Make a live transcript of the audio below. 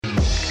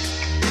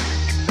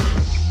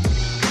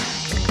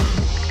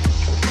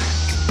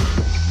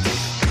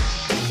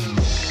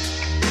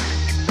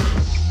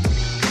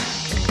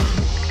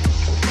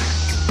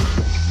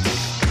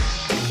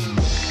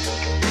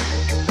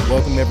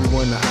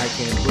everyone to I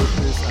Can't Book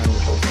This. I'm your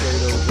host,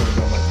 Fredo, joined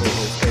by my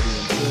co-host, Eddie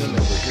and Tim,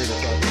 and we're here to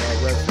talk about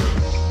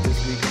wrestling. This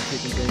week, we're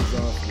kicking things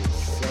off with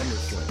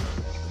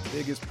SummerSlam, the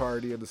biggest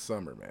party of the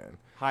summer, man.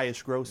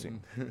 Highest grossing.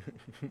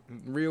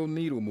 Real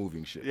needle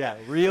moving shit. Yeah,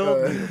 real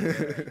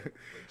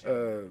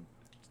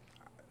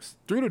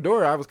Through the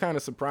door, I was kind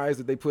of surprised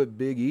that they put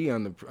Big E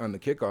on the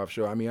kickoff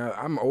show. I mean,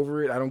 I'm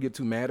over it. I don't get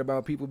too mad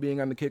about people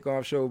being on the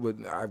kickoff show, but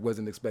I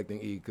wasn't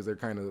expecting E because they're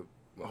kind of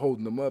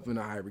holding them up in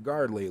a high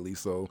regard lately.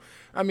 So,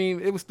 I mean,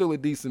 it was still a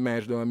decent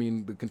match, though. I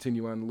mean, to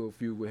continue on the little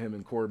feud with him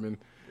and Corbin.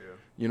 Yeah.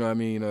 You know what I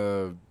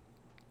mean?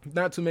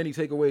 Not too many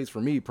takeaways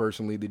for me,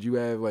 personally. Did you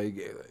have, like...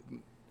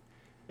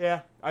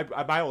 Yeah,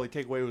 my only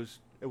takeaway was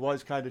it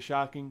was kind of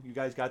shocking. You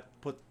guys got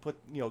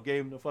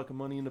gave him the fucking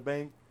money in the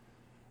bank.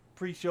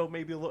 Pre-show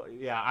maybe a little.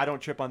 Yeah, I don't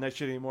trip on that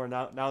shit anymore.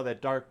 Now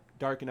that Dark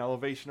and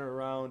Elevation are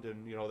around,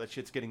 and that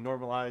shit's getting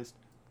normalized.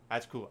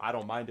 That's cool. I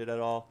don't mind it at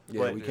all. Yeah,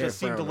 but we it can't just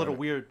seemed a frown little on it.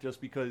 weird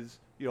just because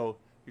you're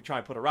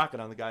trying to put a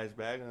rocket on the guy's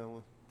back,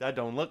 and that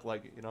don't look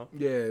like it.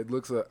 Yeah, it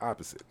looks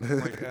opposite.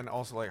 And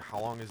also, how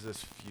long is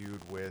this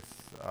feud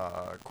with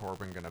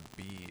Corbin gonna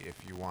be?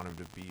 If you want him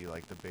to be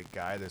like the big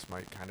guy, this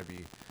might kind of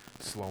be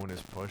slowing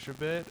his push a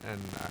bit. And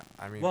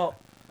I mean, Well,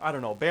 I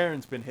don't know.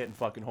 Baron's been hitting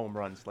fucking home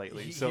runs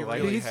lately, He so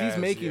really he's has,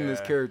 making this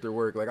yeah. character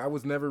work. Like, I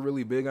was never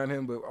really big on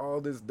him, but all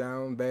this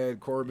down bad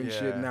Corbin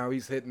shit, Yeah. now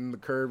he's hitting the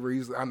curve where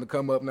he's on the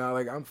come up now.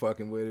 Like, I'm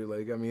fucking with it.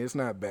 Like, I mean, it's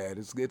not bad.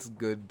 It's a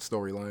good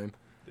storyline.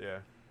 yeah.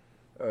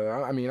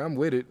 I mean, I'm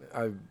with it.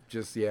 I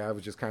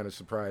was just kind of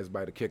surprised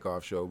by the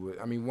kickoff show.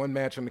 But, I mean, one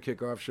match on the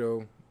kickoff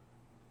show,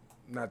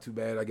 not too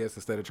bad, I guess,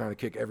 instead of trying to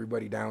kick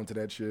everybody down to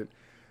that shit.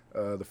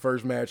 The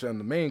first match on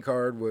the main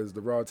card was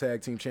the Raw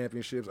Tag Team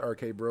Championships,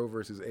 RK Bro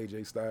versus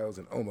AJ Styles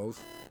and Omos.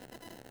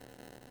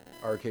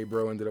 RK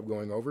Bro ended up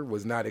going over.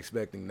 Was not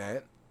expecting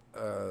that.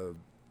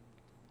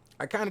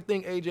 I kind of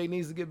think AJ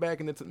needs to get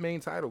back in the main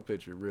title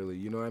picture, really.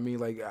 You know what I mean?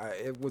 Like,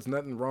 it was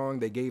nothing wrong.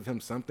 They gave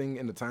him something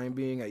in the time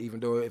being, even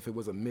though if it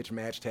was a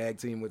match tag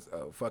team with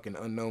a fucking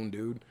unknown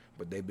dude.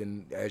 But they've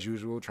been, as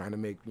usual, trying to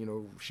make,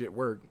 shit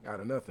work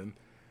out of nothing.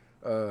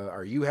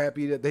 Are you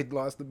happy that they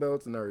lost the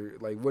belts? And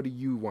what do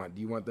you want?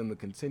 Do you want them to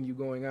continue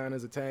going on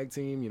as a tag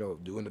team,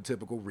 doing the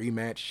typical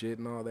rematch shit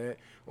and all that?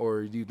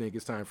 Or do you think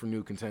it's time for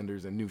new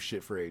contenders and new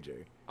shit for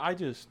AJ?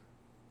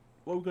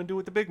 What are we gonna do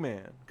with the big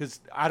man?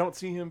 Because I don't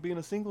see him being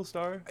a single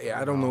star.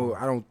 Yeah, I don't know.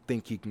 I don't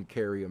think he can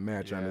carry a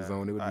match on his Yeah,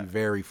 own. It would be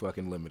very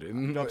fucking limited. You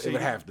know what I'm It saying?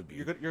 would have to be.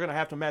 You're gonna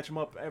have to match him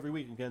up every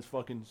week against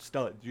fucking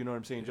studs. You know what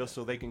I'm saying? Just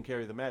so they can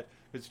carry the match.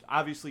 Because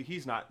obviously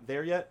he's not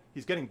there yet.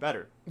 He's getting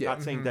better. Yeah.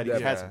 Not saying that he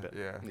Definitely. hasn't been.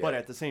 Yeah. But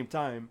at the same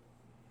time,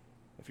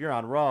 if you're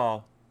on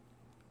Raw,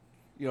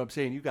 you know what I'm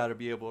saying, you got to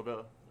be able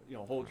to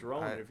hold your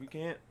own. If you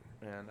can't,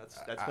 man, that's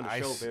gonna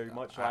I show s- very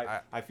much. So I-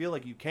 I feel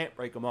like you can't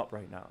break them up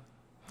right now.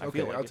 I Okay,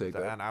 feel like I'll it. take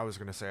that. And I was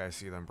gonna say I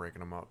see them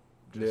breaking them up,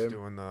 just Yeah.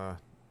 doing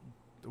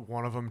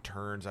one of them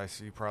turns. I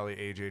see probably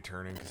AJ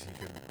turning because he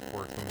could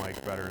work the mic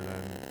better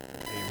than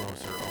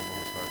Amos or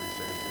almost however you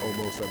say his name.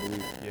 Almost, I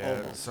believe. Yeah,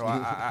 Almost. so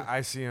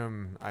I see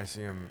him. I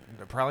see him.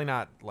 Probably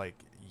not like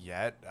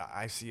yet.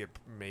 I see it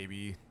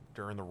maybe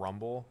during the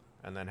Rumble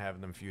and then having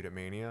them feud at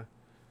Mania.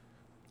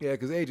 Yeah,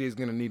 because AJ's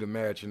going to need a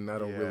match, and I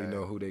don't really Yeah.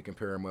 know who they can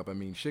pair him up. I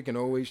mean, shit can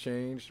always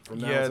change from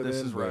now Yeah, to this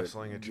then. is but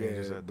wrestling. It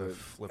changes at the but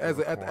flip of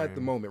a at the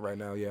coin. moment right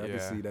now, I can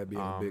see that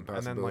being a big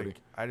possibility.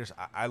 And then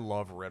I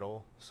love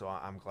Riddle, so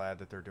I'm glad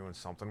that they're doing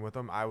something with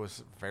him. I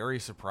was very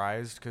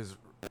surprised because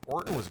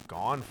Orton was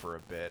gone for a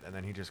bit, and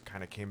then he just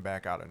kind of came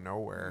back out of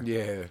nowhere.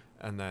 Yeah.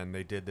 And then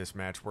they did this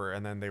match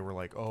and then they were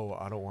like, "Oh,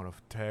 I don't want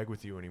to tag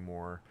with you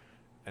anymore,"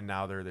 and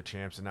now they're the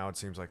champs, and now it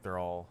seems like they're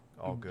all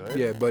good.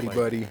 Yeah, buddy, Like,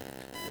 buddy.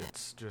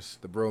 It's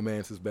just The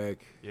bromance is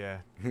back. yeah,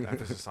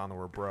 emphasis on the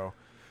word bro.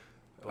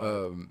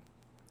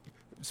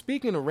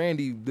 Speaking of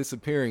Randy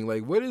disappearing,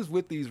 like, what is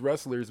with these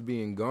wrestlers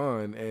being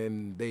gone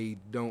and they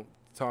don't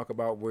talk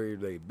about where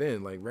they've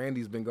been? Like,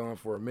 Randy's been gone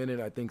for a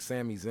minute. I think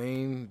Sami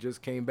Zayn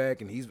just came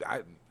back, and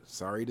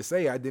sorry to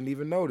say, I didn't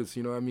even notice,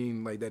 you know what I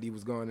mean? Like, that he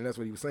was gone, and that's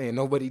what he was saying.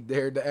 Nobody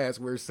dared to ask,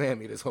 where's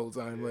Sammy this whole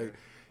time? Yeah. Like,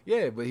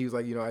 yeah, but he was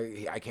like,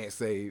 I can't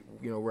say,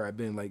 where I've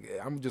been. Like,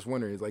 I'm just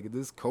wondering, is like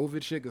this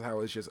COVID shit, cause how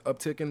it's just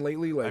upticking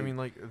lately? Like, I mean,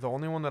 like, the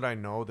only one that I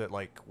know that,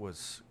 like,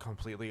 was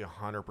completely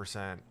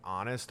 100%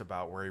 honest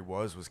about where he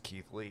was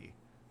Keith Lee.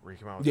 Where he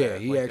came out with yeah, that,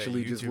 he like, that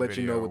actually just YouTube let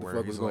you know video what the where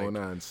fuck was he's like, going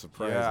on.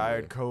 Surprisingly. Yeah, I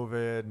had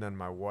COVID, and then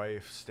my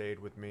wife stayed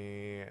with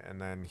me,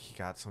 and then he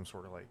got some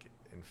sort of, like,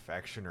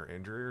 infection or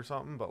injury or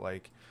something, but,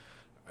 like...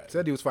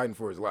 Said he was fighting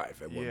for his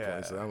life at one Yeah.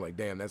 point, so I'm like,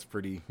 damn, that's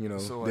pretty, So,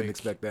 didn't like,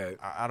 expect that.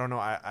 I don't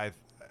know,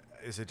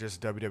 is it just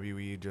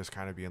WWE just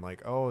kind of being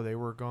like, oh, they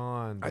were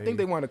gone? I think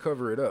they want to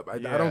cover it up. I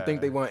don't think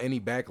Yeah. they want any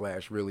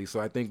backlash, really. So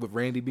I think with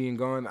Randy being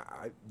gone,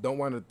 I don't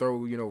want to throw,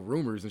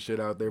 rumors and shit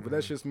out there, but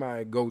that's just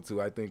my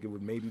go-to. I think it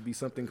would maybe be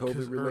something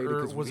COVID-related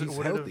because he's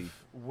healthy.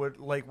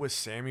 With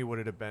Sammy, would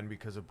it have been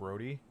because of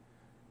Brody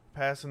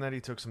passing that he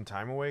took some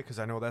time away? Because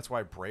I know that's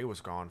why Bray was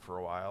gone for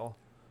a while.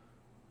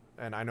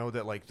 And I know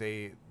that, like,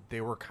 they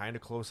were kind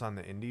of close on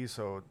the indies,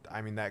 so,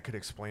 I mean, that could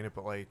explain it.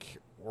 But, like,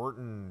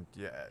 Orton,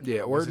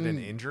 Yeah, Was it an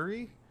Orton-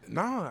 injury?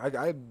 No,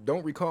 I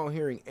don't recall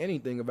hearing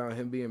anything about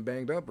him being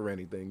banged up or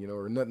anything,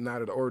 or nothing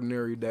out of the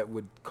ordinary that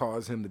would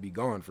cause him to be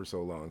gone for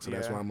so long. So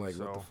that's Yeah, why I'm like,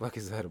 what the so- fuck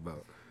is that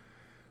about?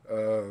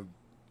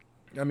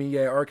 I mean,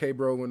 yeah, RK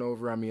Bro went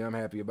over. I mean, I'm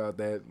happy about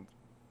that.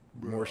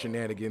 More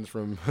shenanigans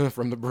from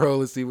from the bro.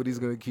 Let's see what he's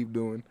gonna keep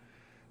doing.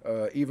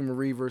 Eva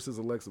Marie versus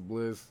Alexa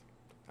Bliss.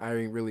 I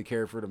didn't really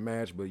care for the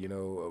match, but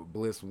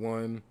Bliss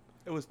won,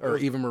 It was, or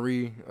Eva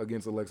Marie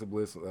against Alexa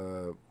Bliss.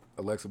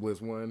 Alexa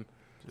Bliss won.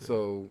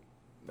 So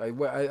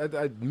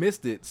I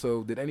missed it.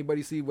 So did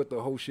anybody see what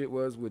the whole shit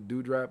was with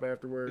Dewdrop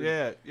afterwards?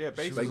 yeah,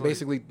 Basically,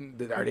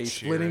 are they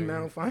splitting cheering.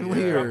 now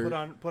finally? Yeah.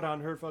 Or? put on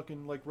her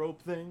fucking like robe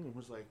thing and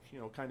was like,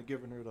 kind of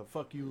giving her the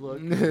fuck you look.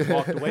 And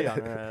walked away on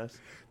her ass.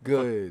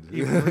 Good.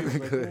 Even Marie was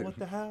like, Good. well, what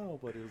the hell?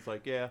 But it was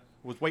like,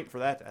 was waiting for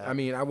that to happen. I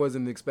mean, I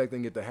wasn't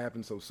expecting it to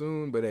happen so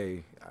soon, but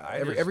hey,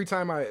 every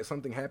time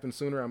something happens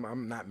sooner,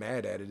 I'm not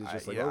mad at it. It's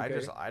just okay.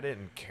 I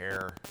didn't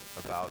care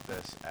about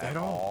this at At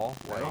all.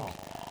 all. At Like, all.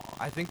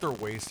 I think they're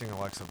wasting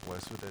Alexa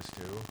Bliss with this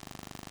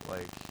too.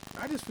 Like,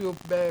 I just feel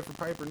bad for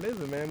Piper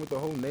Niven, man, with the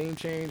whole name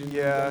change. And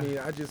Yeah.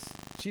 I mean,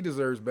 she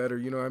deserves better.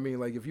 You know what I mean?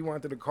 Like, if you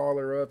wanted to call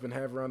her up and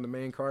have her on the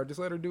main card,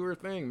 just let her do her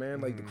thing, man.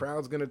 Like, the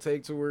crowd's going to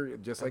take to her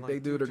just And, like they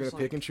like, do. dude, They're going just,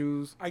 to pick and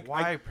choose.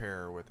 why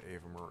pair with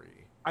Ava Marie?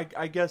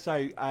 I guess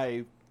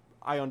I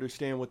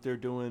understand what they're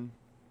doing,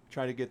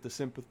 trying to get the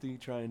sympathy,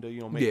 trying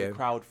to make Yeah. the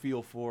crowd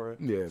feel for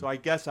it. Yeah. So I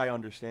guess I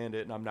understand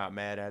it, and I'm not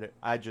mad at it.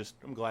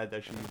 I'm glad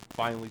that she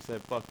finally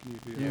said "fuck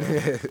you." Dude.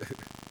 Yeah.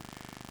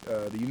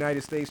 The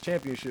United States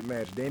Championship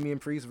match, Damian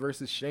Priest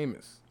versus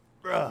Sheamus.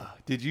 Bruh,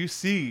 did you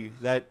see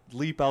that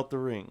leap out the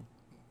ring?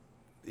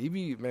 He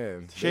be,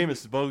 man.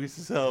 Sheamus is bogus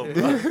as hell.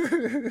 Bro.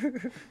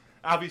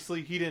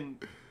 Obviously, he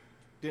didn't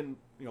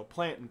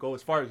plant and go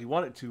as far as he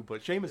wanted to,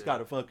 but Sheamus got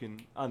to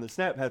fucking on the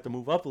snap had to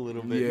move up a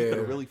little bit. He Yeah. could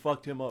have really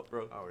fucked him up,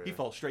 bro. Oh, yeah. He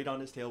fell straight on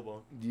his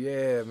tailbone.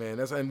 Yeah, man.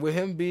 And with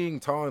him being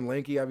tall and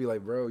lanky, I'd be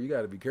like, bro, you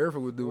got to be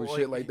careful with doing Well,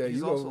 shit like that. He's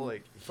You also go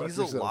like fuck he's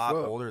a yourself lot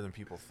up. older than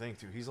people think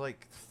too. He's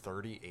like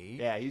 38.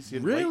 Yeah, he's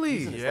Really?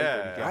 He's in his late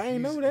Yeah, 30s. I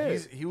ain't know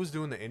he's- that. He was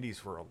doing the indies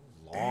for a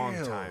long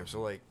Damn. time,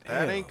 so like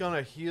that ain't Damn.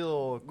 gonna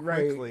heal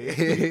Right.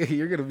 quickly.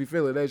 You're going to be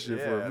feeling that shit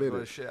yeah, for a minute.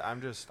 but shit,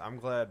 I'm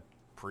glad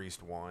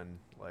Priest won.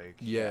 Like,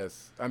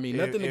 Yes, I mean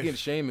If- nothing if- against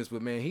Sheamus,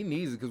 but man, he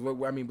needs it because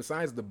I mean,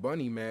 besides the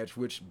Bunny match,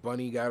 which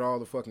Bunny got all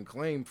the fucking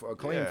acclaim for.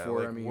 Yeah, I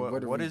like, mean,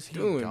 what are we has he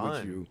doing with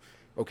done? you?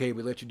 Okay,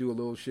 we let you do a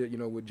little shit,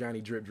 with Johnny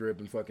Drip Drip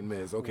and fucking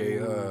Miz. Okay,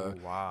 Ooh,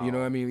 wow. you know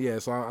what I mean? Yeah,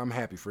 so I'm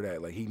happy for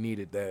that. Like he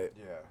needed that.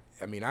 Yeah.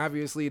 I mean,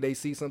 obviously they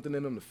see something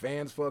in him. The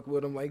fans fuck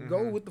with him. Like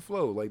go with the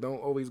flow. Like don't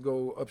always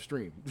go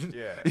upstream.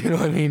 Yeah. You know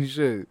what I mean?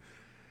 Shit.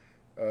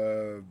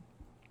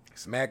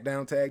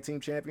 SmackDown Tag Team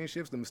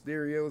Championships: the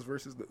Mysterios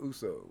versus the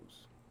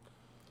Usos.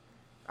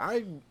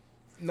 I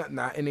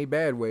not in a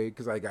bad way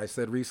because like I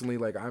said recently,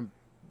 like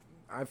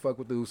I fuck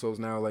with the Usos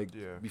now. Like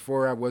Yeah.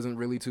 before, I wasn't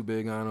really too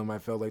big on them. I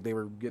felt like they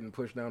were getting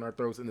pushed down our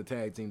throats in the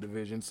tag team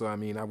division. So I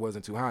mean, I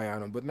wasn't too high on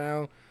them. But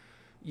now,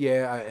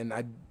 yeah, and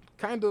I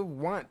kind of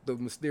want the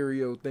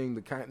Mysterio thing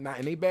to not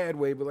in a bad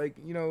way, but like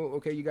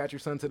okay, you got your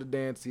son to the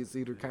dance. It's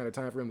either kind of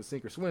time for him to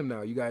sink or swim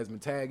now. You guys been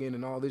tagging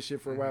and all this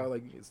shit for a while.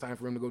 Like it's time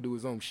for him to go do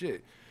his own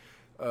shit.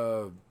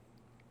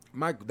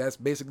 That's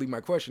basically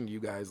my question to you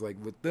guys. Like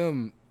with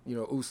them,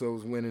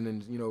 Usos winning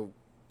and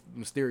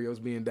Mysterio's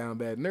being down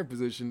bad in their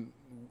position,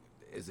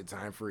 is it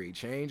time for a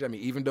change? I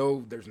mean, even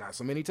though there's not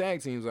so many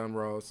tag teams on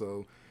Raw,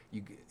 so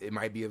it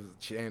might be a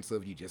chance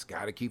of you just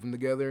got to keep them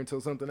together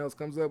until something else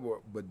comes up.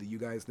 But do you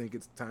guys think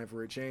it's time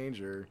for a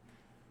change or?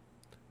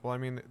 Well, I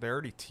mean, they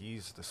already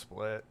teased the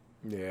split,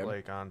 Yeah.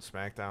 like on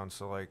SmackDown,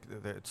 so like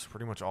it's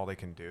pretty much all they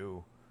can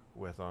do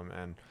with them.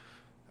 And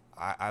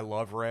I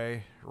love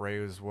Ray. Ray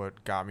was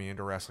what got me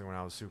into wrestling when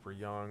I was super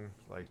young.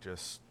 Like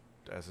just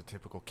as a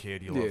typical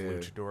kid, you love Yeah.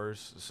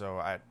 luchadors. So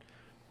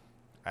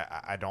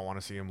I don't want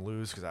to see him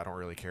lose because I don't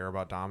really care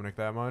about Dominic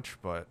that much,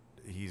 but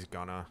he's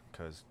gonna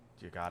because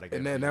you gotta get.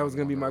 And then the that was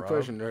young gonna be one my to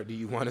rub. question. Do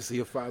you want to see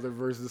a father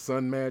versus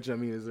son match? I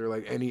mean, is there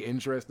like any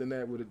interest in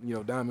that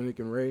with Dominic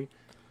and Ray?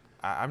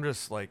 I'm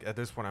just like at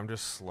this point, I'm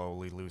just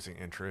slowly losing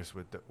interest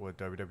with what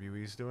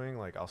WWE's doing.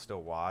 Like I'll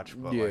still watch,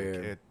 but Yeah.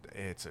 like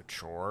it's a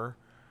chore.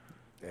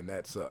 And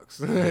that sucks.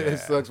 Yeah. It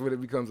sucks when it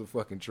becomes a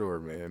fucking chore,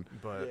 man.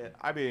 But Yeah,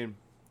 I mean,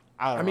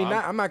 I I don't mean, know.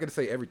 I'm not gonna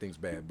say everything's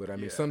bad, but I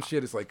mean, Yeah. some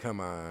shit is like, come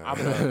on.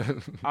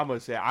 I'm gonna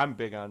say I'm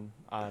big on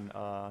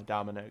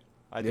Dominic.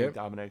 I think Yep.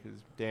 Dominic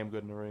is damn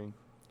good in the ring.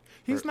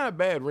 He's not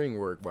bad ring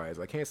work wise.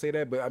 I can't say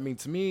that, but I mean,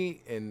 to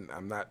me, and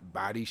I'm not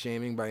body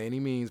shaming by any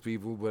means,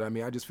 people, but I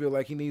mean, I just feel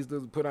like he needs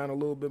to put on a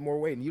little bit more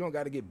weight. And you don't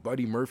got to get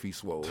Buddy Murphy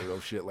swole or no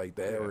shit like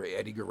that, or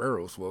Eddie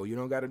Guerrero swole. You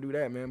don't got to do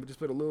that, man. But just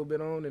put a little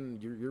bit on,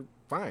 and you're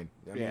fine.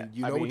 I mean,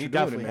 you know what he you're doing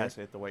definitely in there. has to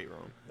hit the weight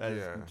room. That is-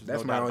 Yeah. there's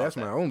That's no my doubt about that's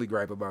that. my only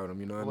gripe about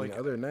him. You know, what I Like, mean,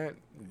 other than that,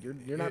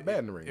 you're not bad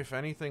in the ring. If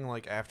anything,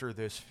 like after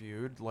this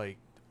feud, like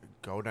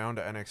go down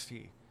to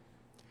NXT.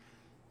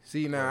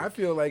 See, now I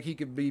feel like he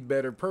could be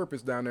better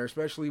purpose down there,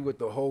 especially with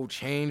the whole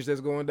change that's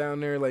going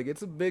down there. Like,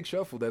 it's a big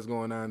shuffle that's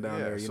going on down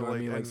there. You know what I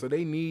mean? Like, so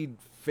they need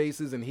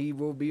faces, and he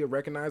will be a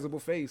recognizable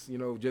face. You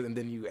know, and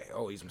then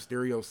he's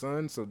Mysterio's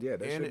son. So yeah,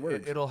 that shit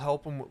works. It'll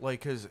help him,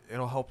 like, cause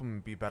it'll help him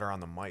be better on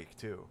the mic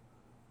too,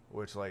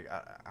 which like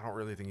I don't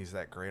really think he's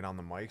that great on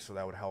the mic, so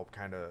that would help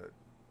kind of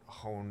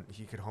hone.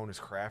 He could hone his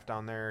craft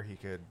down there. He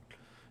could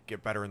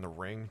get better in the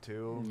ring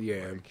too.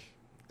 Yeah. Like,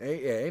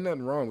 Ain't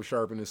nothing wrong with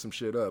sharpening some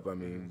shit up. I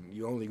mean,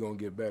 you only gonna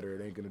get better.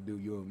 It ain't gonna do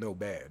you no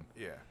bad.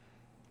 yeah.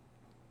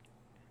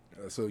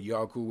 So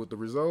y'all cool with the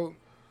result?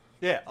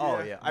 Yeah.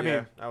 Oh yeah. I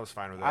mean, I was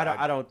fine with that.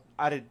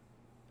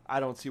 I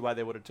don't see why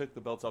they would have took the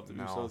belts off the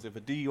No. Usos. If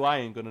a DUI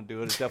ain't gonna do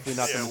it, it's definitely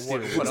not the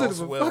Mysterios. what else It's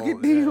a will?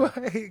 fucking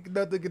DUI.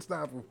 Nothing can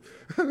stop him.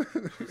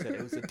 She said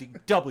it was a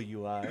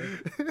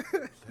DWI.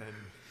 Then,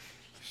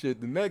 Shit,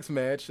 the next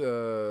match,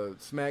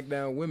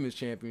 SmackDown Women's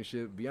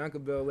Championship, Bianca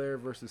Belair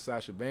versus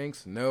Sasha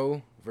Banks,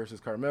 no. Versus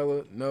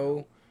Carmella,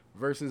 no.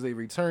 Versus a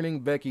returning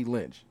Becky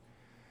Lynch.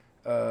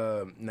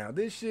 Now,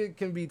 this shit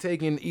can be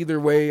taken either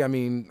way. I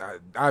mean,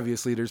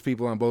 obviously, there's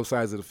people on both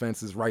sides of the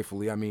fences,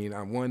 rightfully. I mean,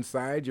 on one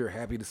side, you're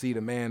happy to see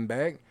the man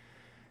back.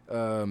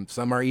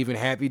 Some are even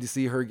happy to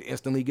see her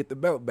instantly get the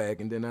belt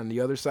back. And then on the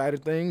other side of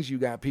things, you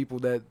got people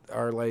that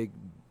are like,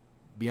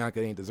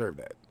 Bianca ain't deserve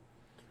that.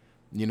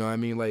 You know what I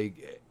mean?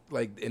 Like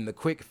in the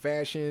quick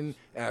fashion.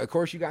 Of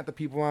course, you got the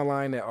people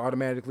online that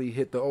automatically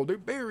hit they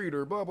buried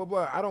her, blah, blah,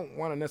 blah. I don't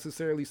want to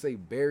necessarily say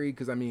buried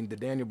because, I mean, did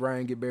Daniel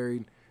Bryan get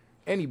buried?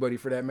 Anybody,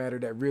 for that matter,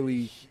 that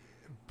really...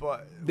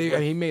 but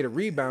he made a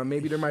rebound.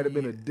 Maybe there might have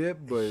been a dip,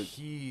 but...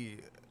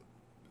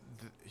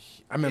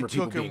 I remember it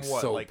people took him, being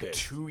what, so like pissed.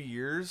 2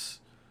 years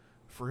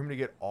for him to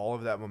get all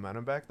of that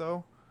momentum back,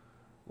 though?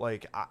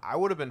 Like, I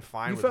would have been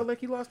fine You with felt like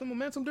he lost the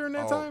momentum during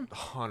that time?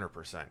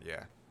 100%,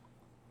 yeah.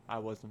 I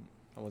wasn't.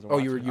 Oh,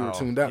 you watching. were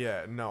tuned out?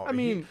 Yeah, no. I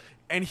mean...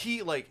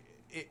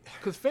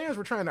 Because fans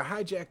were trying to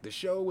hijack the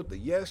show with the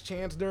yes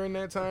chants during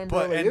that time,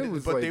 But, bro. Like, it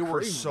was, like, they were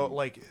crazy. so,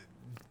 like...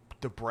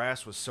 The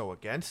brass was so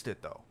against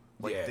it, though.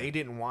 Like, Yeah. they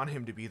didn't want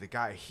him to be the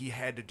guy. He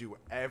had to do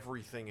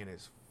everything in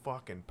his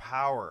fucking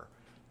power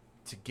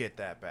to get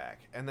that back.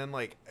 And then,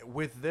 like,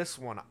 with this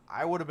one,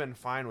 I would have been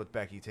fine with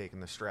Becky taking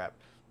the strap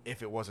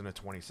if it wasn't a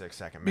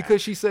 26-second match.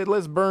 Because she said,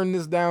 let's burn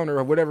this down,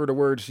 or whatever the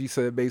word she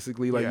said,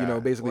 basically, like, Yeah,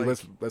 basically, like-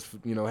 let's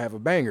have a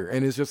banger.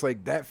 And it's just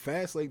like that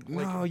fast, like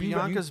no,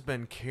 Bianca's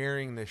been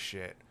carrying this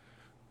shit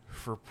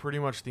for pretty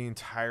much the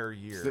entire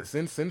year.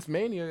 since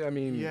Mania. I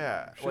mean,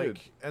 Yeah, shit.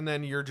 like, and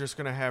then you're just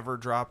gonna have her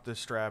drop the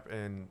strap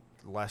in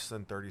less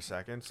than 30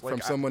 seconds, like,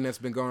 from someone that's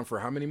been gone for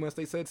how many months?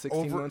 They said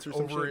 16 months or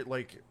something.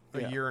 like a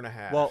Yeah. year and a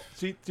half. Well,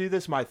 see, this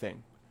is my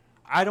thing.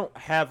 I don't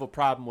have a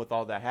problem with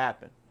all that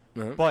happen.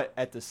 Uh-huh. But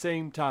at the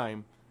same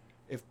time,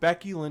 if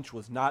Becky Lynch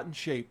was not in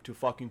shape to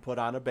fucking put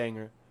on a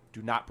banger,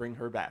 do not bring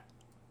her back.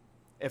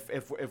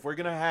 If we're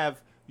gonna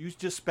have, you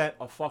just spent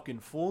a fucking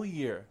full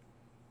year,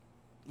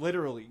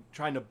 literally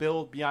trying to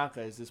build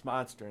Bianca as this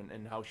monster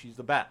and how she's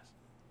the best,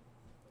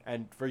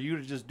 and for you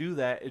to just do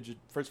that, it just,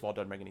 first of all,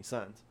 doesn't make any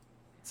sense.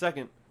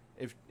 Second,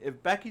 if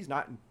Becky's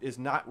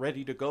not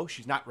ready to go,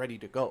 she's not ready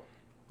to go.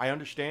 I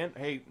understand.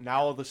 Hey,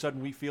 now all of a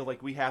sudden we feel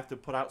like we have to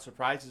put out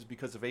surprises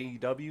because of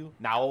AEW.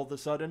 Now all of a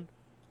sudden,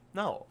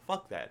 no,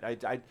 fuck that.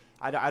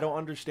 I don't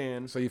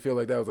understand. So you feel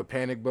like that was a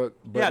panic button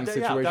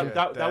situation?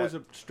 That was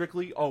a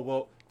strictly. Oh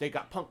well, they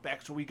got Punk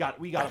back, so we got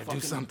to fucking do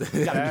something.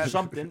 We got to do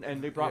something,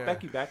 and they brought Yeah.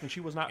 Becky back, and she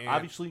was not And-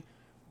 obviously.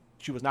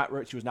 She was not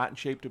in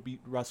shape to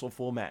wrestle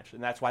full match,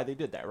 and that's why they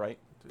did that, right?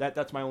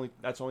 That's the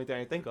only thing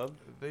I think of.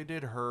 they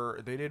did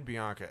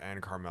Bianca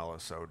and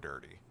Carmella so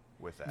dirty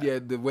with that. Yeah,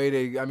 the way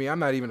they. I mean, I'm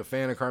not even a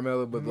fan of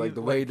Carmella, but like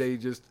the way they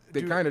dude,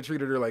 kind of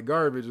treated her like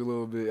garbage a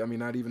little bit. I mean,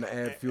 not even to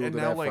add fuel and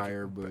to now, that like,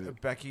 fire, but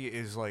Becky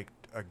is like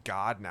a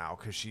god now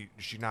because she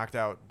knocked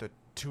out the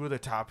two of the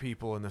top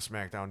people in the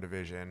SmackDown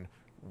division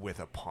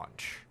with a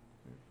punch.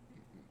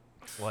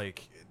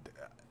 Like,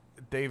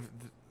 they've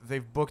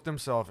booked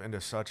themselves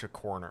into such a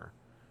corner.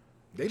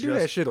 they do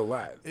that shit a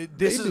lot.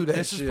 This They do that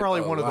is shit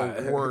probably a one of lot.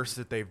 the worst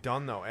that they've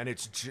done, though. And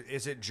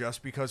is it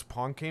just because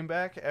Punk came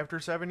back after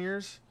 7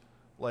 years?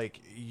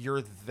 Like,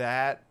 you're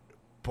that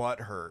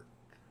butthurt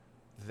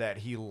that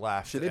he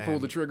left. Shit, they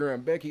pulled the trigger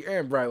on Becky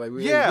and Brian. Like,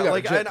 we Yeah, got a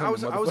like, jet and I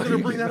was coming, going to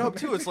bring motherfucker. that up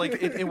too. It's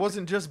like it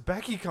wasn't just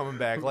Becky coming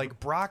back. Like,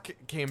 Brock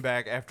came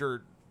back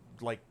after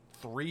like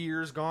 3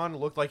 years gone.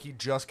 Looked like he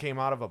just came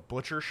out of a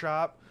butcher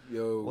shop.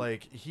 Yo,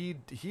 Like, he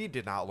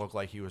did not look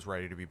like he was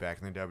ready to be back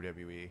in the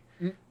WWE.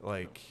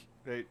 Like,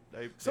 I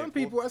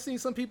seen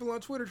some people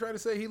on Twitter try to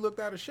say he looked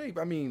out of shape.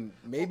 I mean,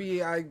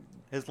 maybe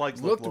His legs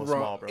look Looked a little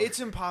wrong. small, bro. it's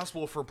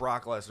impossible for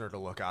Brock Lesnar to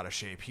look out of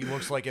shape. He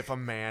looks like if a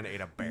man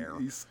ate a bear.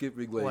 he's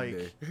skipping leg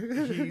Like,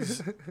 day.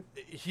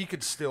 he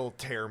could still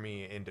tear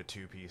me into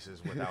two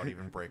pieces without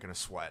even breaking a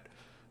sweat.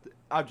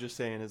 I'm just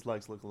saying his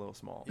legs look a little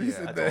small. He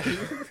said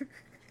that.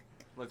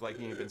 Look like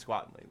he ain't been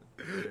squatting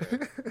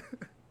lately.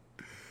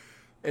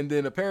 And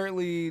then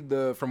apparently,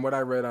 from what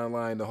I read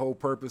online, the whole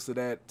purpose of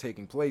that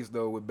taking place,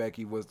 though, with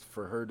Becky was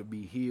for her to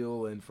be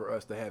heel and for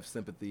us to have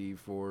sympathy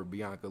for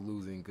Bianca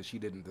losing because she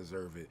didn't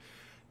deserve it.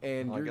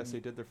 And Well, I guess they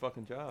did their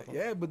fucking job. Huh?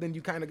 Yeah, but then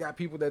you kind of got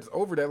people that's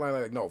over that line,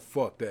 like, no,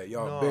 fuck that,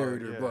 y'all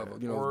buried her, blah blah.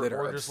 You know, that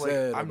are or just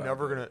upset. like, I'm about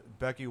never that. gonna.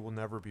 Becky will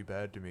never be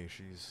bad to me.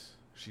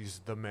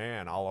 She's the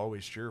man. I'll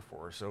always cheer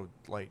for her. So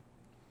like,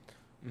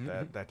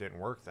 that didn't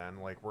work then.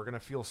 Like, we're gonna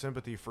feel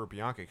sympathy for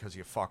Bianca because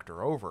you fucked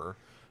her over.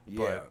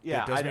 But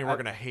Yeah, it doesn't mean I- we're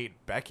gonna hate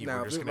Becky. Now,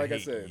 We're just if it- gonna like I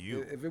hate said,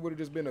 you. if it would have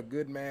just been a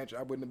good match,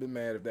 I wouldn't have been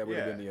mad if that would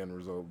have Yeah. been the end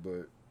result.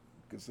 But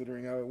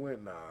considering how it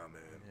went, nah,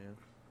 man. Yeah.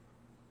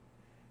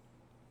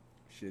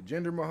 Shit,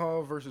 Jinder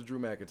Mahal versus Drew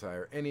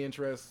McIntyre. Any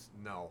interest?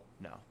 No,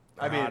 No.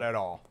 I mean, not at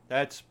all.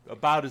 that's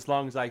about as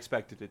long as I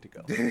expected it to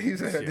go. He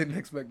said I Yeah. didn't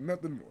expect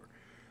nothing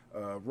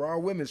more. Raw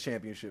Women's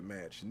Championship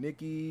match: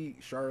 Nikki,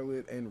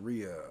 Charlotte, and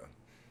Rhea.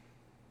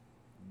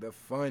 The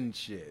fun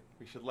shit.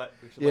 We should let.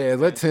 Yeah,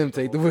 let Tim Tim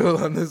take the wheel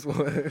on this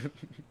one.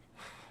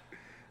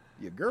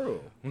 Your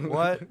girl.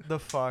 What the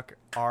fuck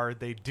are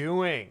they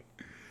doing?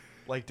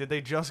 Like, did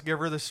they just give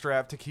her the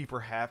strap to keep her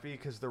happy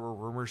because there were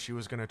rumors she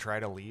was gonna try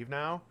to leave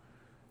now?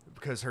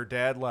 Because her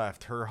dad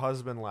left, her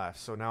husband left,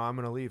 so now I'm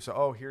gonna leave. So,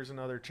 oh, here's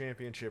another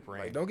championship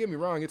reign. Like, don't get me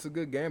wrong, it's a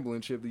good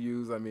gambling chip to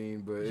use. I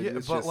mean, but it Yeah,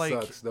 just but like,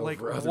 sucks though. like,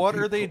 for other what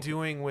are they people.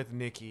 doing with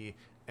Nikki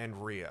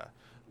and Rhea?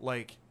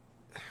 Like,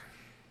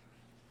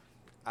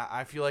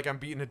 I feel like I'm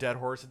beating a dead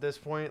horse at this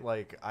point.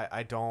 Like,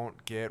 I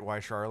don't get why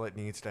Charlotte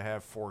needs to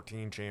have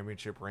 14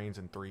 championship reigns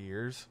in 3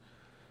 years,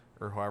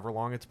 or however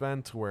long it's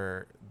been, to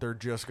where they're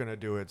just gonna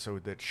do it so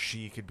that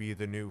she could be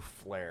the new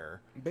Flair.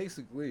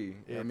 Basically,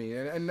 I It- mean,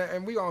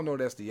 and we all know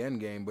that's the end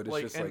game, but it's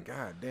Like, just and- like,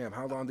 God damn,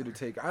 how long did it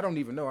take? I don't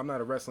even know. I'm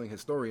not a wrestling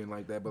historian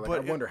like that, but like,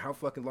 But I wonder how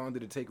fucking long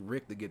did it take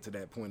Rick to get to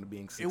that point of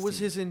being 16? It was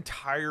his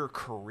entire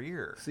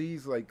career. See,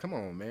 he's like, come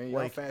on, man, y'all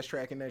Like, fast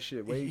tracking that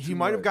shit. Way He too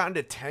might have much. gotten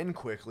to 10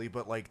 quickly,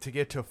 but like to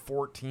get to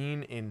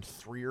 14 in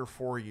 3 or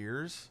 4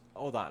 years.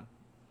 Hold on.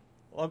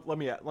 Let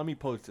me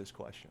pose this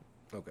question.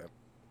 Okay.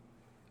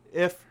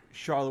 If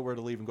Charlotte were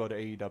to leave and go to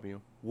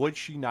AEW, would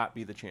she not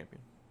be the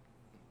champion?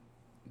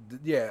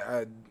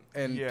 Yeah,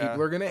 and Yeah.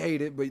 people are gonna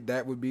hate it, but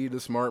that would be the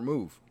smart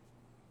move.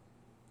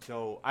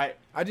 So I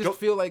just Go-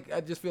 feel like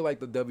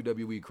the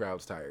WWE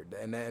crowd's tired,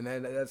 and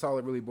that's all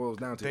it really boils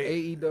down to.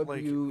 AEW,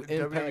 like, Impact,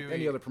 WWE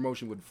any other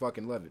promotion would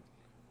fucking love it,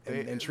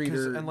 and treat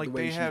 'cause- her and like the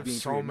way they she's have being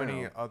so treated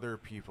many now. other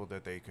people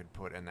that they could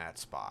put in that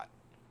spot.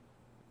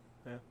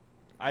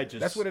 I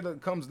just That's what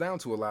it comes down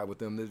to a lot with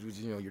them. There's,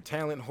 you know, your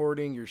talent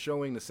hoarding, you're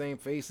showing the same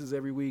faces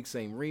every week,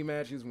 same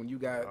rematches. When you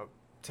got Yup.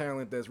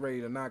 talent that's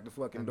ready to knock the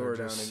fucking And door they're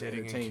down just and sitting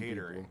and entertain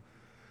catering. people.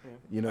 Yeah.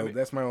 You know, I mean-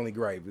 that's my only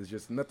gripe. It's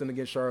just nothing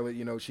against Charlotte.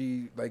 You know,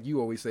 she, like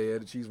you always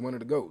said, she's one of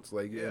the goats.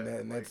 Like, Yeah,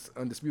 and like- that's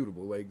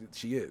undisputable. Like,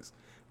 she is.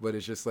 But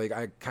it's just like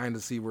I kind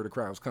of see where the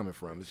crowd's coming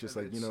from. It's just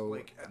And like, you it's know,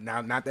 like- now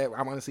not that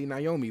I want to see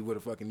Naomi with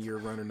a fucking year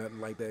run or nothing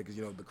like that, because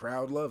you know the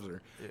crowd loves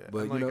her. Yeah, But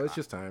and, you like, know, it's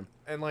just time.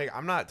 And like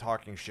I'm not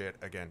talking shit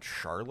against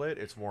Charlotte.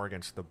 It's more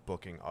against the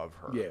booking of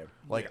her. Yeah.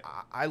 Like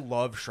I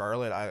love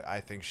Charlotte. I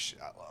think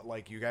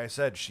like you guys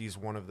said, she's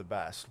one of the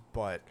best.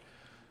 But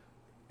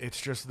it's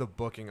just the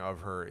booking of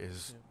her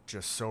is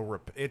just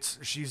so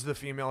she's the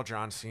female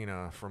John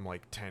Cena from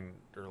like 10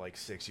 or like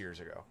 6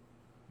 years ago.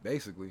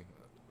 Basically,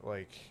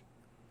 Like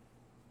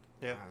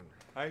Yeah.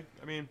 I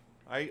mean,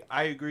 I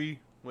agree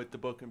with the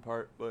booking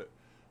part, but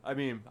I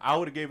mean, I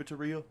would have gave it to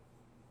Rhea.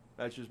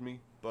 That's just me,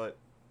 but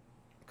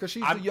because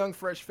she's I'm- a young,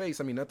 fresh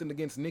face. I mean, nothing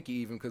against Nikki,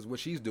 even because what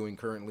she's doing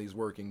currently is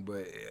working.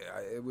 But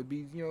it would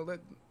be, you know, let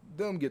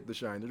them get the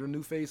shine. They're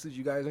new faces.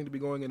 You guys need to be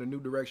going in a new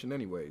direction,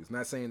 anyways.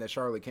 Not saying that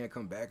Charlotte can't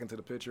come back into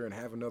the picture and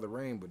have another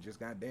reign, but just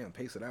goddamn,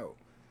 pace it out.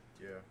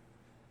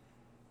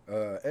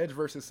 yeah. Edge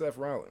versus Seth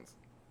Rollins.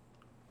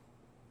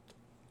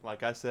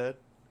 like I said,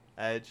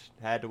 Edge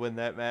had to win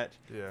that match.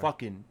 Yeah.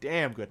 Fucking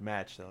damn good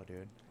match though,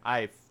 dude.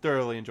 I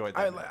thoroughly enjoyed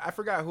that. match. I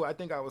forgot who. I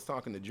think I was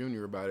talking to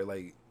Junior about it.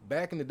 Like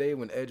back in the day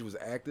when Edge was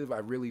active, I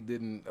really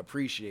didn't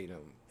appreciate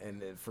him.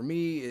 And for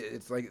me,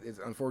 it's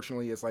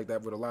unfortunately it's like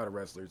that with a lot of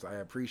wrestlers. I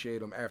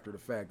appreciate him after the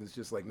fact. It's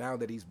just like now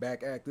that he's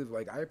back active,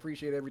 like I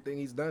appreciate everything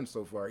he's done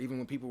so far. Even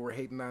when people were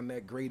hating on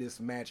that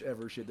greatest match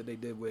ever shit that they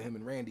did with him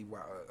and Randy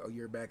a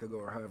year back ago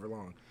or however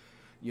long,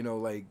 you know,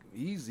 like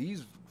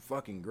he's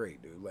fucking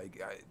great, dude.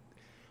 Like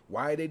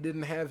why they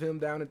didn't have him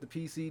down at the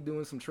PC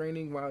doing some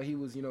training while he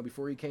was, you know,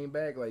 before he came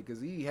back, like, because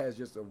he has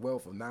just a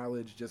wealth of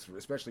knowledge,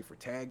 especially for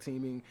tag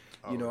teaming.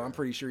 You know, yeah. I'm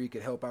pretty sure he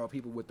could help out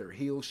people with their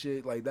heel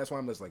shit. Like, that's why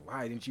I'm just like,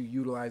 why didn't you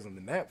utilize him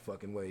in that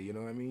fucking way? You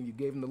know what I mean? You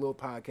gave him the little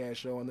podcast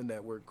show on the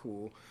network,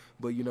 cool.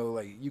 But, you know,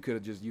 like, you could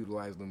have just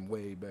utilized him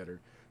way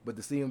better. But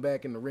to see him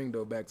back in the ring,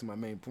 though, back to my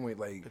main point,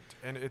 like,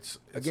 And it's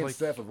against like,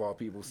 Seth of all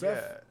people.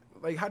 Seth,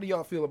 Yeah. like, how do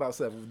y'all feel about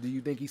Seth? Do you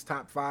think he's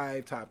top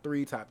 5, top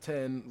 3, top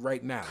 10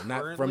 right now?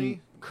 Not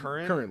from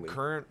currently.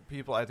 current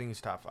people. I think he's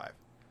top 5.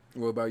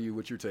 What about you?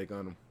 What's your take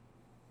on him?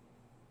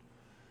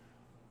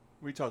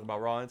 We talking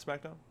about Raw and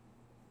SmackDown?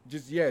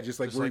 Just like Just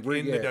where, like where,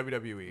 in yeah. the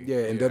WWE.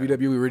 Yeah, in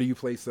WWE, where do you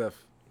play Seth?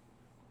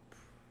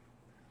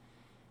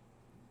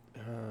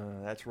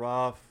 That's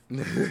rough.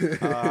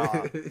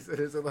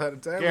 There's a lot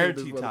of talent.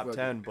 Guaranteed top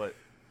 10, but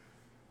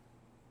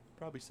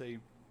probably say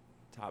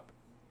top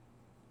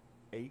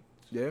 8.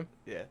 Yeah,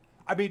 Yeah.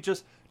 I mean,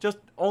 just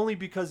only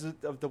because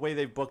of the way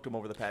they've booked him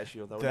over the past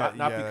year, though. Not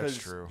that's because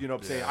true. you know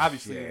what I'm saying. Yeah.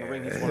 Obviously, in the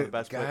ring, he's one of the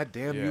best. God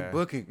damn you Yeah.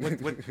 booking.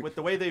 with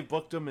the way they've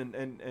booked him,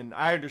 and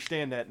I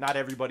understand that not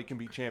everybody can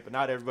be champ, and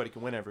not everybody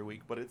can win every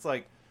week. But it's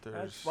like that's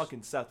There's-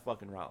 fucking Seth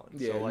fucking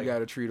Rollins. Yeah, so, like, you got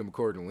to treat him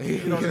accordingly.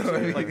 you know what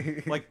I'm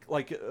saying?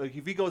 like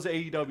if he goes to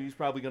AEW, he's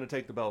probably gonna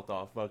take the belt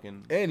off.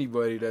 Fucking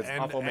anybody that's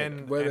Off Omega.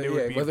 and Whether- and it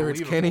would yeah, be whether it's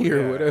believable, Kenny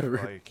or yeah, whatever.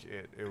 Like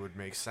it would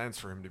make sense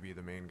for him to be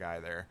the main guy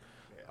there.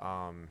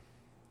 A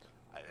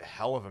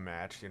hell of a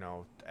match, you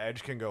know.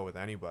 Edge can go with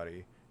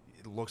anybody.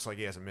 It looks like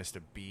he hasn't missed a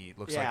beat.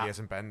 Looks like Yeah. he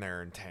hasn't been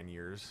there in 10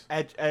 years.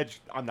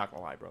 Edge. I'm not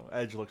gonna lie, bro.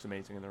 Edge looks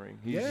amazing in the ring.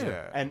 He's,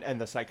 Yeah. And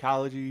the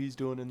psychology he's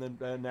doing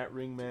in that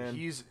ring, man.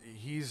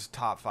 He's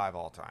top 5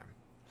 all time.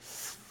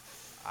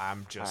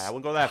 I'm just I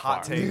wouldn't go that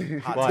hot far. take.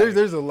 Hot But- take.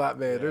 there's a lot,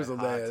 man. There's a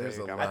hot lot. There's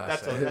a take. lot.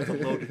 that's a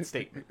loaded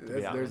statement. To be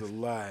There's a honest.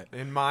 lot.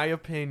 In my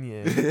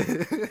opinion,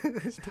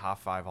 it's top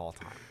 5 all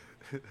time.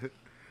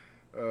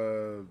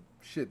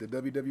 Shit, the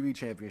WWE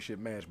Championship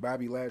match: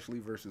 Bobby Lashley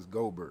versus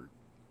Goldberg.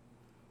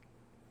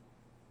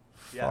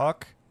 Yeah.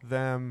 Fuck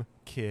them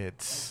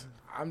kids.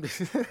 I'm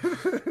just,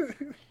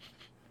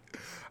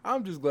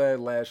 I'm just glad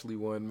Lashley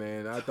won,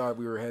 man. I thought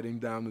we were heading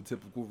down the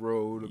typical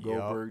road of Yup.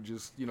 Goldberg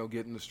just,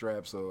 getting the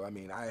strap. So, I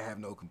mean, I have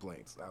no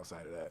complaints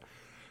outside of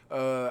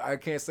that. I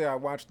can't say I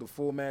watched the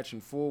full match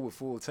in full with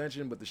full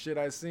attention, but the shit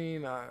I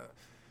seen,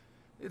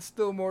 it's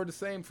still more the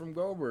same from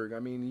Goldberg. I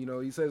mean,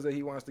 he says that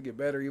he wants to get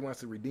better. He wants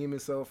to redeem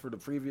himself for the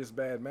previous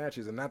bad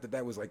matches. And not that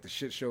that was like the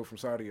shit show from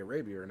Saudi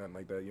Arabia or nothing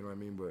like that, you know what I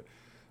mean? But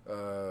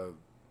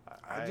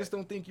I just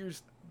don't think you're...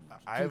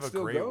 I can have a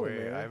still great go, way.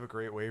 man. I have a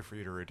great way for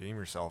you to redeem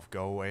yourself.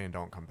 Go away and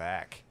don't come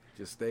back.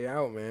 Just stay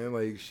out, man.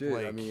 Like, shit.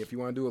 I Like- mean, if you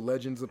want to do a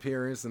Legends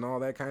appearance and all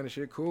that kind of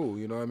shit, cool.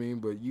 You know what I mean?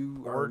 But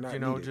you are Or not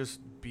needed.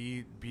 just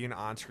be an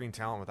on-screen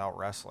talent without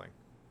wrestling.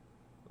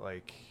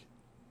 Like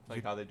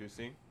How they do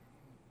Sting.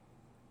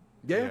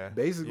 Yeah,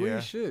 basically, yeah.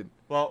 you should.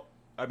 Well,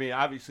 I mean,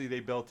 obviously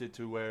they built it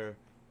to where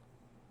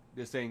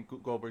this ain't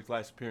Goldberg's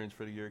last appearance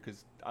for the year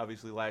because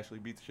obviously Lashley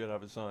beat the shit out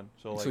of his son.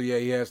 So like, So, yeah,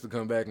 he has to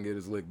come back and get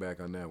his lick back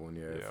on that one.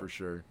 Yeah, Yeah. for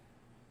sure.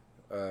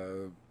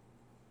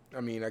 I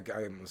mean,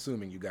 I'm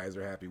assuming you guys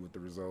are happy with the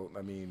result.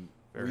 I mean,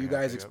 Very were you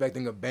happy, guys yep.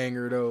 expecting a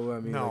banger, though? I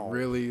mean, No. like,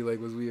 really? Like,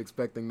 was we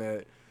expecting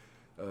that?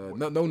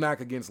 No knock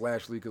against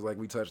Lashley because, like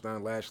we touched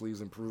on,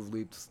 Lashley's improved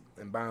leaps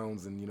and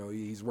bounds, and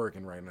he's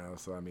working right now.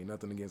 So I mean,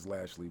 nothing against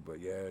Lashley, but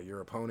yeah,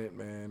 your opponent,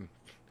 man,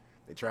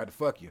 they tried to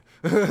fuck you.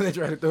 They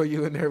tried to throw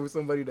you in there with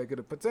somebody that could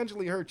have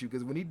potentially hurt you.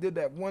 Because when he did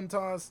that one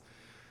toss,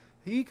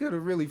 he could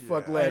have really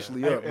fucked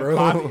Lashley up,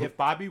 bro. If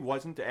Bobby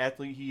wasn't the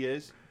athlete he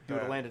is, he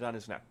would have landed on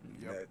his neck.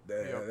 Yep.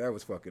 That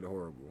was fucking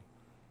horrible.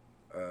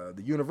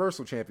 The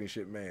Universal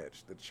Championship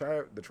match: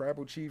 the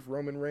Tribal Chief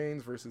Roman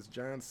Reigns versus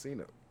John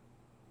Cena.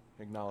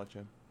 Acknowledge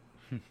him.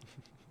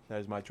 That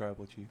is my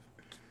tribal chief.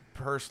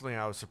 Personally,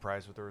 I was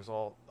surprised with the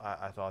result.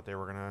 I thought they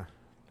were gonna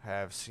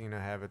have Cena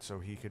have it so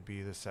he could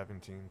be the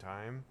 17th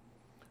time,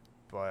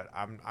 but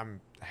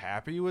I'm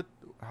happy with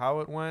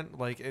how it went.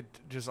 Like it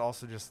just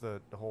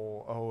the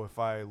whole if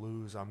I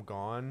lose I'm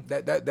gone.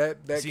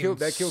 That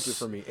killed it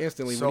for me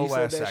instantly. so When he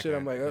said last that shit,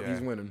 I'm second, like, oh, yeah.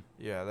 he's winning.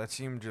 Yeah, that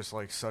seemed just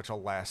like such a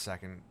last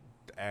second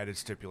added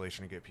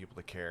stipulation to get people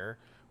to care.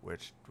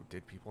 Which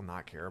did people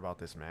not care about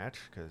this match?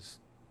 Because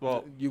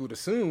Well, You would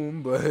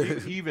assume, but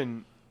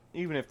even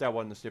if that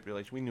wasn't the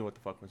stipulation, we knew what the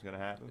fuck was gonna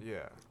happen.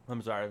 yeah,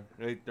 I'm sorry,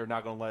 they're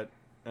not gonna let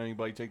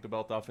anybody take the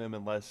belt off him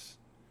unless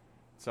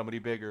somebody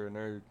bigger, and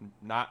there are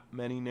not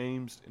many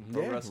names in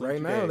pro yeah, wrestling right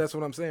today. now, that's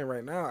what I'm saying.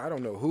 Right now, I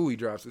don't know who he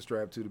drops the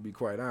strap to be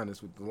quite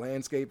honest. With the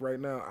landscape right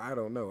now, I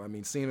don't know. I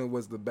mean, Cena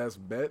was the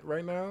best bet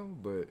right now,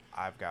 but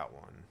I've got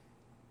one.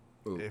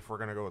 Ooh. If we're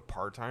gonna go with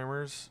part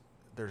timers,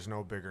 there's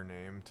no bigger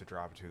name to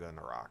drop it to than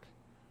The Rock.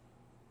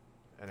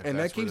 if and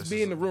that that's where keeps this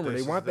being is- the rumor. this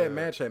They is want that the-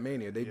 match at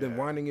Mania. They've been Yeah.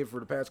 wanting it for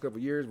the past couple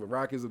of years, but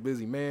Rock is a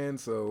busy man,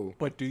 so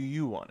But do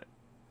you want it?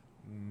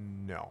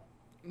 No,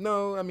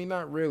 no, I mean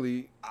not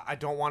really. I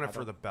don't want it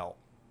for the belt.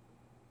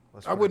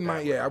 Let's I put it wouldn't that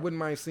mind. way. Yeah, I wouldn't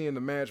mind seeing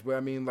the match, but I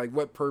mean, like,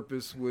 what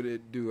purpose would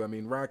it do? I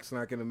mean, Rock's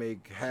not gonna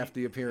make half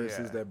the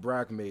appearances Yeah. that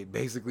Brock made,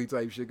 basically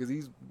type shit, because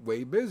he's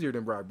way busier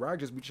than Brock. Brock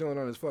just be chilling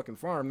on his fucking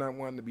farm, not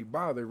wanting to be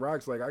bothered.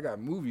 Rock's like, I got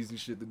movies and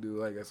shit to do,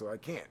 like, so I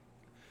can't.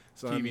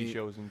 So I TV mean,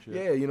 shows and shit.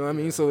 yeah, you know what I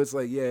mean. Yeah. So it's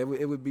like, yeah, it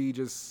would be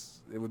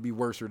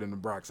worse than the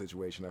Brock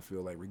situation. I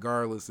feel like,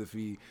 regardless if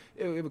it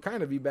would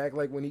kind of be back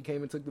like when he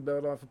came and took the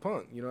belt off of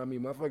Punk. You know what I mean?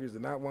 Motherfuckers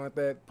did not want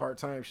that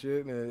part-time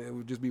shit, and it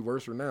would just be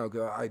worse now.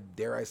 Cause I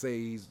dare say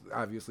he's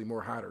obviously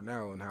more hotter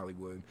now in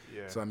Hollywood.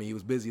 Yeah. So I mean, he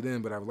was busy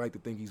then, but I would like to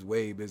think he's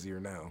way busier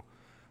now.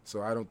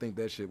 So I don't think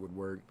that shit would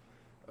work.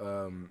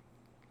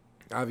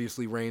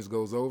 Obviously, Reigns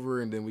goes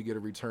over, and then we get a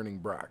returning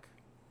Brock.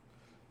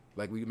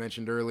 Like we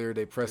mentioned earlier,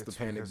 they pressed It's the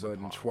panic because of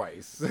button Punk.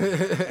 twice.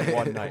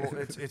 One night.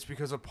 Well, it's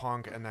because of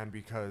Punk, and then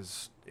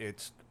because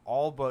it's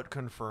all but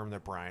confirmed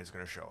that Bryan's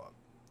going to show up.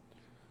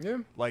 Yeah.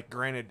 Like,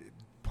 granted,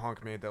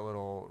 Punk made that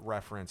little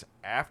reference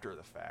after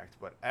the fact,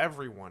 but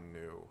everyone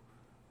knew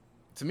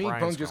To me, Brian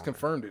Punk just Strowman.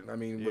 confirmed it. I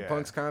mean, with Yeah.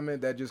 Punk's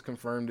comment, that just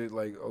confirmed it.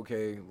 Like,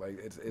 okay, like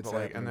it's But,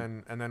 like,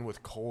 happening. and then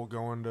with Cole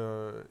going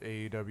to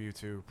AEW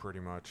too, pretty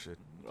much.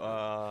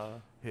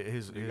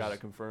 His You got to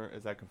confirm.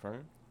 Is that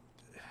confirmed?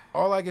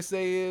 All I can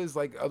say is,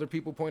 like other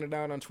people pointed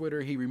out on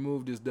Twitter, he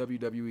removed his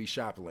WWE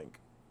shop link.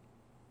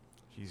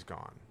 he's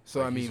gone. So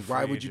Like, I he's mean, a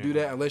why free would you do agent.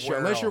 that Like, unless where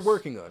you're else?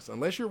 working us?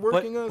 Unless you're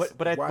working us.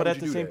 But why at would the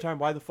you do same that? time,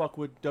 why the fuck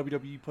would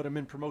WWE put him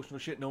in promotional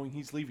shit knowing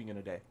he's leaving in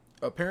a day?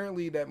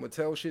 Apparently, that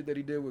Mattel shit that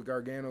he did with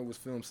Gargano was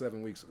filmed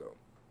 7 weeks ago.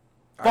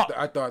 Fuck.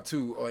 I thought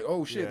too, like,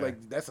 oh shit, Yeah.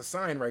 like that's a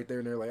sign right there,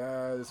 and they're like,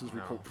 this was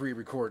No.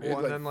 pre-recorded.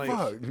 Well, and like, then,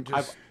 like, fuck.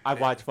 just-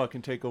 I've watched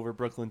fucking Takeover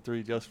Brooklyn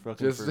 3 just for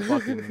Just-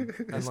 fucking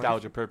And,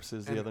 nostalgia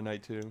purposes the and- other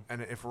night too.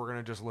 And if we're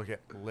gonna just look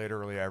at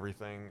literally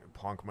everything,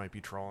 Punk might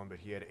be trolling, but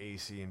he had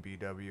AC and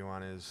BW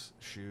on his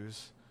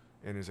shoes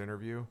in his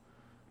interview.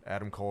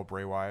 Adam Cole,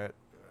 Bray Wyatt.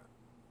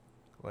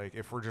 Like,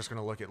 if we're just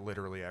gonna look at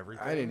literally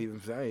everything, I didn't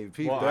even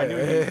peep Well, that. I knew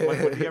he, what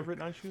did he have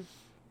written on shoes?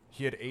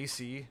 he had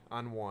AC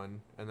on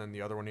one, and then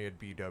the other one he had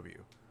BW.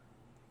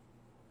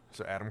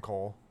 So Adam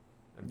Cole.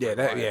 And yeah,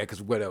 Bray that Wyatt.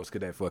 because what else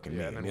could that fucking Yeah,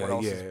 mean? and then yeah, what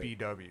else yeah. is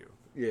BW?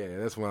 Yeah,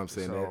 that's what I'm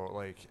saying. So that.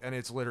 like, and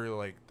it's literally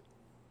like,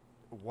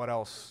 what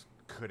else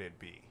could it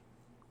be?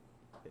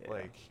 Yeah.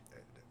 Like,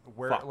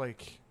 where Fuck.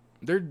 like.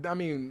 I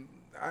mean,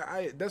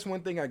 I that's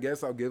one thing I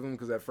guess I'll give them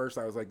because at first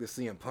I was like, this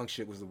CM Punk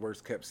shit was the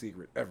worst kept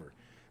secret ever,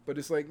 but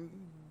it's like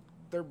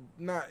they're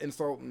not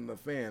insulting the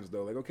fans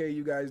though. Like, okay,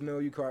 you guys know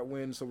you caught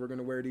wind, so we're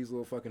gonna wear these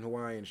little fucking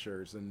Hawaiian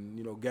shirts, and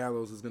you know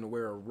Gallows is gonna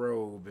wear a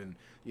robe, and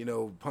you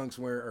know Punk's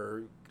wearing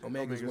or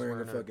Omega's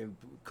wearing a fucking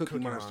Cookie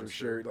Monster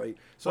shirt. Like,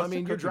 so What's I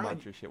mean, the you're Cookie driving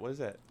Monster shit. What is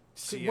that?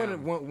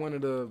 CM. one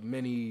of the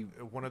many.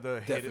 One of the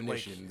hidden, like,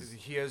 definitions.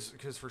 he has,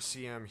 because for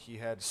CM he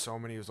had so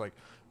many. He was like,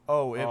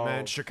 oh, it Oh,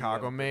 meant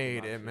Chicago Cookie Made,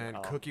 Monster. it meant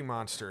Oh. Cookie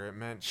Monster, it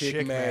meant Chick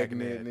Chick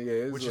Magnet, Magnet, yeah,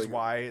 it's which is like-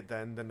 why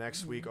then the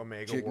next week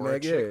Omega Chick wore a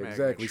Mag, Chick yeah, Magnet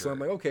exactly. So I'm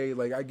shirt. like, okay,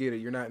 like I get it.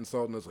 You're not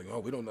insulting us. Like, oh,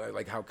 we don't know,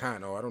 like how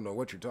Kano. I don't know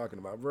what you're talking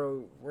about,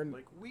 bro. We're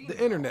Like, we the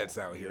know. internet's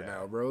out here Yeah.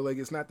 now, bro. Like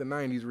it's not the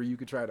 '90s where you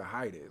could try to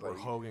hide it. Or Like,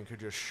 Hogan could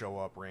just show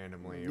up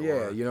randomly.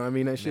 yeah, or you know, what I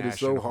mean, that shit is Nash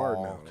so and hard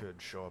Hall now.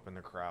 could show up in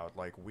the crowd.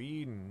 Like,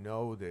 we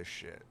know this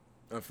shit.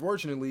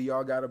 Unfortunately,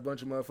 y'all got a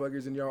bunch of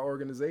motherfuckers in y'all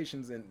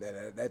organizations, and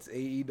that's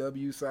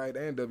AEW side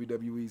and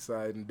WWE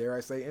side, and dare I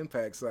say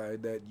Impact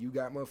side, that you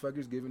got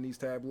motherfuckers giving these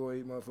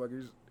tabloid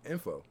motherfuckers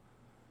info.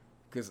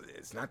 Because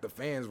it's not the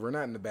fans. We're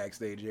not in the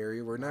backstage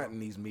area. We're not in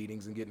these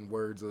meetings and getting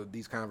words of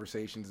these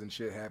conversations and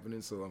shit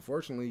happening. So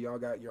unfortunately, y'all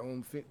got your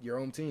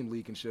own team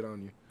leaking shit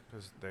on you.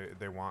 Because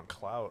they want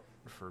clout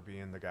for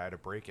being the guy to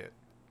break it.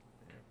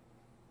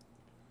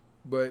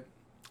 But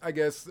I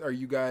guess, are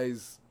you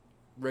guys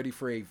ready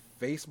for a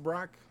face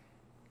Brock?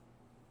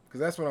 Because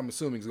that's what I'm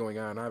assuming is going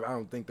on. I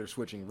don't think they're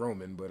switching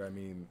Roman, but I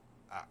mean,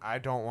 I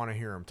don't want to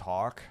hear him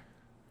talk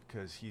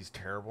because he's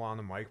terrible on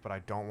the mic, but I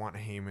don't want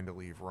Heyman to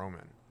leave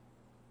Roman.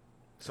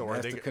 So are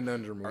that's they the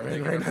conundrum are we're they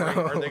in gonna right bring,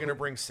 now. are they gonna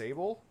bring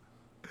Sable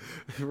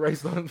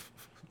right on?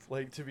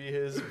 like to be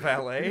his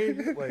valet?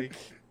 Like,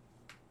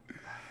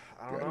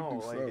 I don't Gotta know.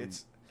 do Like, something.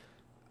 it's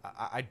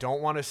I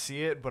don't want to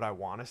see it, but I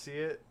want to see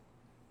it.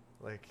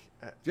 Like,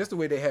 Just the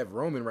way they have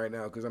Roman right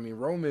now, because I mean,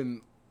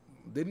 Roman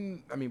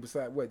didn't. I mean,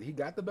 besides what he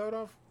got the belt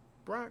off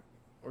Brock,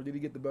 or did he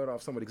get the belt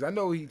off somebody? Because I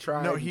know he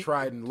tried, No, and he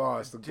tried and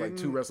lost like 2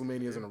 didn't-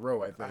 WrestleManias in a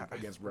row. I think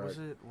against Brock.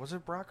 was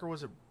it Brock or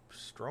was it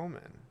Strowman?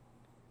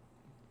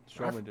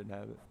 Strowman didn't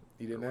have it.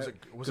 He didn't Was have.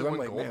 it 'cause when I'm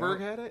like, man,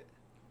 Goldberg had it?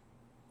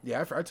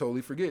 Yeah, I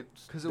totally forget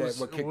 'Cause that it was-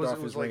 what it kicked was- off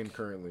it his was reign like-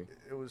 currently.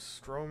 It was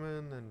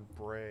Strowman, then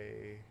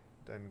Bray,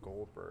 then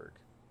Goldberg.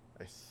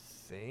 I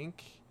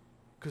think.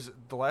 Because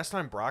the last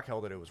time Brock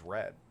held it, it was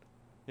red.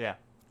 Yeah.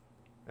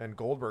 And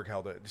Goldberg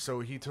held it. So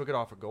he took it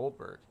off of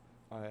Goldberg.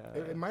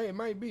 It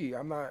might be.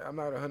 I'm not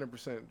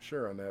 100%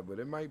 sure on that, but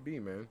it might be,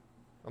 man.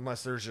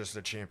 Unless there's just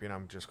a champion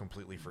I'm just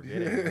completely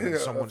forgetting. And A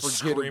someone's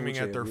forgettable screaming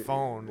at their champion.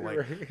 phone, like,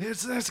 Right.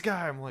 it's this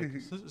guy. I'm like,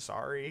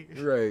 sorry.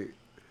 Right.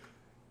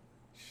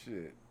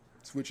 Shit.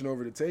 Switching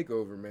over to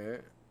Takeover,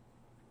 man.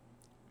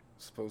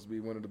 Supposed to be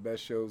one of the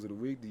best shows of the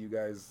week. Do you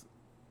guys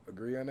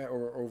agree on that?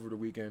 Or over the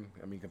weekend?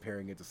 I mean,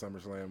 comparing it to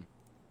SummerSlam.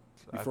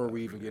 Before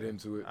we even get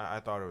into it. I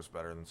thought it was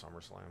better than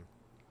SummerSlam,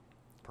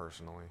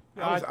 personally.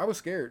 I was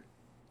scared.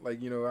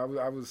 Like, you know,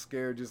 I was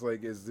scared just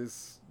like, is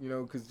this, you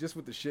know, because just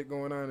with the shit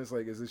going on, it's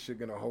like, is this shit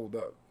going to hold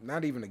up?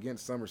 Not even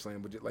against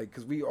SummerSlam, but just like,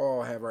 because we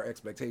all have our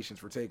expectations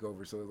for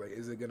TakeOver. So, like,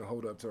 is it going to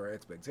hold up to our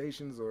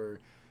expectations or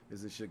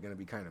is this shit going to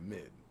be kind of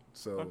mid?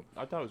 So,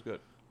 I thought it was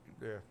good.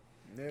 Yeah.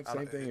 yeah, I same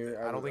don't- thing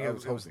here. I don't think it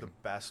was hoping. the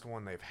best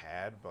one they've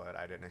had, but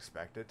I didn't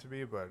expect it to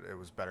be. But it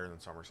was better than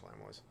SummerSlam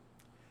was.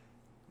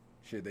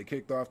 Shit, they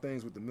kicked off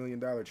things with the $1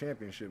 Million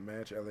Championship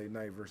match, LA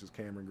Knight versus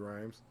Cameron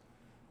Grimes.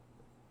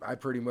 I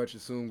pretty much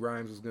assumed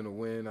Grimes was going to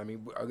win. I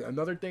mean,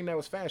 another thing that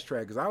was fast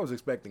track, because I was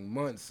expecting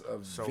months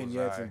of So was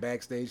vignettes I. and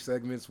backstage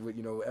segments with,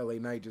 you know, LA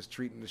Knight just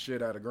treating the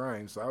shit out of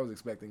Grimes. So I was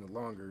expecting a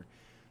longer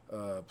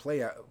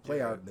play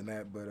out than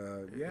that. But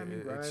yeah, I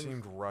mean, it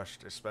seemed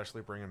rushed,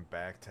 especially bringing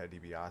back Ted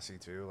DiBiase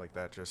too. Like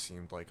that just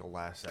seemed like a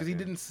last second. Because he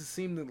didn't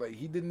seem to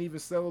he didn't even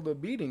sell the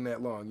beating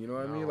that long. You know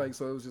what I mean? Like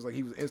so it was just like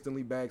he was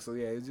instantly back. So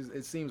yeah,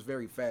 it seems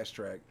very fast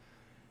track.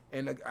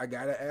 And I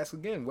gotta ask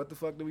again, what the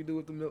fuck do we do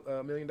with the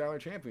 $1 million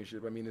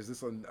championship? I mean, is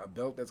this a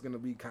belt that's gonna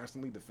be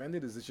constantly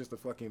defended? Is this just a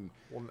fucking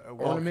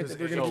ornament that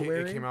they're gonna be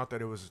wearing? It came out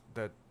that it was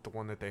that the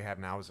one that they have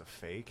now is a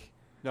fake.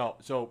 No,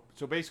 so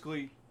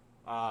basically,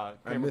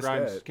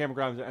 Cameron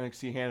Grimes at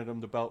NXT handed him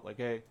the belt, like,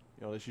 hey,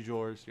 this is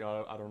yours.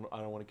 I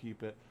don't want to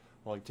keep it.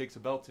 Well, he takes the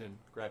belt in,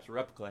 grabs a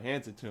replica,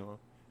 hands it to him,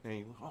 and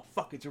he, oh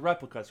fuck, it's a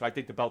replica. So I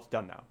think the belt's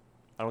done now.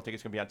 I don't think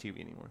it's gonna be on TV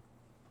anymore.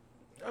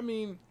 I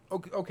mean,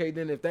 okay,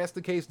 then if that's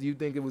the case, do you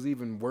think it was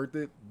even worth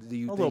it? Do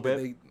you a think little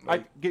bit?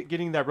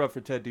 Getting that rub for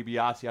Ted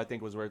DiBiase, I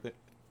think was worth it.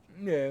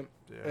 Yeah.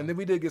 And then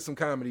we did get some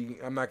comedy.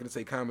 I'm not going to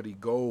say comedy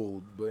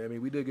gold, but I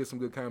mean, we did get some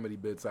good comedy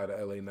bits out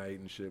of LA Knight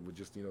and shit with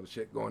just, the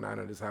shit going on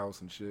at his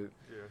house and shit.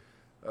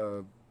 Yeah.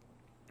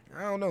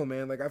 I don't know,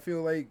 man. Like, I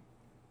feel like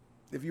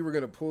if you were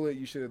going to pull it,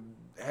 you should have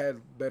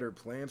had better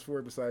plans for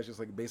it besides just,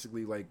 like,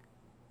 basically, like,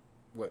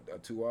 what, a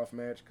 2-off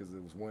match? Because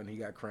it was one he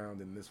got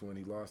crowned and this one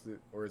he lost it?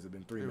 Or has it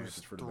been 3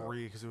 matches for the belt?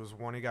 3, because it was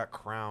 1 he got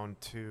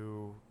crowned,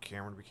 2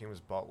 Cameron became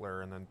his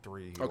butler, and then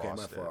 3 he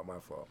lost it. My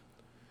fault.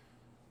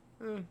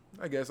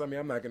 I guess. I mean,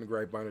 I'm not going to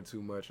gripe on it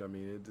too much. I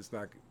mean, it's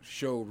not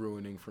show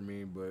ruining for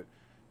me, but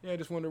yeah, I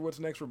just wonder what's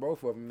next for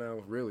both of them now,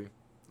 really.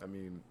 I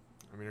mean,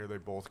 are they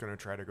both going to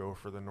try to go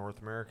for the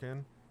North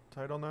American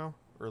title now?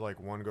 Or, like,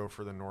 one go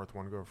for the North,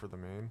 one go for the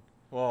main?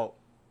 Well,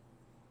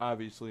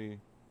 obviously,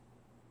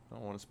 I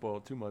don't want to spoil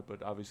it too much,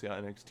 but obviously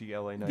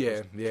NXT LA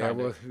Knight.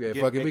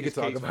 Fuck it, we can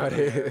talk about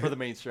it for the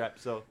main strap.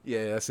 So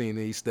yeah, I seen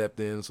that he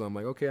stepped in, so I'm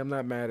like, okay, I'm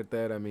not mad at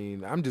that. I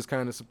mean, I'm just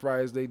kind of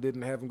surprised they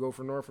didn't have him go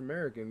for North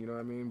American. You know what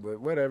I mean? But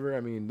whatever.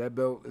 I mean, that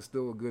belt is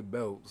still a good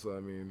belt. So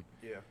I mean,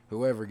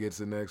 whoever gets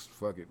it next,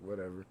 fuck it,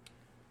 whatever.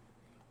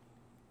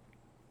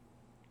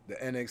 The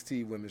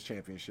NXT Women's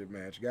Championship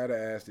match. Gotta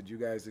ask, did you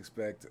guys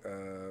expect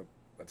a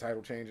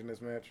title change in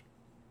this match?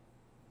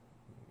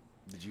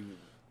 Did you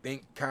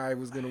think Kai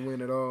was going to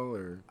win at all,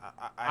 or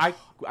I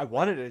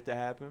wanted it to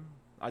happen.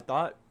 I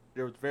thought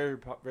there was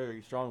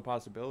very strong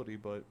possibility,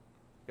 but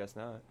I guess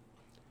not.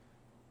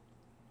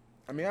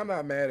 I mean, I'm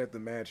not mad at the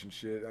match and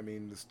shit. I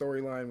mean, the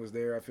storyline was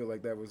there. I feel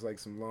like that was like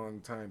some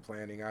long time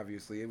planning.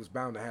 Obviously, it was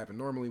bound to happen.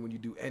 Normally, when you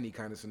do any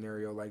kind of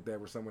scenario like that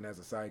where someone has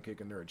a sidekick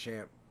and they're a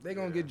champ, they're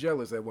gonna get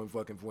jealous at one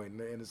fucking point,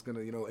 and it's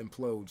gonna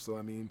implode. So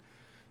I mean,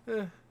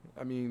 I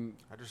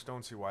just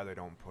don't see why they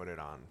don't put it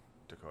on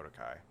Dakota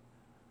Kai.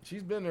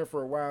 She's been there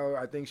for a while.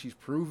 I think she's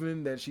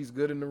proven that she's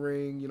good in the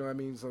ring. You know what I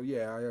mean? So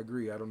yeah, I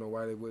agree. I don't know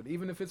why they would,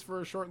 even if it's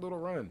for a short little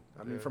run.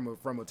 I mean, from a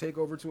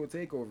takeover to a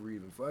takeover,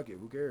 even fuck it.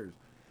 Who cares?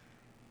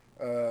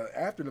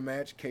 After the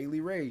match,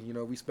 Kaylee Ray.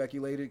 We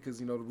speculated because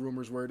the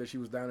rumors were that she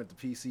was down at the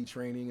PC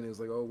training, and it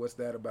was like, oh, what's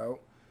that about?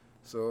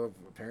 So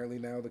apparently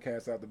now the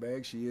cat's out the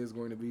bag. She is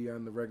going to be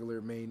on the regular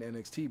main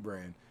NXT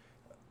brand.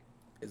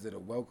 Is it a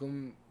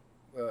welcome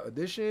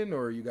addition,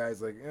 or are you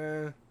guys like,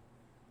 eh?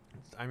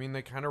 I mean,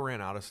 they kind of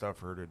ran out of stuff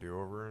for her to do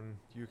over in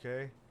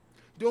UK.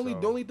 The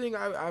only thing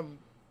I'm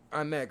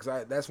on that,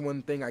 because that's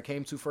one thing I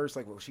came to first.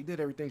 Like, well, she did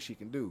everything she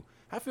can do.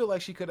 I feel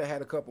like she could have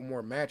had a couple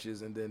more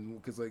matches, and then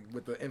because like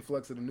with the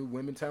influx of the new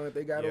women talent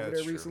they got over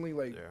there recently,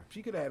 like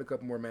she could have had a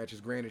couple more matches.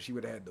 Granted, she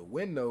would have had to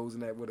win those,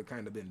 and that would have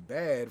kind of been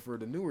bad for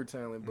the newer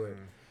talent. But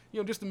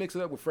just to mix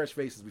it up with fresh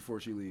faces before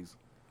she leaves.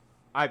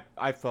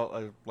 I felt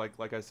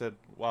like I said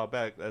a while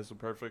back, as the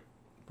perfect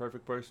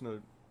person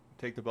to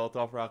take the belt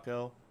off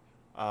Raquel.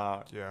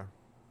 Happened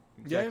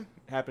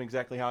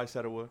exactly how I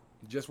said it would.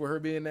 Just with her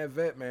being that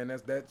vet, man,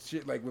 that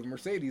shit. Like with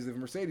Mercedes, if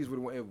Mercedes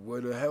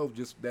would have held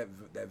just that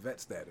vet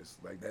status,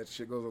 like that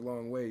shit goes a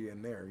long way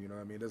in there. You know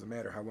what I mean? It doesn't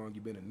matter how long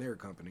you've been in their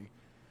company.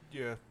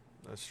 Yeah,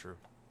 that's true.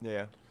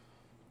 Yeah,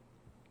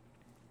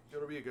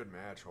 it'll be a good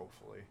match,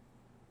 hopefully.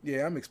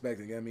 Yeah, I'm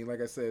expecting. I mean,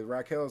 like I said,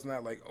 Raquel's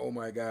not like, oh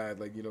my god,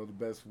 like the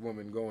best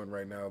woman going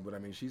right now. But I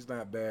mean, she's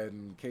not bad.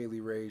 And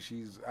Kaylee Ray,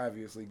 she's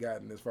obviously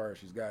gotten as far as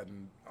she's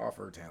gotten off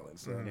her talent.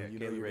 So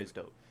Kaylee Ray's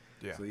dope.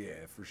 Yeah. So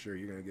yeah, for sure,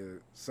 you're gonna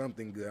get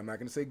something good. I'm not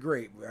gonna say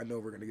great, but I know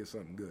we're gonna get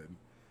something good.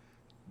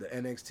 The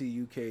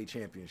NXT UK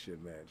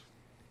Championship match.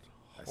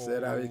 I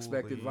said I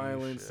expected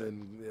violence,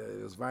 and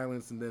it was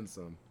violence and then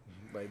some.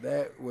 Like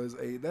that's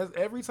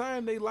every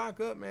time they lock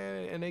up,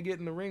 man, and they get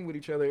in the ring with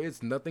each other,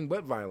 it's nothing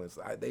but violence.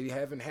 They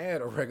haven't had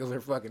a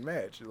regular fucking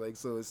match, like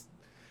so.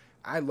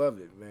 I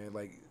love it, man.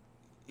 Like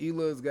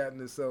Ela's gotten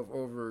himself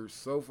over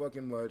so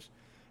fucking much.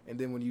 And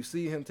then when you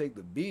see him take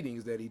the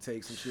beatings that he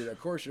takes and shit, of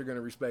course you're going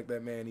to respect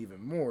that man even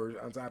more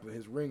on top of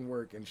his ring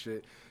work and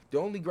shit. The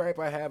only gripe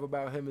I have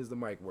about him is the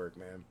mic work,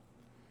 man.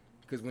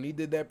 Because when he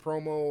did that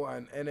promo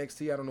on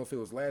NXT, I don't know if it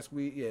was last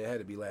week. Yeah, it had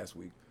to be last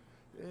week.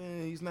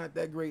 He's not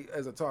that great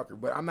as a talker,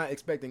 but I'm not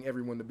expecting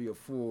everyone to be a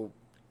full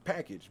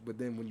package. But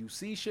then when you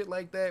see shit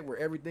like that where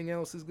everything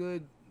else is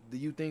good, do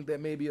you think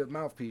that maybe a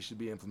mouthpiece should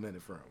be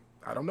implemented for him?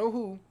 I don't know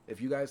who. If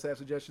you guys have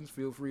suggestions,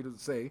 feel free to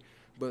say.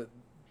 But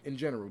in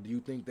general, do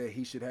you think that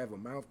he should have a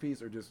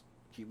mouthpiece or just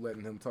keep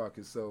letting him talk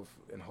himself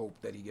and hope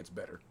that he gets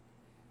better.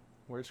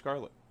 Where's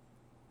Scarlett?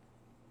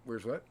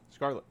 Where's what?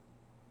 Scarlett.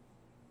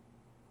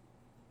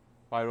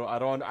 I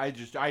don't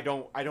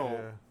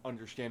Yeah.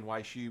 understand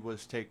why she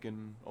was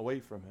taken away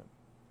from him.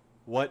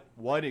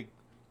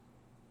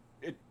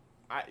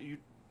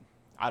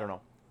 I don't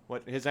know.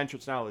 What his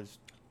entrance now is.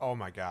 Oh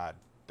my God,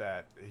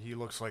 that he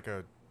looks like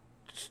a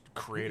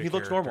creative. He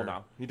looks normal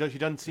character. now. He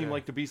doesn't seem Yeah.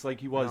 like the beast like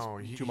he was No,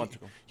 2 months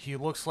ago. He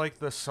looks like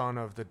the son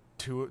of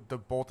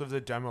both of the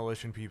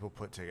Demolition people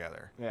put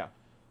together. Yeah.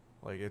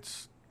 Like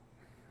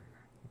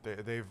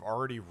they've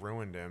already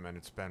ruined him, and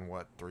it's been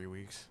what, 3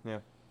 weeks? Yeah.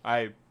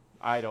 I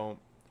don't.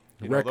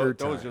 Record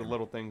those are time.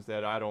 little things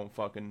that I don't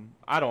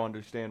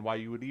understand why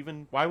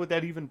would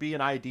that even be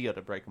an idea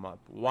to break them up?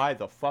 Why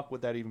the fuck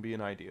would that even be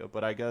an idea?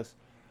 But I guess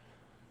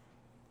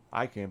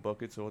I can't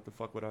book it, so what the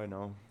fuck would I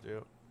know?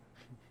 Yep.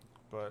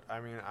 But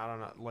I mean, I don't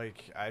know.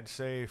 Like, I'd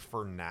say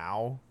for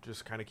now,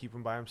 just kind of keep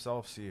him by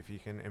himself, see if he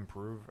can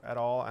improve at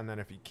all, and then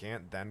if he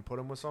can't, then put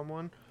him with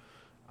someone.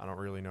 I don't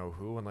really know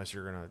who, unless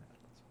you're gonna.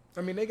 I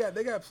mean, they got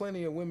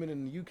plenty of women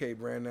in the UK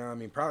brand now. I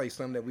mean, probably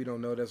some that we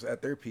don't know that's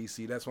at their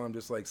PC. That's why I'm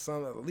just like,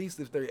 some, at least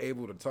if they're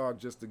able to talk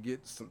just to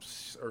get some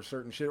or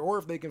certain shit, or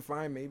if they can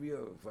find maybe a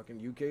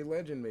fucking UK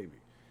legend, maybe,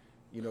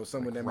 you know,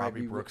 someone Like that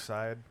Robbie might be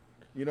Brookside.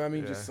 You know what I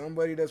mean? Yeah. Just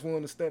somebody that's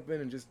willing to step in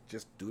and just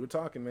do the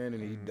talking, man,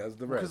 and he does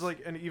the rest. Because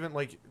like, and even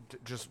like,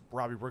 just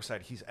Robbie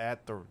Brookside, he's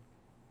at the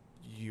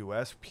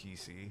US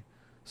PC,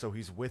 so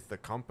he's with the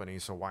company.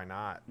 So why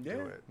not yeah, do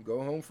it?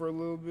 go home for a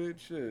little bit,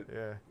 shit.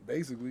 Yeah.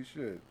 Basically,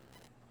 shit.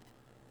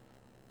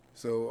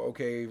 So,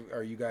 okay,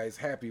 are you guys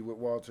happy with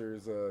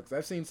Walter's? Because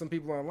I've seen some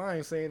people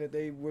online saying that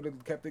they would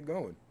have kept it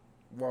going,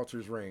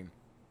 Walter's reign.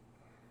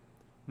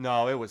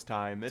 No, it was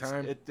time.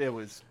 Time? It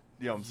was.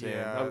 You know what I'm saying?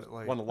 Yeah, That was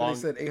like- one of the They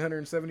longest, said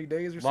 870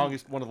 days or one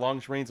of the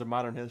longest reigns of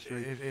modern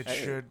history.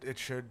 It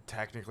should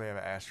technically have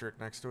an asterisk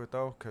next to it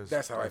though, because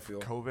That's how I feel.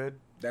 COVID.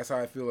 That's how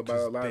I feel about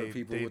a lot of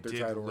people they with their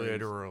did title reigns.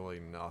 literally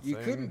nothing. You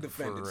couldn't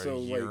defend for it, so, a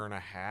year like, and a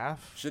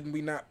half. Shouldn't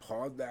we not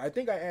pause that? I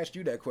think I asked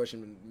you that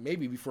question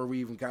maybe before we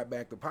even got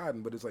back to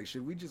podding, but it's like,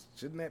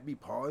 shouldn't that be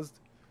paused?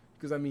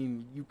 Because, I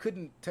mean, you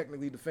couldn't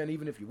technically defend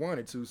even if you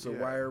wanted to, so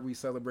Yeah. why are we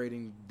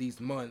celebrating these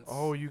months?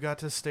 Oh, you got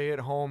to stay at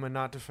home and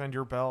not defend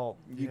your belt.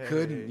 You Yay.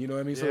 couldn't, you know what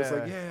I mean? So it's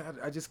like, Yeah.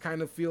 I just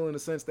kind of feel in a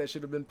sense that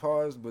should have been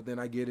paused, but then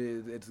I get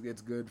it.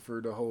 It's good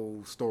for the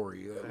whole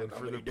story. And How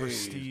for many the days?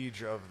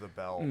 prestige of the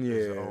belt. Yeah.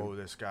 is, oh,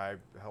 this guy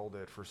held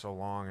it for so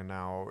long, and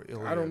now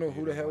I don't know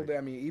who the hell like,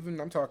 I mean, even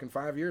I'm talking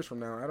 5 years from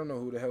now, I don't know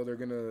who the hell they're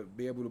going to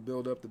be able to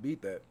build up to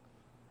beat that.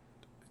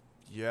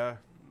 Yeah,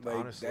 Like,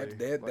 honestly,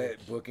 that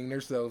booking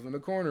themselves in the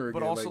corner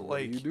again. but also what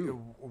do you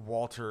do?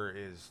 Walter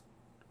is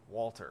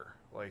Walter.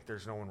 Like,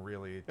 there's no one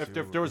really. If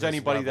to there was his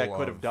anybody that level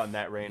could have of- done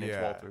that reign, it's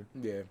Yeah. Walter.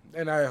 Yeah,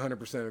 and I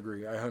 100%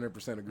 agree. I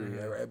 100% agree.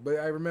 Mhm. But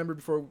I remember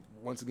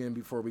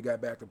before we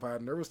got back to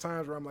Podden, there was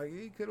times where I'm like,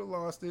 he could have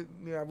lost it.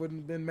 Yeah, I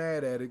wouldn't have been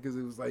mad at it because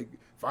it was like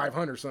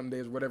 500 something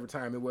days, whatever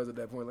time it was at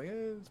that point. Like,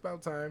 it's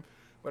about time.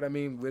 But I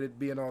mean, with it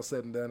being all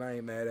said and done, I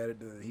ain't mad at it.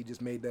 He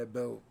just made that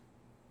belt.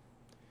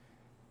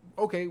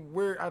 Okay,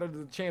 where out of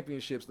the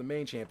championships, the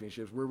main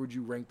championships, where would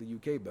you rank the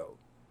UK belt?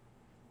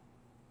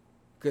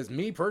 Because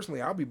me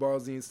personally, I'll be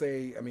ballsy and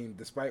say, I mean,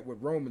 despite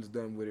what Roman's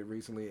done with it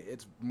recently,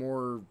 it's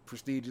more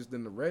prestigious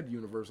than the red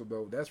Universal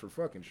belt. That's for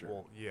fucking sure.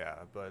 Well, yeah,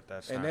 but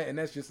that's and not.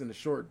 that's just in the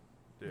short.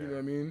 Yeah. You know what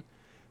I mean?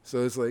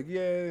 So it's like,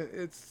 yeah,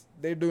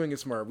 they're doing it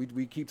smart.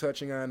 We keep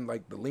touching on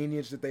like the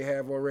lineage that they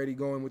have already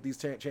going with these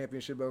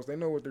championship belts. They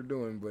know what they're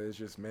doing, but it's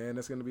just, man,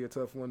 that's gonna be a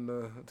tough one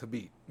to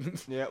beat.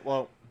 Yeah,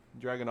 well,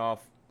 Dragunov,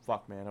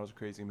 fuck, man, that was a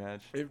crazy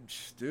match.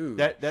 Dude,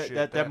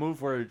 That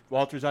move where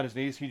Walter's on his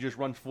knees, he just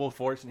runs full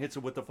force and hits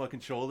him with the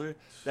fucking shoulder.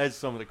 That's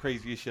some of the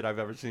craziest shit I've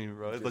ever seen,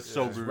 bro. It looks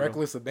so it's brutal.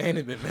 reckless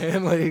abandonment,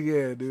 man. Like,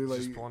 yeah, dude, like,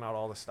 just pulling out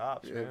all the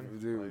stops, Yeah, man.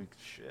 dude. Like,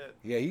 shit.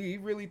 yeah, he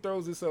really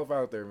throws himself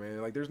out there,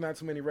 man. Like, there's not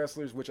too many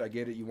wrestlers, which I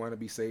get it. You want to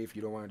be safe.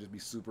 You don't want to just be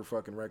super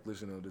fucking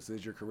reckless. You know, this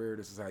is your career.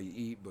 This is how you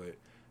eat. But,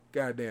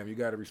 goddamn, you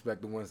got to respect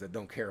the ones that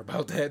don't care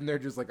about that. And they're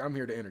just like, I'm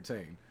here to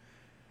entertain.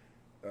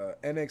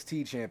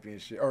 NXT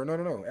Championship. Or,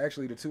 no.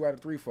 Actually, the 2 out of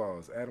 3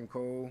 falls. Adam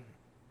Cole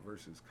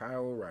versus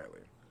Kyle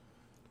O'Reilly.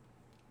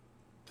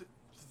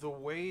 The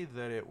way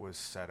that it was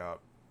set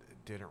up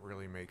didn't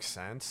really make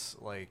sense.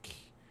 Like,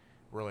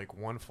 where like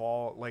one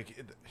fall, like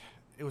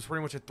it was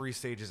pretty much at 3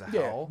 stages of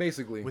Yeah, hell,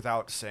 basically.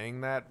 without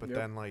saying that. But Yep.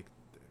 then like,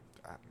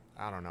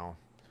 I don't know.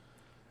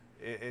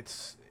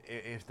 It's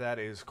if that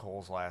is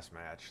Cole's last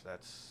match,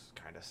 that's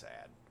kind of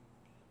sad.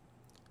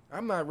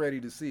 I'm not ready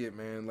to see it,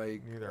 man.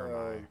 Like, Neither am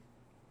I.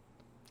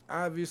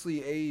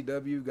 Obviously,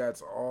 AEW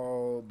got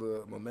all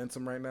the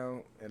momentum right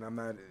now, and I'm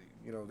not,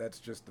 that's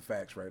just the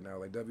facts right now.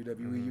 Like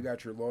WWE, you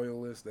got your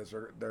loyalists that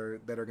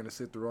are going to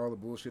sit through all the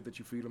bullshit that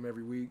you feed them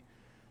every week.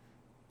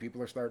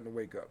 People are starting to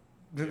wake up.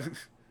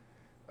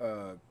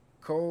 Yeah.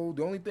 Cole,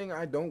 the only thing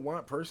I don't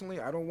want personally,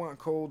 I don't want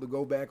Cole to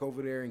go back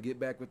over there and get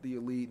back with the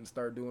Elite and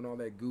start doing all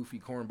that goofy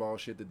cornball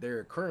shit that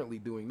they're currently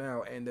doing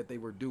now and that they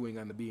were doing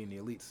on the Being the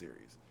Elite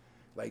series.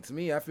 Like, to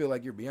me, I feel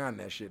like you're beyond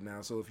that shit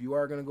now. So if you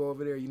are gonna go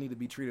over there, you need to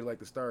be treated like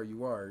the star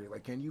you are.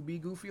 Like, can you be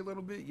goofy a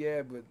little bit?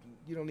 Yeah, but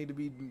you don't need to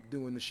be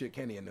doing the shit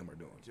Kenny and them are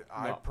doing.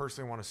 I No.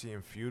 personally want to see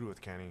him feud with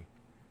Kenny.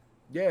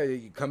 Yeah,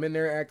 you come in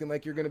there acting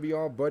like you're gonna be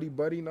all buddy.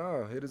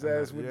 Nah, hit his And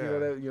ass that-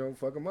 with yeah.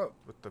 fuck him up.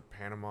 With the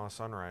Panama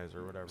Sunrise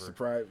or whatever.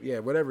 Surprise, yeah,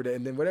 whatever.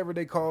 And then whatever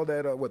they call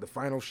that, the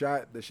final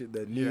shot, the shit,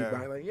 that knee, Yeah,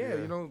 behind, like, yeah,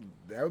 yeah.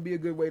 that would be a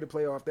good way to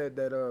play off that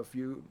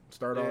feud.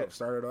 Start Yeah.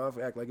 it off,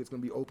 act like it's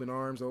gonna be open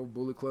arms,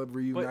 Bullet Club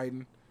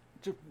reuniting.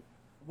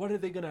 What are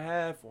they gonna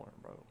have for him,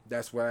 bro?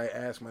 That's what I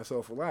ask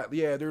myself a lot.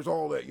 Yeah, there's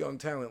all that young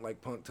talent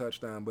like Punk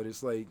Touchdown, but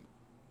it's like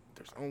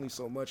there's only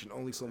so much and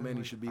only so many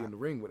like, should be in the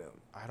ring with him.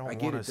 I don't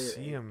get want to it there.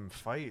 see him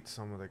fight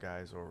some of the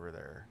guys over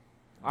there.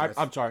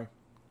 I'm sorry.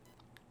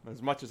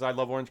 As much as I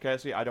love Orange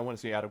Cassidy, I don't want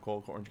to see Adam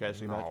Cole Orange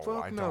Cassidy No, match.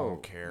 Fuck I no.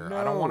 don't care.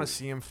 I don't want No. to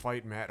see him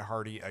fight Matt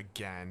Hardy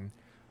again.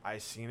 I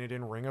seen it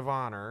in Ring of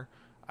Honor.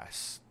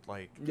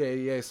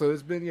 Yeah. So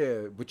it's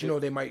been but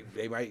they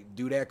might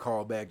do that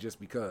callback just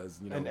because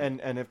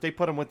And if they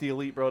put him with the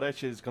Elite, bro, that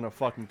shit is gonna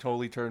fucking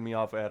totally turn me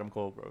off of Adam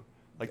Cole, bro.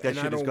 Like that And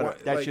I shit is don't gonna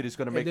want- that like, shit is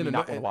gonna and make me then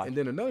not want to watch. And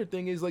then another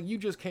thing is, like, you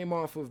just came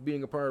off of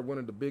being a part of one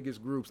of the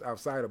biggest groups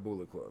outside of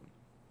Bullet Club.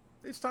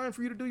 It's time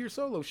for you to do your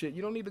solo shit.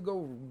 You don't need to go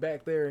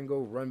back there and go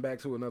run back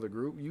to another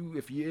group.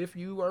 If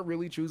you are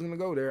really choosing to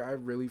go there, I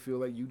really feel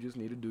like you just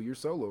need to do your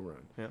solo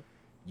run. Yeah.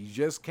 You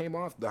just came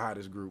off the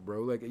hottest group,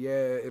 bro. Like,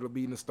 yeah, it'll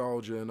be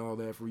nostalgia and all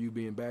that for you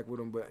being back with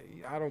them, but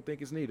I don't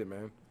think it's needed,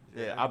 man.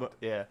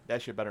 Yeah,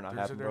 that shit better not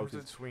there's a happen, bro.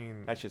 difference 'Cause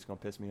between that shit's gonna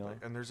piss me off.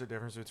 and there's a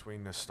difference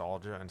between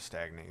nostalgia and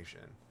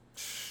stagnation.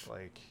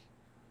 Like,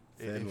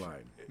 Thin if,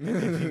 line.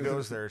 if he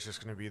goes there, it's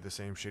just going to be the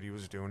same shit he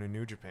was doing in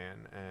New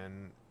Japan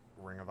and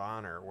Ring of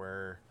Honor,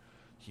 where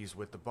he's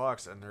with the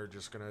Bucks and they're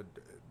just going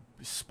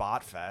to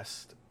spot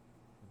fest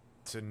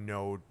to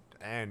no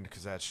end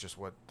because that's just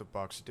what the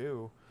Bucks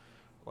do.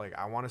 Like,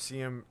 I want to see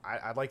him.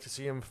 I'd like to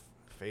see him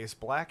face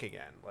Black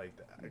again. Like,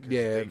 'cause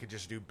Yeah. they could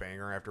just do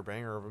banger after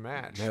banger of a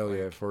match. Hell like,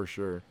 yeah, for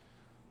sure.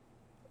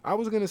 I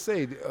was gonna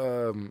say,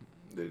 the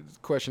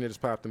question that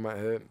just popped in my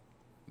head.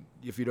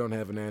 If you don't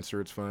have an answer,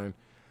 it's fine.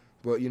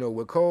 But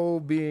with Cole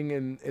being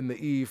in the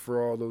E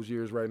for all those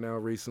years right now,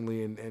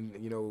 recently,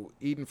 and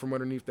eating from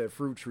underneath that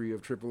fruit tree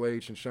of Triple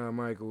H and Shawn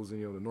Michaels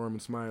and the Norman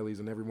Smileys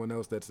and everyone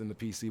else that's in the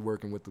PC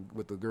working with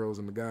the girls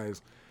and the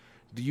guys.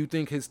 Do you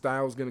think his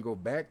style is going to go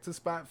back to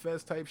Spot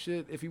Fest type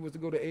shit if he was to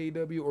go to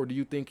AEW, or do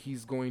you think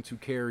he's going to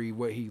carry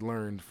what he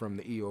learned from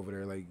the E over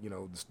there, like,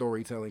 the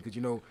storytelling? Because,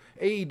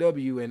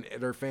 AEW and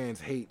their fans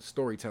hate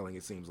storytelling,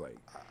 it seems like.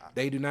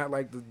 They do not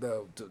like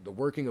the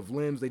working of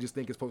limbs. They just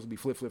think it's supposed to be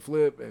flip, flip,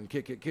 flip, and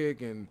kick, kick,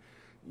 kick. And,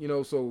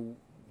 so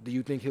do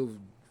you think he'll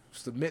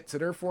submit to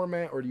their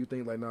format, or do you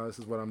think, like, no, this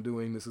is what I'm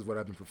doing, this is what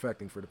I've been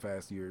perfecting for the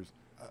past years?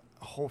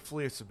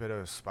 hopefully it's a bit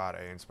of Spot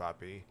A and Spot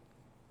B.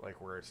 Like,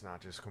 where it's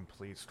not just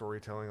complete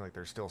storytelling. Like,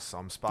 there's still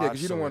some spots. Yeah,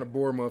 because you don't so want to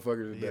bore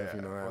motherfuckers to death,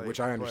 like, which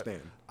I but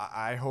understand.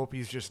 I hope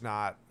he's just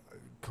not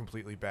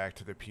completely back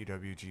to the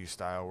PWG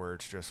style where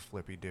it's just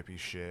flippy dippy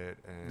shit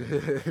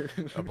and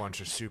a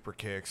bunch of super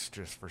kicks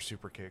just for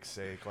super kicks'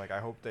 sake. Like, I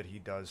hope that he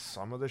does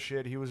some of the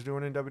shit he was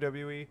doing in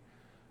WWE,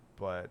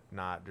 but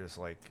not just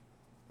like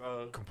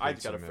complete I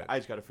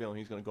just got a feeling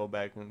he's gonna go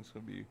back and it's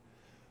gonna be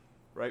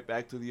right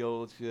back to the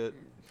old shit.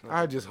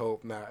 I just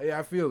hope not. Yeah,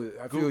 I feel it.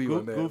 I feel you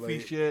on that. Goofy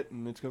like, shit,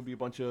 and it's gonna be a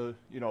bunch of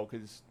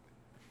because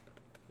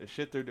the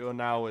shit they're doing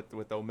now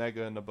with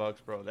Omega and the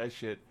Bucks, bro. That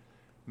shit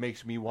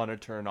makes me want to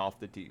turn off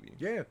the TV.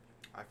 Yeah,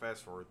 I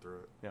fast forward through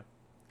it. Yeah.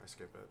 I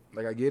skip it.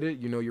 like I get it.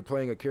 You're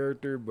playing a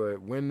character,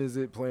 but when is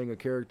it playing a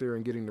character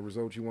and getting the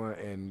results you want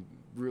and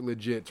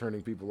legit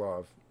turning people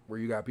off? Where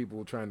you got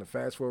people trying to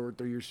fast forward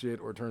through your shit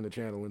or turn the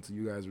channel until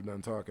you guys are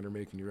done talking or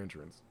making your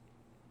entrance.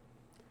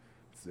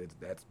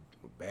 That's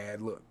a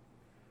bad look.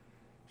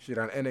 Shit,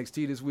 on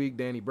NXT this week,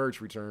 Danny Burch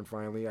returned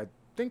finally. I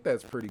think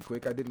that's pretty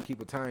quick. I didn't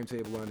keep a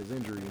timetable on his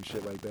injury and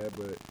shit like that,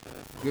 but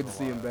good to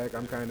see him back.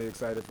 I'm kind of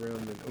excited for him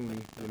and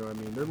Uni. You know what I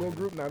mean? They're a little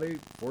group now. They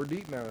 4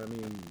 deep now. I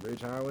mean,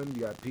 Ridge Holland,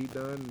 you got Pete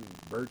Dunne,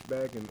 Burch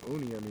back, and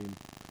Uni. I mean,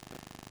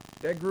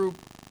 that group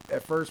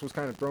at first was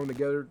kind of thrown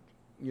together,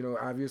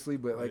 obviously,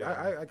 but like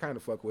Yeah. I kind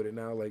of fuck with it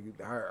now. Like,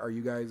 are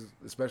you guys,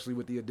 especially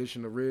with the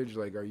addition of Ridge,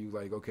 like, are you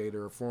like, okay,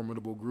 they're a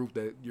formidable group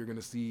that you're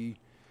gonna see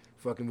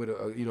fucking with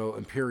a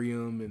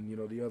Imperium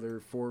and the other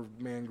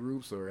 4-man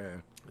groups,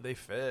 or They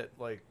fit.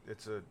 Like,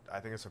 I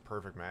think it's a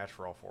perfect match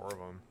for all 4 of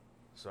them.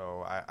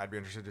 So I'd be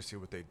interested to see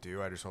what they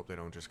do. I just hope they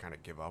don't just kind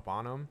of give up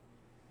on them.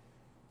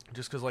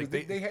 Just because, like,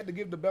 they had to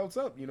give the belts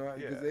up, because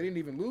Yeah. they didn't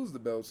even lose the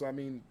belts. So I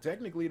mean,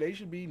 technically they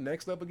should be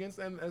next up against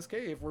MSK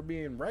if we're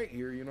being right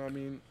here. You know what I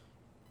mean?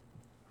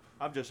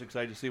 I'm just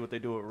excited to see what they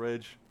do with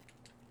Ridge.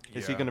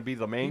 Is he Yeah. gonna be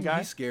the main He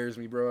guy? scares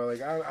me, bro.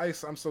 Like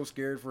I'm so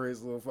scared for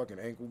his little fucking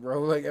ankle, bro.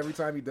 Like every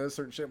time he does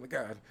certain shit, I'm like,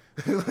 God,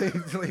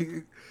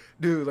 like,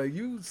 dude, like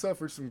you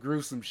suffered some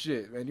gruesome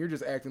shit, and you're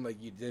just acting like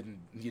you didn't.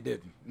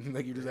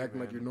 Like you're just Hey,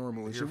 acting like man, you're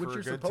normal and here shit, which for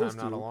you're a good supposed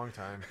time, to. not a long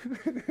time.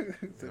 It's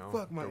You like, know,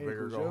 fuck my go big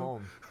or ankles, go yo.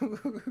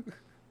 home.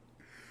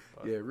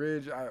 Yeah,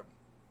 Ridge.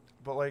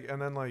 But, like,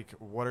 and then, like,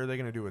 what are they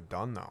gonna do with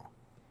Dunn though?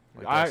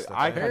 Like, I that's the I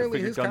thing. kinda Apparently,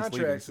 figured his Guns leaving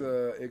contract's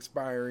soon.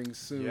 expiring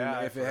soon Yeah,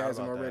 I if it forgot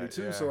hasn't about already that,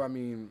 too. yeah. So I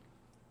mean,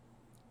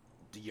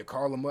 do you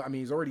call him up? I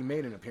mean, he's already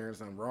made an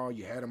appearance on Raw.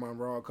 You had him on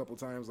Raw a couple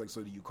times. Like,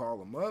 so do you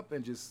call him up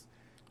and just,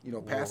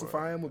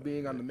 pacify him with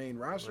being on the main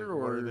roster, Like,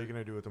 or what are they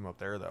gonna do with him up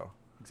there though?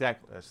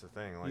 Exactly. That's the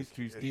thing. Like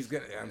he's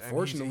gonna? and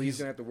Unfortunately, he's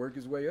gonna have to work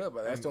his way up.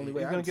 That's and the only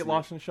way He's I gonna can get see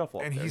lost it. in the shuffle.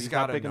 and he's he's not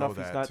got to big know enough.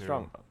 that He's not too.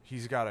 strong enough.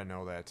 He's got to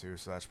know that too.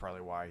 So that's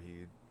probably why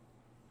he.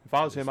 If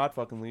I was him, I'd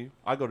fucking leave.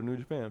 I'd go to New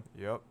Japan.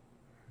 Yep.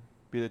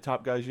 Be the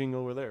top guy Jing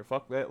over there.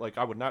 Fuck that. Like,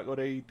 I would not go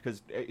to AEW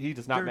because he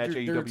does not match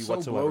They're AEW so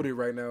whatsoever. bloated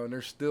right now, and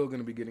they're still going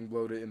to be getting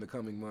bloated in the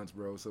coming months,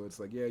 bro. So it's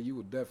like, yeah, you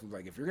will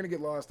definitely if you're going to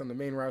get lost on the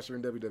main roster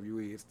in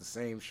WWE, it's the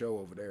same show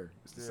over there.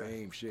 It's the Yeah.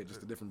 same shit,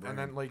 just a different brand.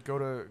 And then go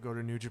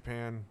to New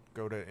Japan,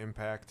 go to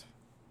Impact.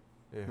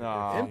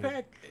 No.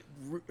 Impact,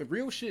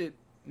 real shit.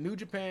 New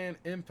Japan,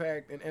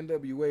 Impact, and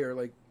NWA are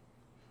like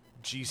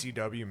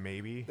GCW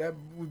maybe. that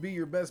would be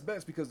your best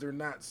bets because they're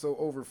not so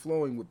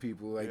overflowing with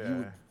people. Like you Yeah.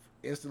 would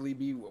instantly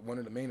be one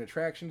of the main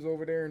attractions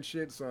over there and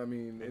shit. So I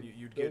mean, And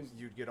you'd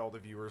get all the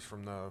viewers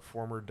from the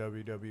former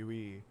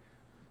WWE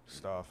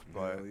stuff,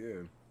 but hell yeah.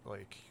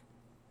 like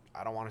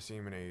I don't want to see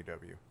him in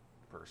AEW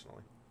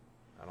personally.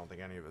 I don't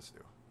think any of us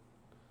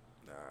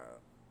do.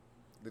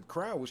 The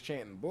crowd was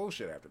chanting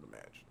bullshit after the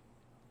match.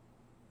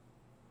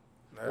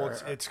 Well,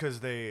 it's because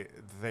they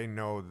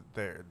know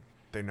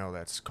they know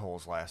that's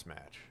Cole's last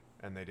match,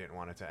 and they didn't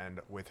want it to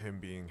end with him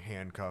being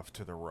handcuffed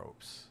to the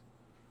ropes.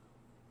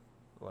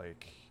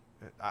 Like,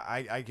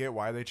 I get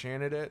why they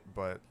chanted it,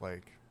 but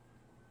like,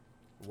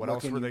 what Well,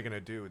 else can were you- they gonna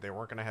do? They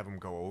weren't gonna have him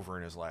go over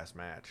in his last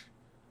match.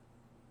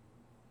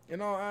 In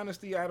all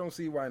honesty, I don't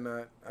see why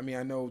not. I mean,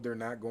 I know they're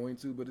not going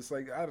to, but it's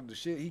like out of the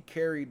shit, he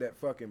carried that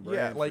fucking brand.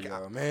 Yeah, for like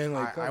y'all, man,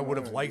 like I come would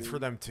have on, liked dude. for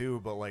them too,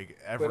 but like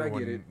I get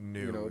everyone it,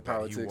 knew that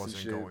politics he and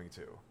wasn't shit. going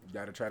to. You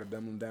got to try to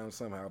dumb him down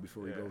somehow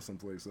before he Yeah. goes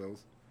someplace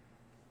else.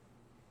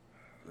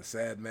 The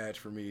sad match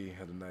for me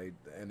of the night,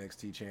 the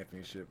NXT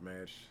Championship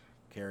match,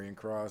 Karrion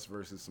Kross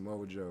versus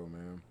Samoa Joe,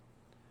 man.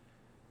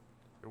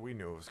 We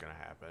knew it was gonna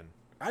happen.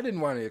 I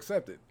didn't want to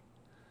accept it.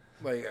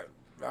 Like,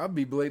 I'll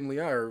be blatantly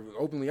or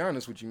openly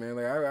honest with you, man.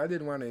 Like, I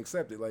didn't want to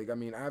accept it. Like, I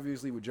mean,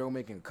 obviously, with Joe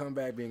making a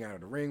comeback, being out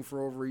of the ring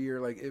for over a year,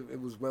 like, it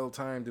was well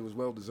timed. It was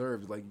well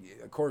deserved. Like,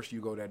 of course you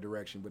go that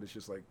direction, but it's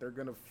just like they're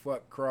gonna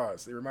fuck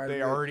Cross. It reminds They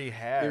me. already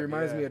had. It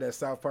reminds me of that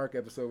South Park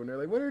episode when they're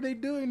like, "What are they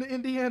doing to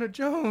Indiana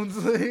Jones?"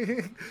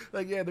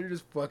 like, yeah, they're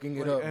just fucking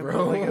it up, and,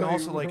 bro. Like, and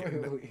also, like,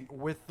 really.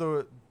 with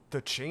the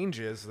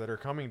changes that are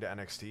coming to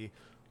NXT,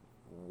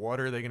 what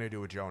are they gonna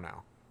do with Joe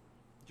now?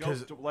 Joe,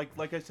 'Cause-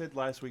 like I said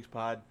last week's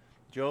pod,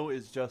 Joe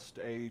is just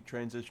a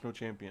transitional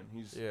champion.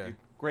 He's Yeah. a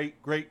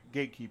great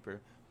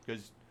gatekeeper.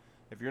 Because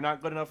if you're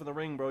not good enough in the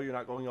ring, bro, you're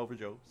not going over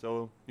Joe.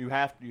 So you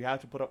have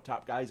to put up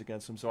top guys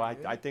against him. So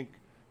I think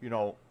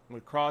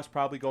with Cross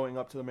probably going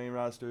up to the main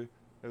roster,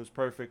 it was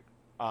perfect.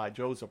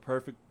 Joe's a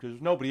perfect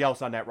because nobody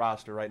else on that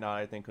roster right now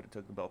I think could have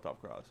took the belt off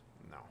Cross.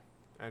 No,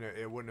 and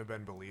it wouldn't have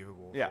been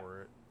believable Yeah.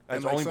 for it. That's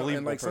And the like, only believable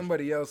and like person.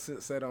 somebody else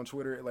said on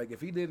Twitter, like if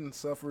he didn't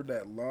suffer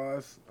that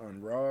loss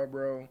on Raw,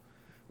 bro,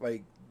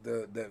 like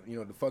the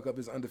fuck up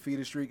his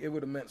undefeated streak, it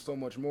would have meant so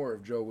much more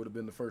if Joe would have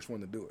been the first one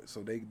to do it.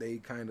 So they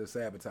kind of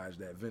sabotaged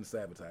that. Vince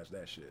sabotaged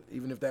that shit.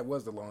 Even if that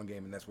was the long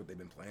game and that's what they've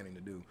been planning to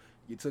do,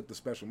 you took the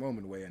special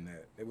moment away in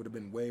that. It would have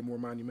been way more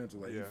monumental.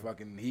 Like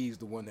Yeah. he's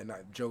the one that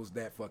not Joe's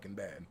that fucking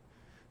bad.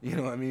 You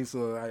know what I mean?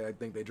 So I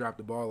think they dropped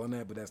the ball on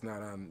that, but that's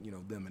not on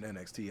them in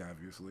NXT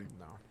obviously.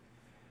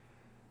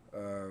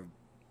 No.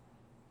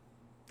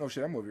 Oh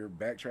shit, I'm over here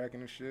backtracking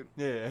and shit.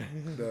 Yeah.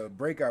 The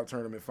breakout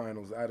tournament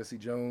finals, Odyssey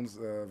Jones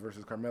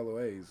versus Carmelo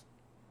Hayes.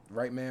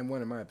 Right man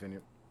won, in my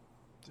opinion.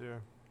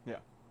 Yeah.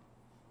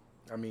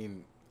 I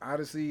mean,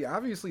 Odyssey,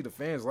 obviously the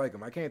fans like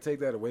him. I can't take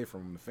that away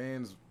from him. The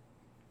fans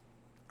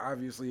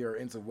obviously are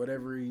into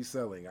whatever he's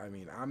selling. I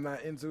mean, I'm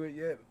not into it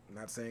yet.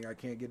 Not saying I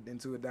can't get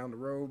into it down the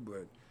road,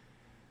 but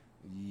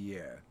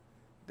yeah.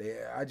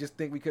 I just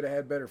think we could have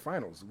had better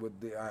finals.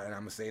 And I'm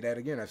going to say that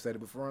again. I've said it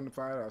before on the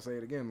pod. I'll say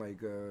it again. Like,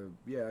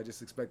 yeah, I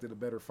just expected a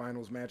better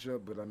finals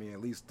matchup, but I mean,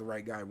 at least the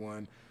right guy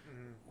won.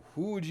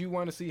 Who would you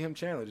want to see him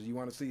challenge? Do you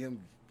want to see him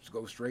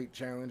go straight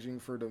challenging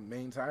for the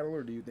main title,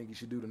 or do you think he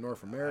should do the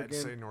North American?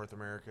 I'd say North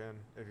American.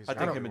 If he's I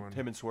think gonna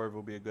him and Swerve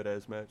will be a good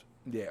ass match.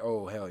 Yeah.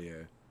 Oh hell yeah.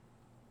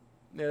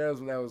 Yeah,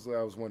 that was.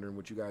 I was wondering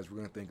what you guys were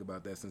gonna think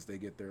about that since they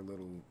get their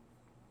little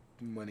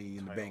money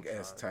in the bank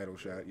title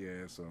shot.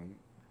 Yeah. So.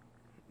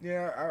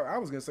 Yeah, I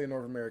was gonna say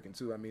North American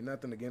too. I mean,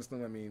 nothing against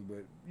them. I mean,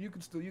 but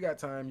you got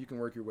time. You can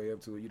work your way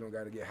up to it. You don't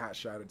got to get hot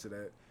shotted to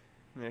that.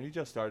 Yeah, he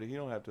just started. He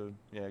don't have to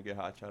get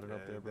hot shotted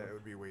up there, bro. That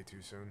would be way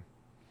too soon.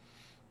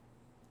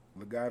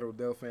 Legado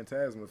del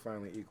Fantasma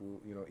finally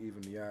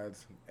even the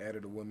odds.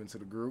 Added a woman to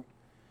the group.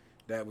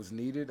 That was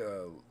needed.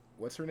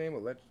 What's her name?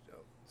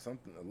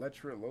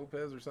 Electra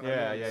Lopez or something.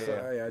 Yeah.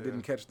 I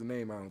didn't catch the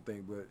name. I don't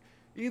think, but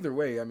either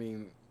way, I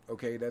mean,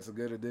 okay, that's a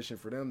good addition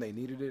for them. They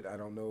needed it. I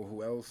don't know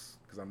who else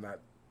because I'm not,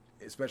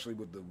 especially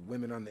with the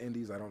women on the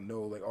indies. I don't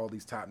know like all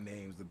these top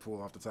names to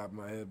pull off the top of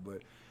my head,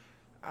 but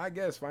I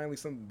guess finally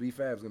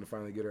B-Fab's gonna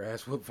finally get her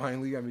ass whooped.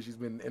 Finally, I mean she's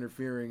been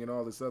interfering and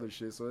all this other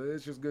shit, so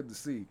it's just good to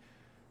see.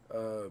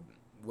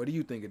 What do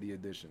you think of the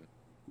addition?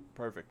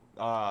 Perfect.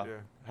 Yeah.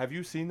 Have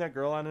you seen that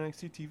girl on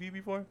NXT TV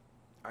before?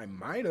 I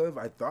might have.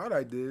 I thought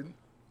I did.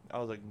 I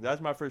was like,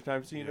 that's my first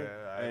time seeing her,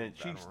 Yeah, and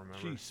I don't remember.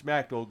 she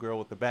smacked old girl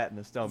with the bat in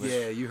the stomach.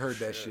 Yeah, you heard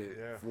that shit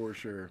yeah. for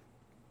sure.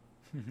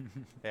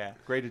 Yeah,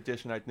 great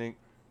addition, I think.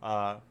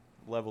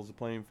 Levels the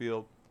playing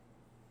field.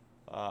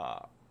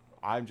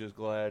 I'm just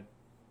glad,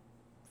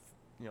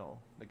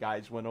 the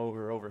guys went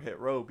over Hit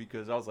Row,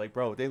 because I was like,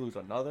 bro, they lose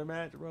another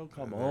match, bro.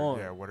 Come on.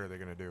 Yeah, what are they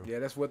gonna do? Yeah,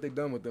 that's what they've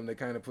done with them. They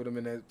kind of put them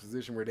in that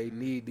position where they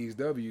need these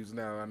W's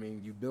now. I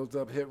mean, you built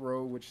up Hit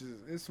Row, which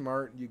is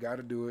smart. You got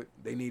to do it.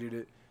 They needed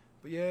it.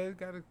 But yeah,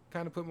 got to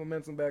kind of put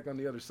momentum back on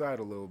the other side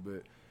a little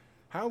bit.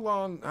 How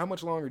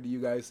much longer do you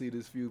guys see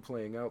this feud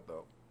playing out,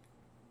 though?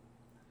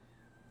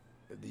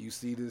 Do you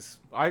see this?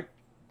 I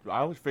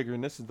was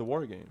figuring this is the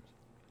War Games.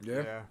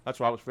 Yeah. That's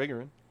what I was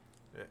figuring.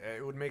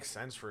 It would make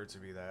sense for it to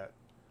be that.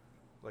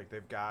 Like,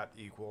 they've got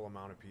equal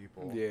amount of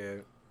people. Yeah.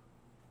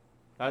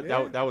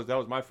 That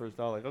was my first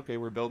thought. Like, okay,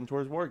 we're building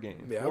towards War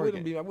Games. Yeah, War I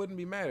Games. wouldn't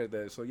be mad at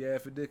that. So yeah,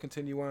 if it did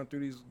continue on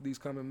through these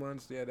coming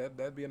months, yeah,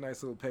 that'd be a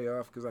nice little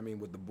payoff. Because I mean,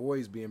 with the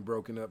boys being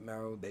broken up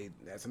now,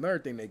 that's another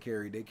thing they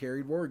carried. They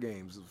carried War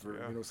Games for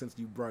since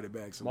you brought it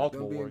back. So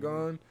Multiple with them being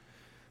War gone,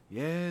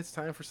 yeah, it's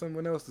time for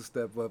someone else to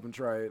step up and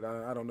try it.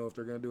 I don't know if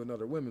they're gonna do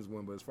another women's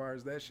one, but as far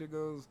as that shit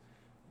goes,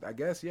 I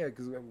guess yeah,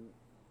 because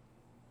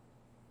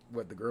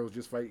what, the girls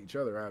just fight each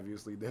other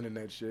obviously then in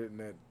that shit in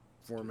that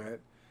format.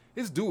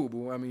 It's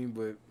doable, I mean,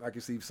 but I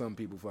can see some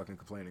people fucking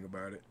complaining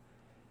about it.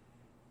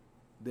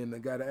 Then I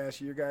gotta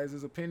ask you your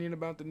guys' opinion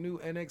about the new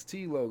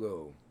NXT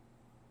logo.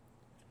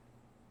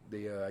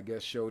 They, I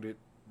guess, showed it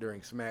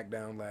during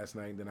SmackDown last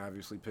night. Then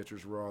obviously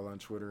pictures were all on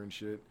Twitter and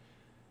shit.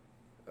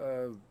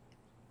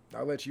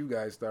 I'll let you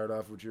guys start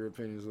off with your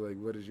opinions. Like,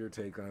 what is your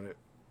take on it?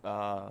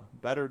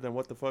 Better than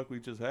what the fuck we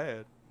just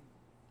had.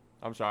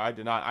 I'm sorry, I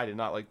did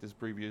not like this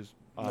previous.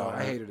 No,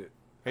 I hated it.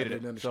 I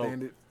didn't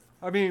understand it.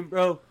 I mean,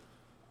 bro,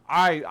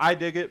 I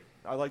dig it.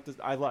 I like this.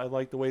 I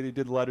like the way they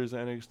did the letters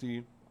at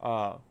NXT.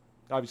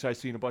 Obviously, I've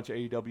seen a bunch of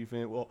AEW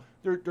fans. Well,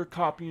 they're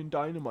copying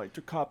Dynamite.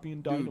 They're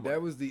copying Dynamite. Dude,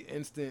 that was the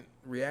instant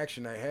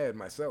reaction I had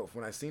myself.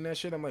 When I seen that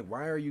shit, I'm like,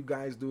 why are you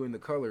guys doing the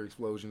color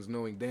explosions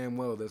knowing damn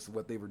well that's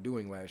what they were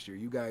doing last year?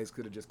 You guys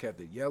could have just kept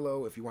it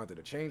yellow. If you wanted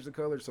to change the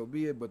color, so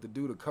be it. But to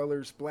do the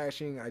color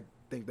splashing, I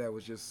think that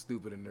was just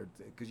stupid in there.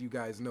 Because you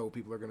guys know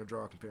people are going to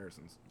draw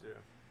comparisons. Yeah.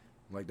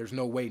 Like, there's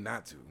no way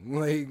not to.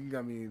 Like,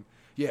 I mean,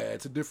 yeah,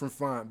 it's a different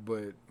font,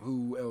 but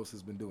who else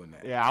has been doing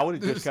that? Yeah, I would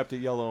have just kept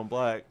it yellow and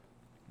black.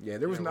 Yeah,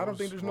 there was. I don't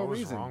think there's no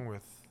reason. What's wrong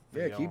with?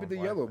 Yeah, keep it the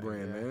yellow thing,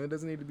 brand, yeah. man. It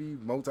doesn't need to be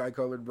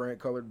multicolored brand,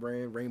 colored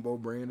brand, rainbow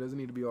brand. It doesn't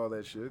need to be all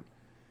that shit.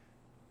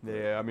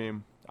 Yeah, I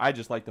mean, I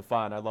just like the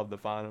font. I love the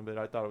font of it.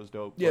 I thought it was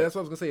dope. Yeah, but that's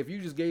what I was gonna say. If you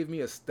just gave me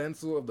a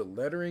stencil of the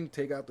lettering,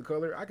 take out the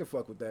color, I could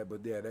fuck with that.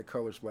 But yeah, that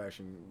color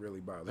splashing really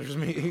bothers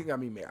me. I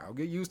mean, man, I'll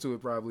get used to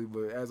it probably,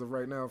 but as of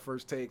right now,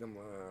 first take, I'm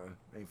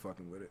ain't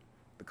fucking with it.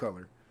 The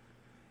color.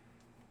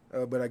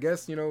 But I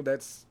guess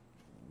that's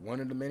one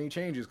of the many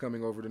changes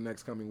coming over the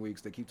next coming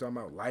weeks. They keep talking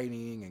about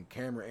lighting and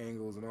camera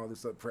angles and all this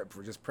stuff.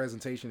 For just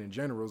presentation in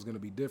general is going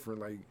to be different.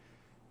 Like,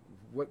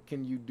 what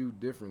can you do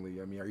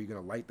differently? I mean, are you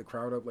going to light the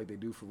crowd up like they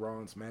do for Raw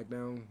and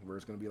SmackDown, where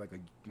it's going to be like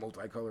a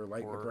multicolor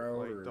light in the crowd?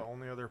 Like, or? the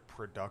only other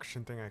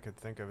production thing I could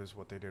think of is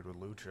what they did with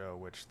Lucha,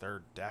 which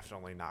they're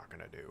definitely not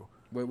going to do.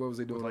 What was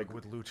they doing?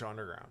 With Lucha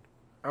Underground.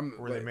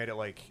 Where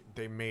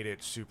they made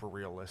it super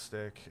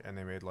realistic, and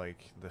they made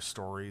like the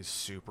stories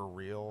super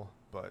real,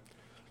 but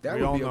that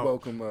would be a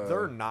welcome.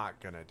 They're not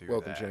gonna do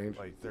welcome that. change.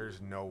 Like, there's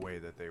no way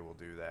that they will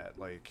do that.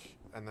 Like,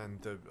 and then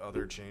the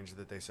other change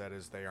that they said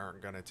is they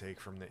aren't gonna take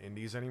from the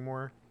indies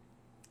anymore.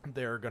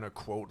 They're gonna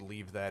quote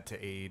leave that to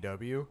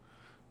AEW.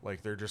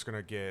 Like, they're just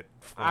gonna get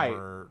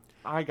former.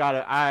 I'm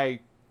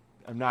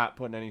not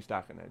putting any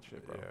stock in that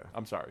shit, bro. Yeah.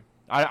 I'm sorry.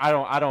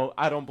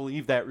 I don't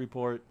believe that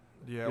report.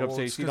 Yeah, You know what I'm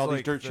saying? it's Seen 'cause, all these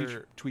like, dirt sheets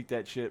tweet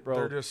that shit,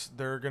 bro.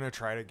 They're gonna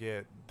try to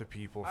get the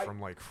people from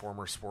like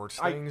former sports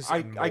I things I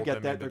and I mold get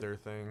them that. into They're-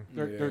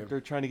 their thing. They're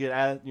trying to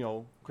get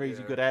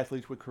crazy Yeah. good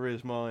athletes with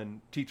charisma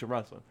and teach them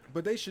wrestling.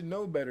 But they should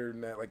know better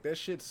than that. Like, that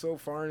shit's so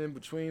far and in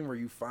between where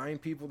you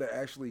find people that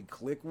actually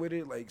click with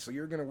it. Like, so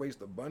you're going to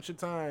waste a bunch of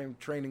time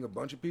training a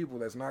bunch of people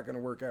that's not going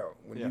to work out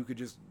when Yeah. you could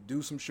just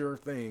do some sure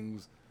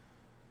things.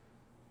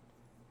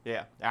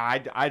 Yeah,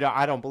 I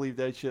don't believe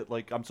that shit.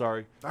 Like, I'm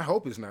sorry. I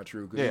hope it's not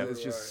true because Yeah.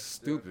 it's just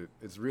Right, stupid.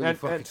 It's really And-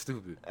 fucking and-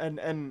 stupid.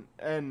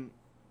 And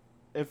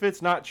if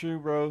it's not true,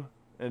 bro,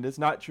 and it's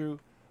not true,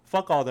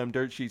 fuck all them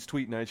dirt sheets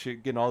tweeting that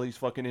shit, getting all these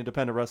fucking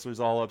independent wrestlers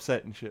all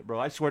upset and shit, bro.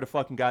 I swear to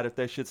fucking God, if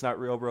that shit's not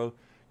real, bro,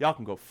 y'all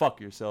can go fuck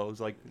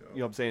yourselves. Like, you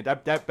know what I'm saying?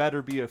 That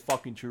better be a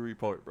fucking true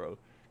report, bro.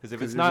 Because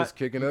if it's Because you're not, just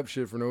kicking up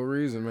shit for no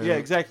reason, man. yeah,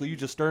 exactly. You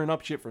just stirring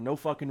up shit for no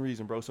fucking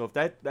reason, bro. So if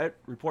that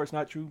report's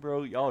not true,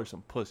 bro, y'all are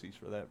some pussies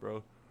for that,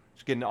 bro.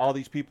 Just getting all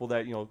these people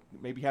that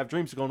maybe have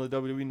dreams of going to the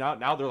WWE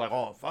now they're like,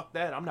 oh fuck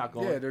that, I'm not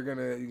going. Yeah, they're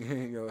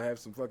gonna have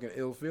some fucking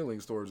ill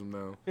feelings towards them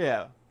now.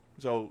 Yeah.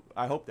 So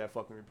I hope that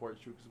fucking report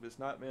is true. Because if it's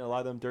not, man, a lot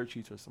of them dirt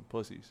sheets are some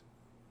pussies.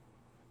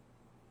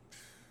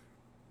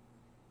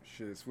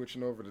 Shit,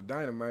 switching over to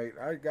Dynamite,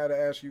 I gotta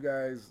ask you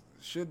guys: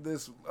 should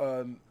this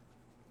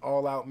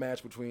all-out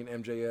match between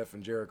MJF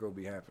and Jericho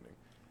be happening?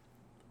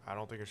 I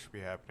don't think it should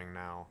be happening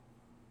now.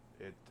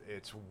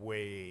 It's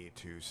way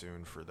too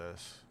soon for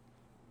this.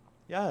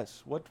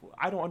 Yes. What?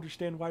 I don't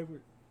understand why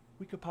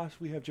we could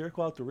possibly have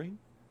Jericho out the ring.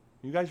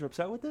 You guys are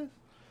upset with this?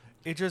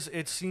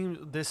 It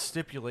seems this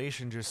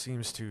stipulation just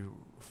seems too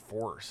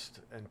forced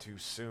and too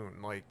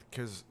soon. Like,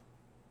 cause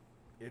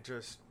it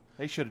just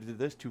They should have did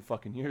this 2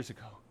 fucking years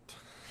ago.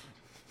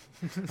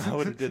 I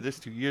would have did this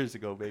 2 years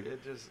ago, baby.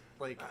 it just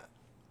like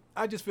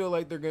I just feel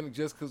like they're gonna,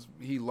 just because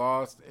he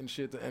lost and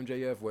shit to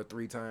MJF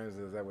 3 times.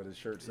 Is that what his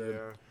shirt said?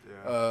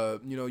 yeah.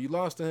 You know, you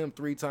lost to him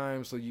 3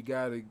 times, so you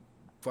gotta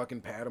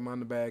fucking pat him on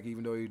the back,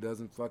 even though he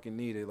doesn't fucking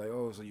need it. Like,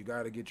 oh, so you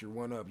gotta get your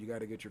one up, you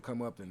gotta get your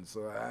come up, and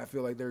so I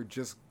feel like they're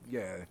just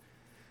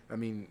I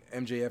mean,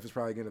 MJF is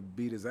probably gonna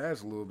beat his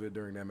ass a little bit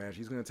during that match.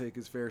 He's gonna take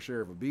his fair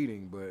share of a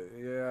beating, but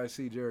yeah, I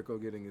see Jericho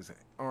getting his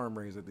arm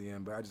raised at the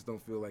end, but I just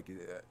don't feel like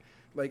it.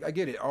 Like, I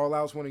get it. All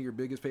Out's one of your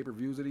biggest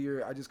pay-per-views of the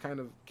year. I just kind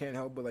of can't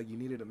help but, like, you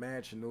needed a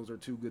match, and those are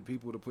 2 good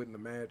people to put in the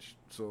match,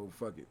 so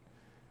fuck it.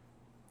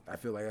 I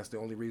feel like that's the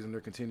only reason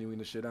they're continuing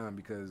the shit on,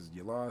 because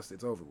you lost,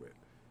 it's over with.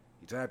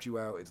 He tapped you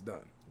out, it's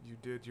done. You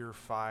did your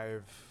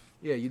 5.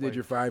 Yeah, you did Like,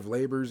 your 5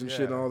 labors and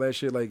shit and yeah. all that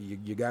shit. Like,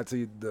 you got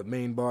to the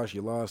main boss,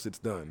 you lost, it's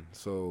done.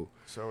 So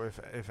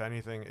if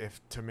anything,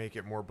 if to make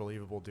it more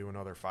believable, do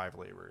another 5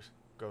 labors.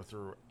 Go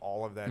through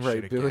all of that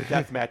Right, shit Billy. again.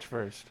 Death match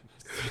first.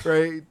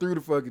 right through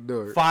the fucking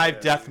door.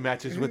 5 death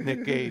matches with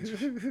Nick Gage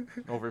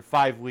over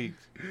 5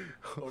 weeks.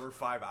 Over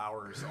 5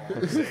 hours all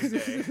on the same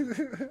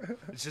day.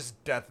 It's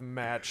just death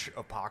match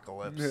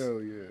apocalypse. Hell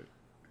yeah.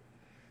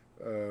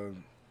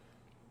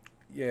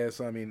 Yeah,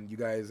 so I mean, you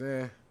guys,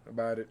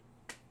 about it.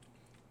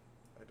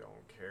 I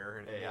don't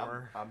care Hey,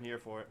 anymore. I'm here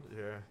for it.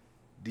 Yeah.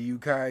 Do you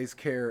guys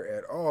care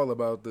at all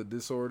about the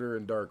Disorder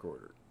and Dark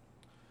Order?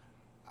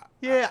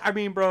 Yeah, I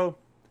mean, bro,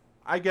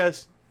 I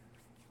guess.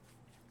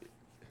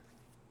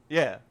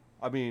 Yeah,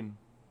 I mean,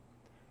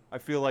 I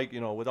feel like, you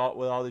know, with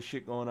all this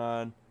shit going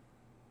on,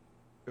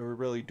 they're a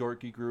really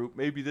dorky group.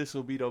 Maybe this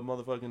will be the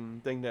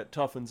motherfucking thing that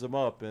toughens them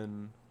up,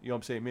 and you know what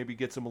I'm saying, maybe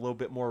gets them a little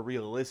bit more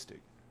realistic.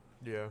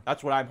 Yeah.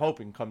 That's what I'm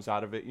hoping comes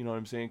out of it. You know what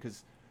I'm saying?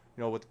 Because,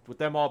 you know, with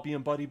them all being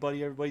buddy,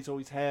 everybody's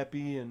always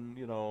happy, and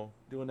you know,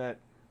 doing that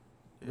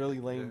really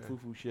lame Yeah.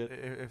 foo-foo shit.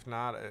 If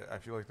not, I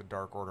feel like the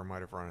Dark Order might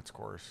have run its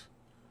course.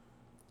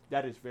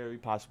 That is very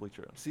possibly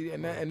true. See,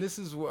 and this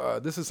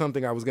is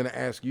something I was gonna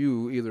ask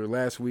you either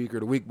last week or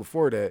the week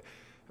before that.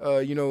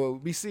 You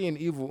know, we seeing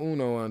Evil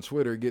Uno on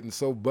Twitter getting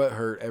so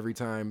butthurt every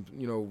time,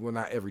 you know, well,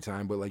 not every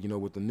time, but like, you know,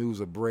 with the news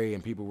of Bray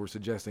and people were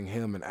suggesting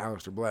him and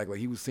Aleister Black, like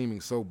he was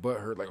seeming so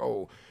butthurt, like,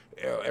 oh,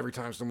 every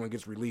time someone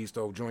gets released,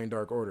 oh, join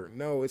Dark Order.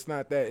 No, it's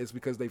not that. It's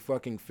because they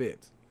fucking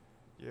fit.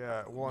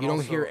 Yeah. Well, You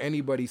don't hear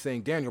anybody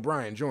saying Daniel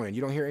Bryan join.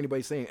 You don't hear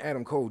anybody saying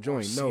Adam Cole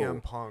join. No,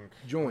 CM Punk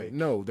join. like,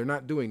 No, they're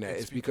not doing that.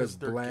 it's It's because because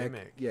their Black.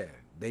 gimmick. Yeah,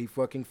 they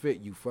fucking fit.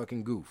 You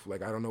fucking goof.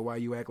 Like, I don't know why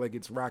you act like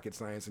it's rocket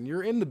science, and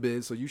you're in the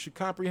biz, so you should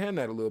comprehend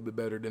that a little bit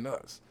better than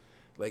us.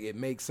 Like, it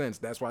makes sense.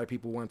 That's why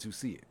people want to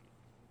see it.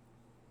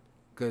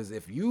 Because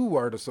if you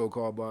are the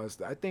so-called boss,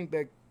 I think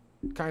that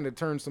kind of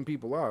turns some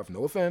people off.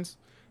 No offense,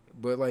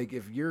 but like,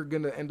 if you're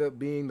gonna end up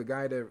being the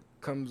guy that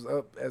comes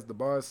up as the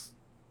boss,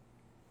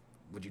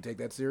 would you take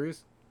that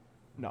serious?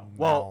 No.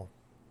 Well,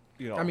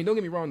 you know, I mean, don't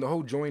get me wrong. The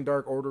whole Join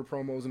Dark Order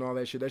promos and all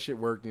that shit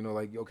worked. You know,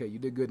 like, okay, you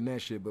did good in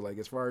that shit. But like,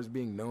 as far as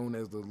being known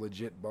as the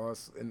legit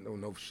boss, and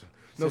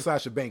no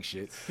Sasha Banks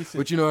shit. said-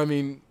 But you know, what I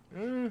mean,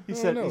 he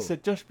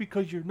said, just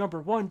because you're number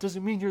 1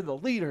 doesn't mean you're the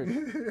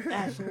leader,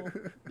 asshole.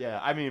 Yeah,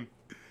 I mean,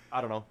 I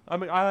don't know. I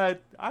mean, I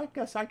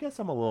guess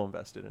I'm a little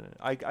invested in it.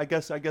 I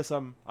guess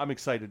I'm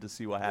excited to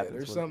see what yeah, happens.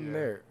 there's with something yeah.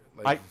 there.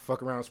 Like,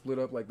 fuck around, split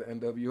up like the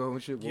NWO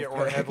and shit. Yeah, Wolfpack.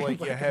 or have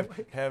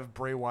like have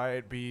Bray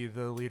Wyatt be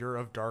the leader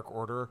of Dark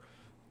Order,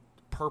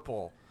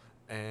 purple,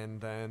 and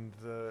then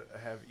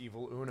have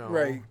Evil Uno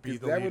Right, be 'cause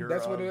the that leader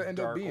that's what of it'll end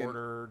up Dark being.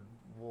 Order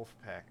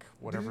Wolfpack,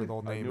 whatever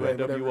they'll name new it.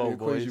 whatever the NWO, equation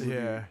boys. would be.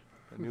 Yeah,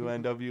 A new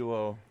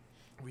NWO.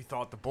 we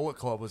thought the Bullet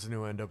Club was the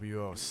new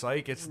NWO.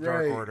 Psych, it's the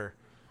Dark Right. Order.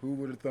 Who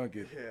would have thunk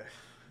it? Yeah.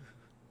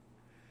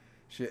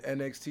 Shit,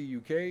 NXT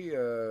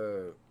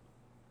UK,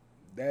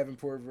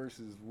 Davenport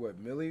versus what,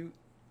 Millie?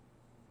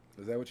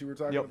 Is that what you were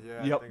talking Yep. about?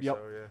 Yeah, Yep, I think yep.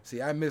 so, yeah.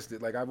 See, I missed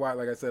it. Like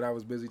I said, I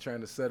was busy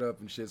trying to set up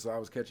and shit, so I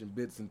was catching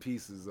bits and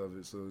pieces of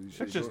it. So you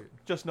should It's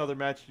just another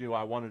match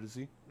I wanted to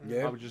see.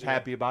 Yeah. I was just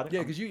happy about it.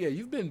 yeah, because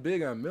you've been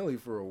big on Millie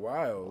for a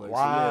while. Like, so,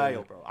 Why,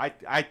 yeah.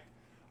 bro?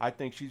 I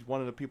think she's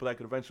one of the people that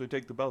could eventually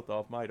take the belt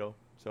off Maito.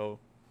 So,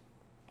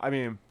 I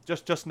mean,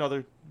 just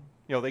another.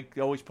 You know, they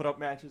always put up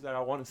matches that I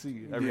want to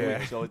see every Yeah.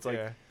 week. So it's like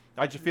Yeah.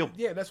 I just feel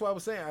Yeah, that's what I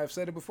was saying. I've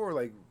said it before.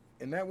 Like,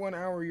 in that 1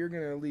 hour, you're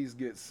gonna at least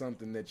get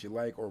something that you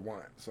like or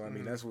want. So I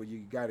mean, that's what you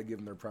got to give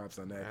them their props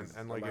on that.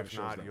 And like if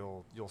not,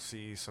 you'll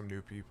see some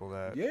new people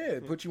that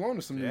it put you on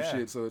to some new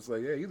shit. So it's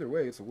like, either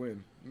way, it's a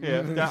win.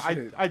 Yeah,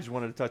 I just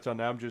wanted to touch on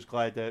that. I'm just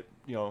glad that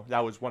that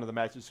was one of the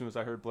matches. As soon as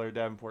I heard Blair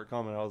Davenport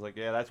coming, I was like,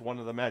 yeah, that's one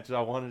of the matches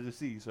I wanted to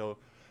see. So,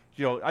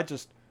 I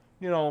just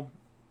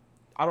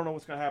I don't know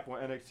what's gonna happen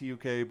with NXT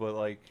UK, but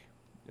like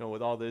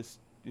with all this,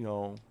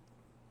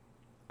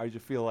 I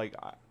just feel like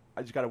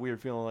I just got a weird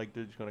feeling like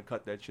they're just gonna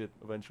cut that shit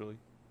eventually.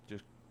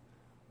 Just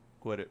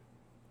quit it.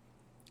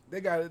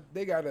 They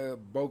gotta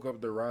bulk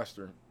up their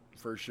roster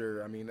for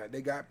sure. I mean,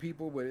 they got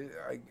people, but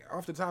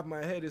off the top of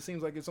my head, it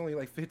seems like it's only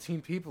like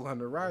 15 people on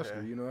the roster.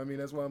 Okay. You know what I mean?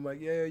 That's why I'm like,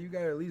 yeah, you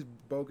gotta at least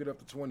bulk it up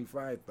to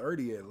 25,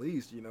 30 at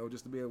least.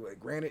 Just to be able.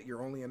 Granted,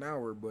 you're only an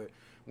hour, but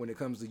when it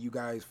comes to you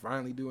guys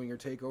finally doing your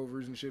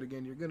takeovers and shit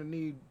again, you're gonna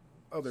need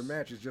other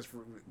matches just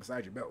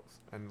besides your belts.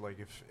 And like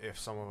if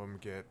some of them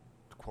get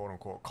quote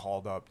unquote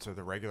called up to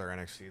the regular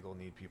NXT, they'll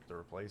need people to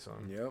replace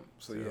them. Yep.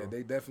 So yeah,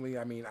 they definitely.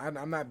 I mean,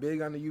 I'm not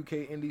big on the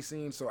UK indie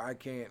scene, so I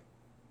can't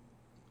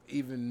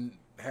even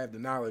have the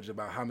knowledge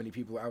about how many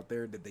people out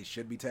there that they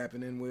should be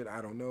tapping in with.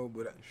 I don't know,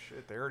 but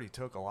shit, they already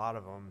took a lot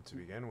of them to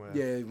begin with.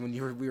 Yeah, when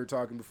we were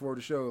talking before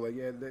the show, like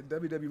the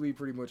WWE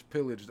pretty much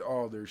pillaged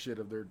all their shit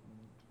of their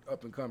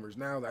up and comers.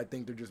 Now I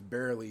think they're just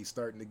barely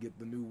starting to get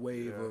the new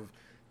wave of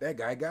that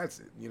guy got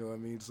it. You know what I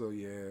mean? So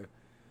yeah.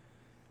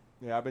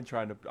 Yeah, I've been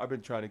trying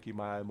to keep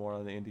my eye more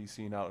on the indie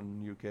scene out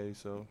in the UK.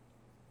 So,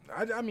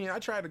 I mean, I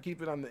try to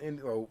keep it on in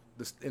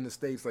the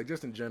States, like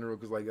just in general,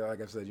 because like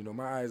I said,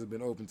 my eyes have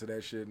been open to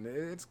that shit, and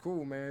it's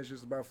cool, man. It's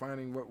just about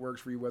finding what works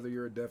for you, whether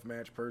you're a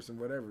deathmatch person,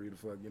 whatever the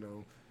fuck,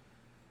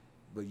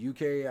 But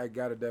UK, I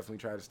gotta definitely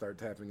try to start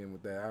tapping in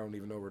with that. I don't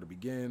even know where to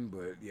begin,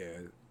 but yeah,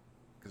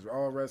 because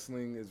all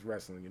wrestling is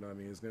wrestling. You know what I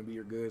mean? It's gonna be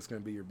your good, it's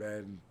gonna be your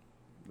bad. And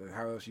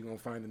how else you gonna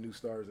find the new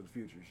stars of the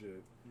future? Shit.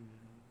 Mm-hmm.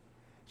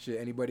 Shit,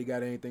 anybody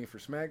got anything for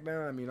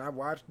SmackDown? I mean, I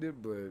watched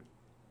it, but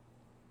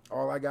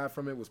all I got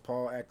from it was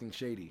Paul acting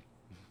shady.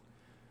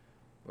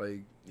 Like,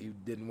 he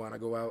didn't want to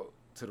go out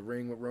to the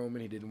ring with Roman.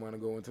 He didn't want to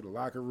go into the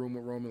locker room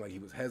with Roman. Like, he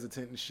was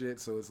hesitant and shit.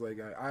 So it's like,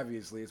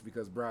 obviously, it's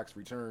because Brock's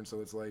returned. So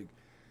it's like,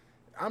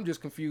 I'm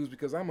just confused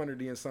because I'm under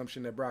the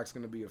assumption that Brock's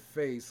going to be a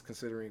face,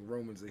 considering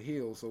Roman's a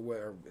heel. So what,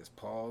 is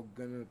Paul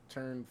going to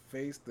turn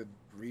face to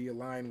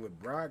realign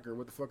with Brock? Or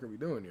what the fuck are we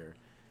doing here?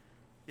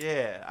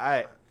 Yeah,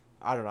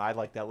 I don't know. I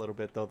like that little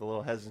bit, though, the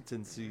little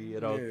hesitancy, Yeah.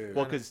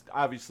 Well, because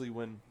obviously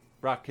when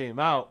Brock came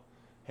out,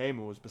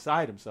 Heyman was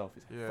beside himself.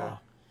 He's like,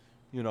 fuck.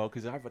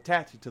 Because I've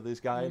attached to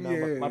this guy, and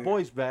now my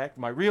boy's back,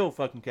 my real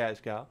fucking cash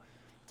cow.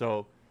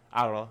 So,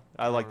 I don't know.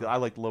 I like the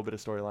little bit of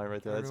storyline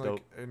right there. That's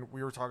dope. And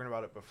we were talking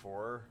about it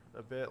before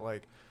a bit.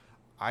 Like,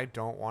 I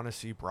don't want to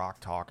see Brock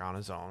talk on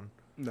his own.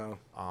 No.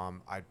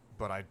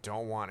 But I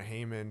don't want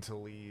Heyman to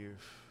leave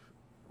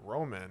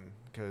Roman,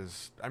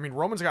 because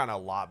Roman's gotten a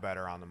lot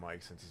better on the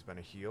mic since he's been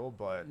a heel,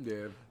 but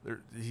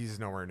he's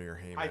nowhere near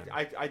Heyman.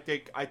 I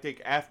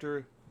think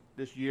after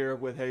this year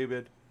with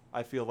Heyman,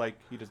 I feel like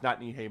he does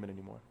not need Heyman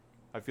anymore.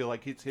 I feel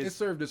like it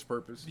served its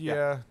purpose.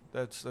 Yeah,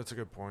 that's a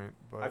good point.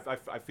 But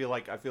I feel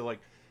like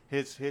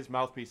his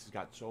mouthpiece has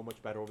gotten so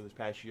much better over this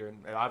past year, and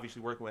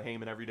obviously working with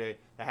Heyman every day,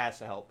 that has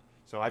to help.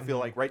 So I feel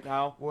like right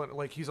now,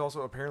 he's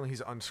also apparently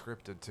he's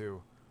unscripted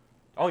too.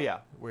 Oh yeah,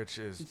 which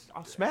is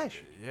I'll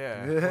smash.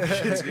 Yeah,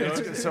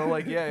 so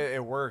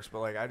it works. But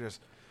like,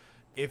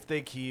 if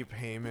they keep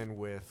Heyman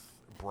with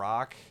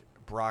Brock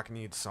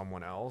needs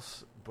someone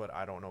else, but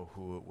I don't know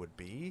who it would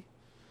be.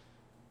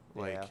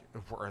 Like,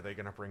 are they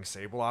gonna bring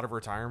Sable out of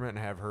retirement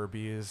and have her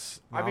be his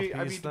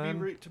mouthpiece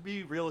then? To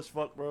be real as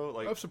fuck, bro.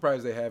 Like, I'm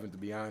surprised they haven't, to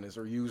be honest,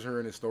 or use her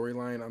in a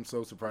storyline. I'm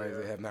so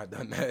surprised they have not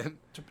done that.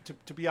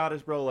 To be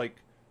honest, bro, like.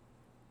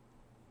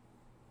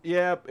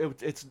 Yeah,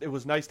 it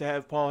was nice to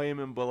have Paul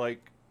Heyman, but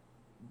like,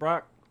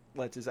 Brock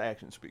lets his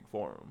actions speak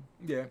for him.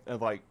 Yeah. And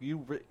like it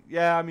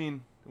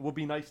would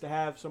be nice to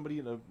have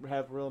somebody to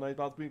have a real nice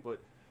mouthpiece,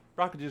 but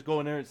Brock could just go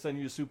in there and send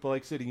you to Super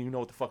Lake City, and you know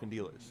what the fucking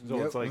deal is.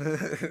 So it's like,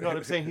 you know what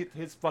I'm saying?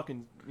 His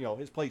fucking,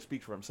 his play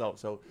speaks for himself.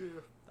 So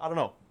I don't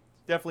know.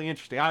 Definitely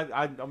interesting.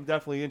 I'm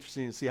definitely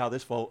interested to see how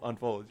this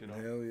unfolds.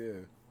 Hell yeah.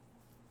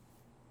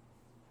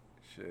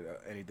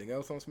 Shit. Anything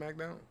else on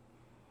SmackDown?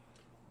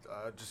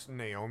 Just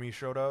Naomi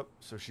showed up,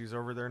 so she's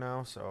over there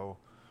now. So,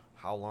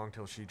 how long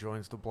till she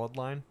joins the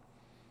Bloodline?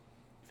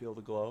 Feel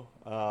the glow.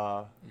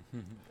 Not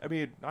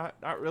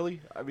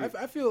really.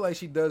 I feel like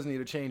she does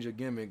need a change of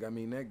gimmick.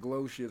 That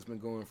glow shit's been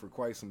going for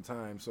quite some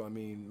time. So,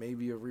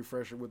 maybe a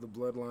refresher with the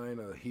Bloodline,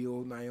 a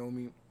heel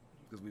Naomi,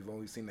 because we've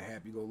only seen the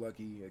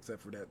happy-go-lucky,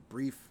 except for that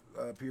brief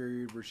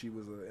period where she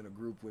was in a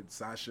group with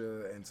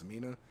Sasha and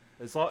Tamina.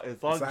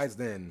 Besides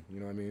then, you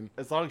know what I mean?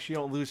 As long as she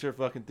don't lose her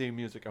fucking theme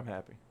music, I'm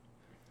happy.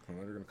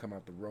 They're gonna come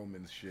out the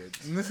Roman shit.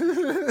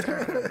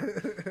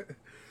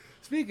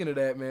 Speaking of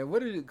that, man,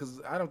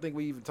 because I don't think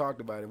we even talked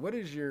about it. What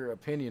is your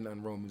opinion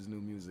on Roman's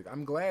new music?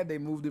 I'm glad they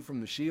moved it from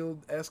the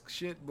Shield-esque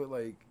shit, but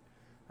like,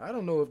 I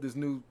don't know if this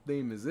new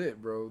theme is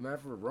it, bro.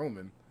 Not for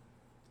Roman.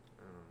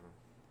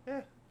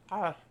 Yeah,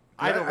 I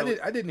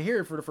I didn't hear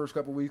it for the first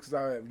couple weeks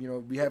because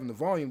be having the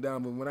volume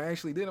down. But when I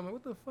actually did, I'm like,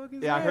 what the fuck is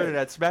that? Yeah, I heard it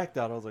at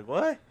SmackDown. I was like,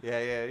 what?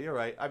 Yeah, you're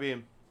right. I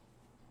mean,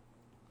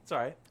 it's all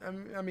right.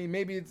 I mean,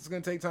 maybe it's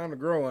gonna take time to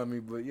grow on me,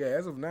 but yeah,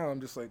 as of now, I'm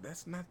just like,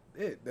 that's not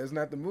it. That's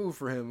not the move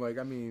for him. Like,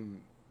 I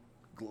mean,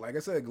 like I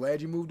said,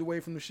 glad you moved away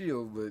from the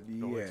Shield, but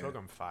yeah, it took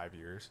him 5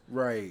 years.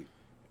 Right.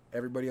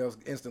 Everybody else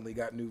instantly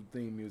got new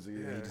theme music.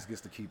 Yeah. And he just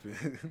gets to keep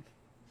it.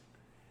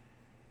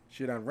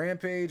 Shit, on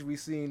Rampage, we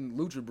seen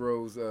Lucha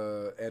Bros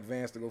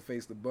advance to go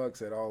face the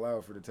Bucks at All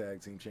Out for the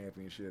Tag Team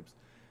Championships.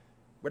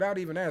 Without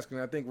even asking,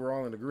 I think we're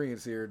all in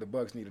agreement here. The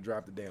Bucks need to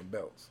drop the damn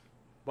belts.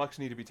 Bucks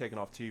need to be taken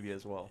off TV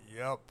as well.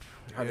 Yep.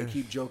 How they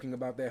keep joking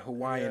about that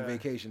Hawaiian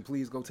vacation.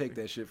 Please go take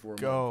that shit for a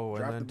month. Go,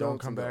 Drop and then the don't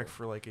belts come and back go.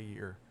 for like a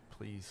year,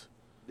 please.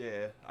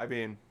 Yeah, I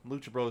mean,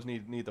 Lucha Bros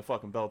need the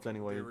fucking belts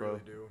anyway, They bro.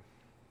 really do.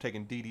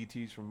 Taking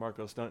DDTs from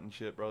Marco Stunt and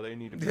shit, bro. They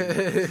need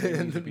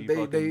to be.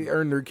 They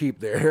earned their keep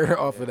there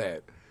off of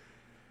that.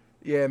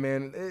 Yeah,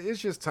 man, it's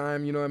just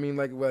time. You know what I mean?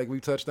 Like we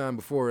touched on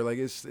before, like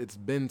it's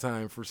been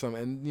time for some.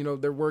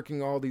 And, they're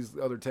working all these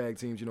other tag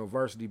teams.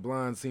 Varsity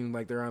Blonde seem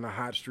like they're on a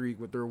hot streak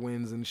with their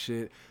wins and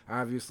shit.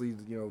 Obviously,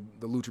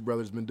 the Lucha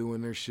Brothers been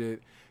doing their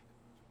shit.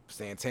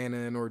 Santana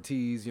and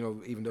Ortiz,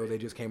 even though they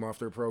just came off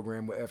their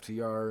program with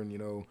FTR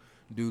and,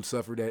 dude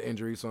suffered that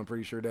injury, so I'm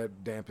pretty sure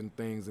that dampened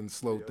things and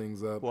slowed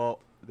things up.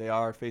 Well, they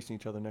are facing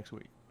each other next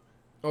week.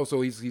 Oh,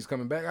 so he's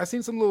coming back. I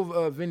seen some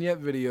little vignette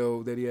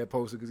video that he had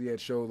posted because he had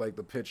showed like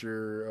the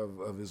picture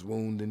of his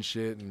wound and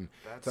shit, and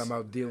talking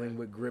about dealing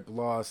with grip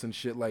loss and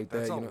shit like that.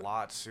 That's a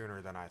lot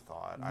sooner than I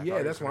thought. I Yeah,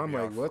 thought that's why I'm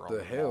like, what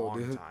the hell,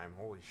 dude? Time.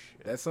 Holy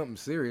shit. That's something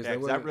serious. Yeah,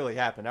 that really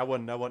happened. That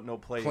wasn't no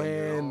play.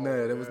 Plan.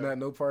 That was not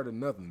no part of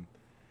nothing.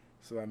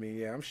 So I mean,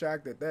 yeah, I'm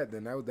shocked at that.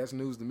 Then that's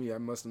news to me. I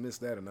must have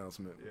missed that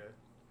announcement. Yeah.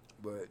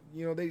 But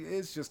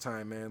it's just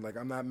time, man. Like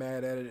I'm not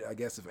mad at it. I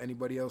guess if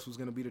anybody else was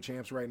gonna be the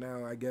champs right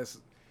now, I guess.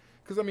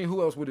 Because, I mean,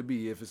 who else would it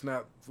be if it's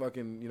not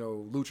fucking,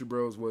 Lucha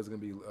Bros was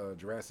going to be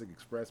Jurassic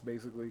Express,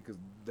 basically? Because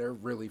they're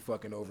really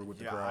fucking over with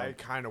the crowd. I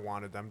kind of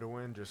wanted them to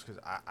win just because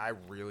I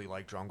really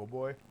like Jungle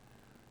Boy.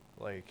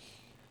 Like,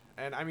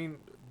 and I mean...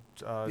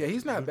 yeah,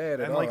 he's not bad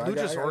at and, all. And, like,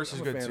 Luchasaurus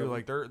is good, too.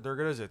 Like, Like, they're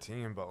good as a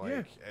team, but,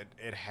 like,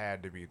 it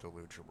had to be the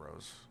Lucha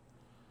Bros.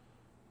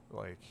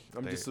 Like,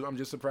 I'm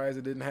just surprised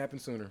it didn't happen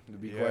sooner, to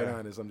be quite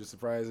honest. I'm just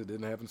surprised it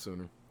didn't happen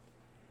sooner.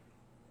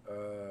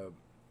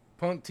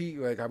 Punk T,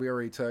 like how we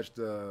already touched,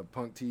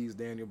 Punk T's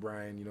Daniel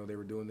Bryan, they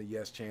were doing the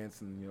yes chants,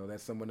 and,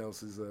 that's someone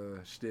else's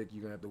shtick.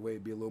 You're going to have to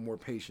wait, be a little more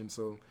patient.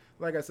 So,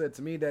 like I said,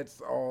 to me,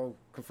 that's all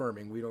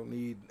confirming. We don't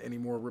need any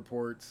more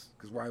reports,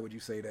 because why would you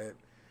say that?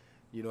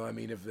 I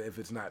mean, if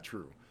it's not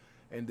true.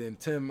 And then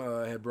Tim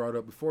had brought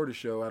up before the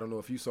show, I don't know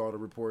if you saw the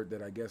report,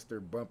 that I guess they're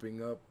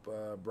bumping up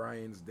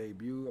Bryan's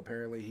debut.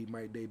 Apparently, he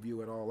might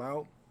debut at All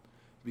Out,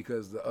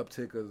 because the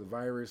uptick of the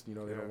virus, they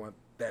don't want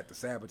that to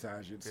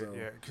sabotage it. So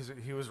yeah, because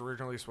he was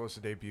originally supposed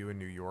to debut in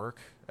New York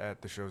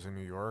at the shows in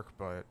New York,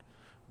 but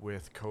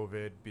with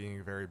COVID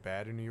being very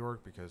bad in New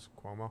York because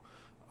Cuomo,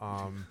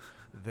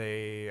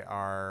 they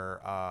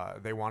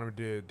want him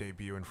to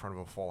debut in front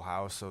of a full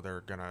house, so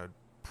they're gonna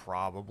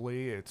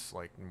it's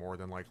like more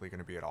than likely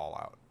gonna be at All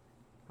Out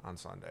on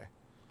Sunday.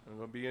 It's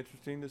gonna be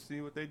interesting to see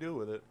what they do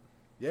with it.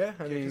 Yeah,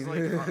 I mean,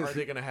 are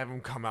they gonna have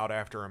him come out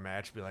after a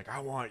match, be like, "I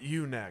want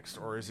you next,"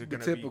 or is it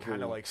gonna be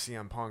kind of like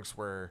CM Punk's,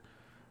 where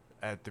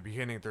at the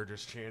beginning they're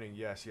just chanting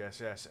yes, yes,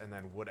 yes, and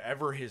then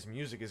whatever his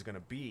music is gonna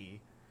be,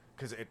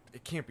 because it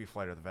can't be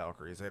Flight of the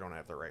Valkyries, they don't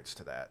have the rights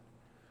to that.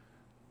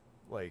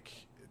 Like,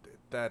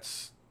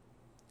 that's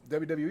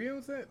WWE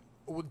owns that.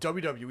 Well,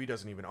 WWE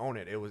doesn't even own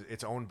it.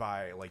 It's owned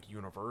by like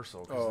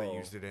Universal because they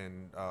used it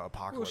in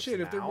Apocalypse. Well,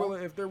 shit, Now.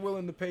 if they're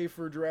willing to pay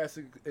for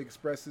Jurassic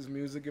Express's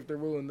music, if they're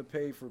willing to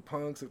pay for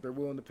Punk's, if they're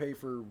willing to pay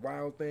for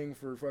Wild Thing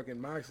for fucking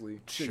Moxley,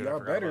 shit, I y'all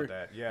forgot better,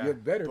 about that. Yeah, you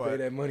better pay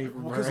that money for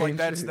because Bryan.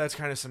 like that's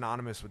kind of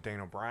synonymous with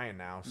Daniel Bryan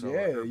now. So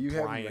yeah, you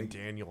have Bryan like,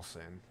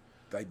 Danielson.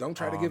 Like, don't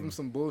try to give him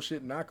some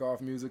bullshit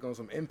knockoff music on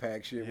some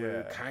Impact shit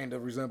where it kind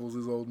of resembles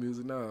his old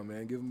music. No,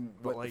 man, give him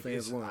what the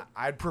fans want.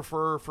 I'd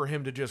prefer for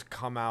him to just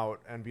come out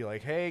and be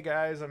like, "Hey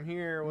guys, I'm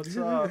here. What's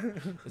up?"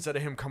 Instead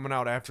of him coming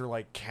out after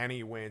like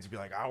Kenny wins, be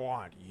like, "I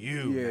want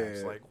you." Yeah,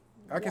 next. Like,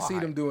 I can see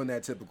them doing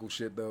that typical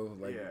shit though,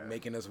 like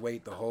making us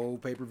wait the whole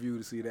pay-per-view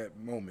to see that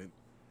moment.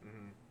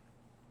 Mm-hmm.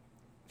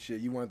 Shit,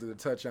 you wanted to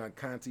touch on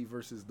Conti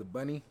versus the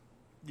Bunny?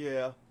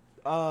 Yeah,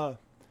 I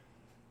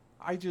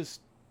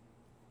just.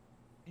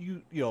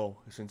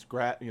 Since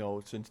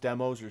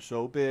demos are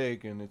so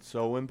big and it's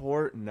so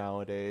important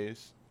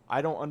nowadays,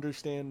 I don't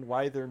understand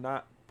why they're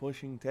not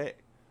pushing Tay.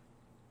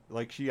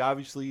 Like, she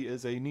obviously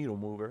is a needle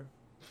mover.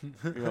 You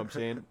know what I'm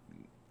saying?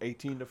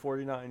 18 to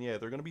 49, yeah,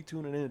 they're going to be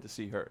tuning in to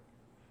see her.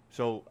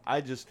 So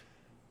I don't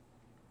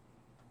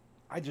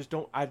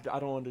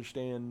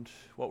understand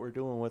what we're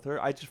doing with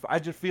her. I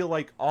just feel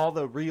like all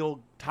the real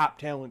top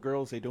talent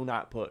girls, they do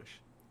not push.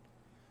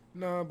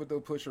 No, but they'll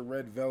push a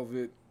Red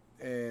Velvet,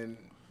 and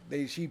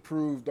she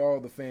proved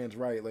all the fans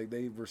right. Like,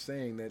 they were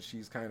saying that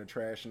she's kind of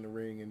trash in the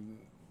ring, and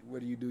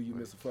what do? You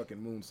miss a fucking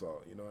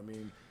moonsault. You know what I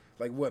mean?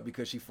 Like, what?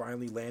 Because she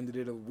finally landed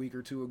it a week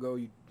or two ago,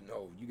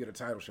 no, you get a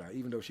title shot,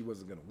 even though she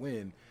wasn't gonna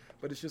win.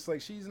 But it's just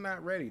like she's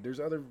not ready. There's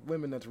other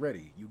women that's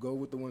ready. You go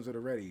with the ones that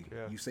are ready.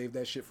 Yeah. You save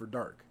that shit for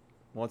dark.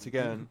 Once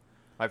again,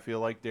 I feel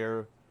like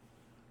they're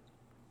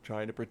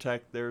trying to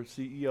protect their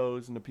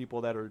CEOs and the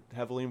people that are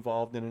heavily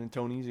involved in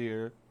Tony's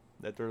ear.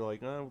 That they're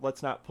like,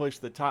 let's not push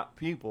the top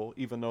people,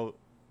 even though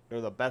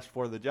they're the best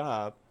for the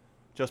job,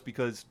 just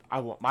because I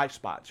want my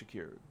spot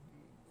secured.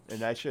 And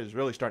that shit is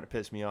really starting to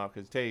piss me off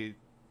because Tay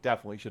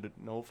definitely should have.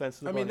 No offense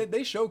to the I mean, bunny.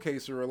 they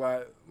showcase her a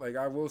lot. Like,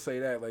 I will say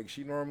that. Like,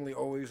 she normally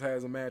always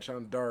has a match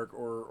on Dark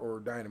or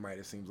Dynamite,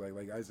 it seems like.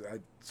 Like, I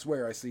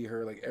swear I see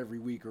her, like, every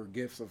week or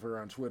gifs of her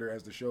on Twitter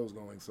as the show's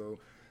going. So,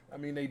 I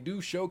mean, they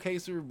do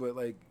showcase her, but,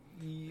 like,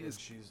 And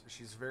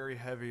she's very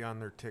heavy on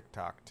their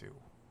TikTok, too.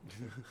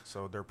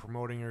 So they're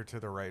promoting her to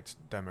the right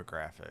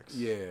demographics.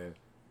 yeah.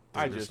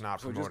 They're I just just-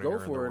 not So promoting just go her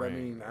for in it. the I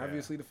ring. mean, Yeah.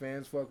 obviously the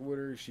fans fuck with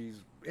her.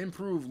 She's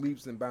improved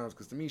leaps and bounds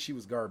because to me she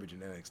was garbage in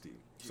NXT.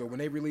 So when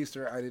they released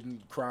her, I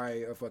didn't cry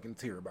a fucking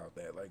tear about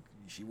that. Like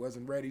she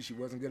wasn't ready, she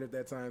wasn't good at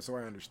that time, so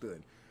I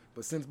understood.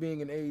 But since being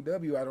in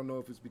AEW, I don't know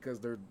if it's because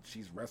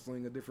she's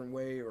wrestling a different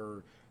way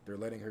or they're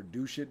letting her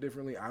do shit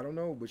differently. I don't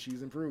know, but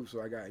she's improved. So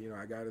I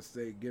gotta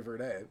say, give her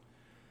that.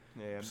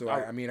 Yeah, So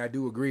I mean, I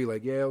do agree.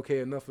 Like, yeah, okay,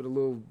 enough of the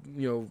little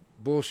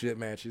bullshit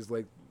matches.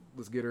 Like,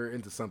 let's get her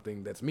into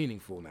something that's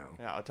meaningful now.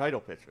 yeah, a title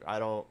picture. I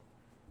don't,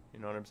 you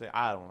know what I'm saying?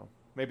 I don't know.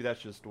 Maybe that's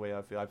just the way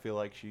I feel. I feel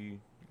like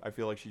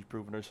she's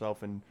proven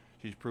herself and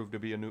she's proved to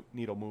be a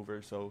needle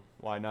mover. So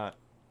why not?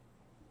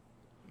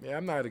 Yeah,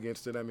 I'm not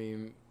against it. I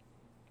mean,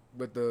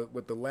 with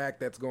the lack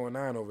that's going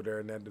on over there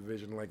in that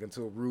division, like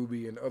until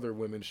Ruby and other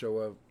women show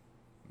up,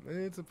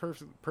 it's a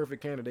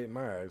perfect candidate in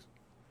my eyes.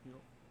 Yep.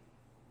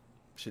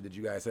 Shit, did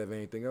you guys have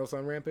anything else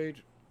on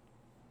Rampage?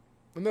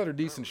 Another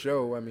decent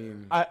show. I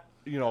mean, I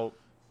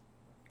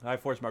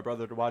forced my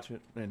brother to watch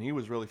it, and he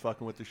was really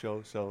fucking with the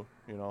show. So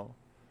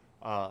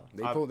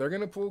they're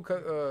gonna pull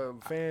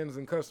fans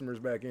and customers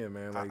back in,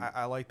 man. Like,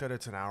 I like that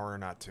it's an hour,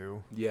 not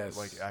 2. yes,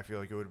 Like, I feel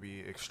like it would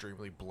be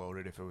extremely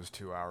bloated if it was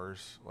 2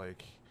 hours.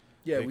 Like,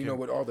 yeah, they we know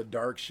with all the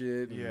dark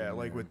shit. yeah, and,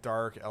 like with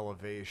Dark,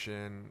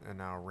 Elevation, and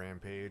now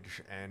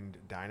Rampage and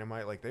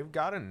Dynamite, like they've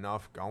got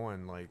enough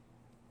going. Like,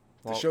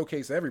 to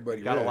showcase everybody.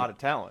 You got really. a lot of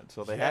talent,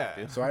 so they have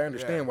Yeah. to. So I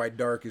understand Yeah. why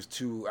Dark is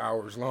 2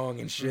 hours long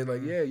and shit.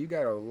 Like, yeah, you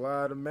got a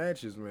lot of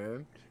matches,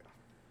 man.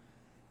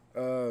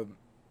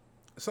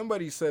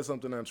 Somebody said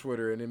something on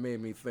Twitter, and it made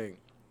me think.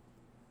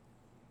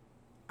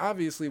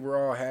 Obviously, we're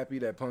all happy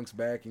that Punk's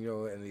back,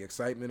 and the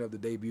excitement of the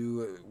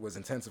debut was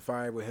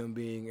intensified with him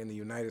being in the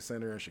United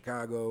Center in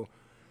Chicago.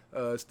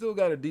 Still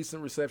got a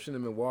decent reception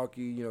in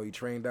Milwaukee. He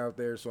trained out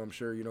there, so I'm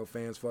sure,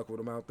 fans fuck with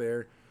him out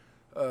there.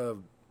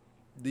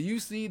 Do you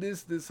see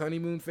this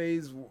honeymoon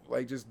phase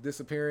like just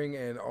disappearing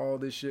and all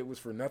this shit was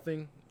for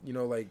nothing?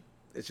 Like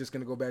it's just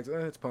gonna go back to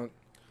it's Punk.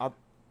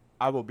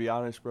 I will be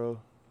honest, bro.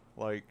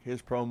 Like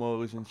his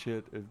promos and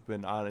shit have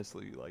been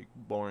honestly like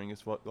boring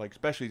as fuck. Like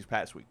especially this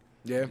past week.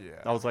 Yeah.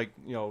 I was like,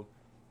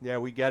 yeah,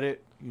 we get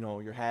it.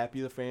 You're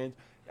happy, the fans.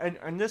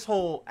 And this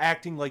whole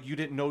acting like you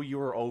didn't know you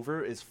were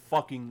over is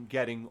fucking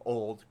getting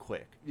old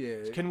quick. Yeah.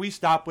 Can we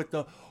stop with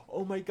the,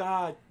 oh my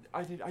God,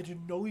 I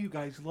didn't know you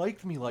guys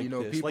liked me like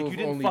this. People Like you have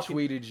didn't only fucking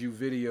tweeted you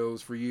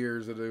videos for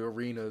years of the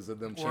arenas of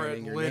them or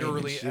chanting your literally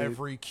name and shit.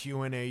 every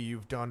Q&A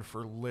you've done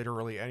for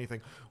literally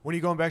anything. When are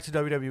you going back to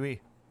WWE?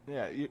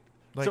 Yeah.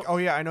 Like, So- oh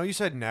yeah, I know you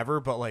said never,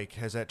 but like,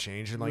 has that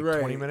changed in like Right.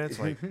 20 minutes?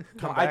 Like, come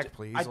No, I back, ju-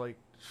 please. I- Like,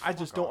 I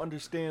just fuck don't off.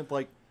 understand,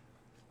 like,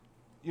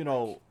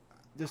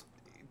 this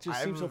it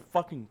just seems so I've-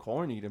 fucking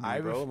corny to me,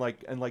 I've- bro.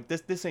 Like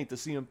this ain't the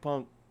CM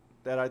Punk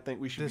that I think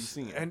we should be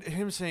seeing. And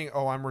him saying,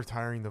 "Oh, I'm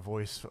retiring the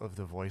voice of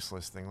the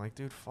voiceless thing." Like,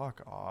 dude,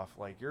 fuck off.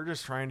 Like, you're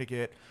just trying to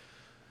get.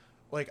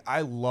 Like,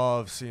 I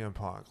love CM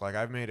Punk. Like,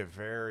 I've made it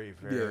very,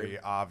 very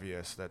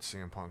obvious that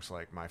CM Punk's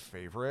like my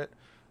favorite.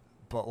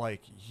 But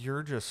like,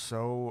 you're just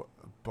so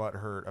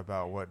butthurt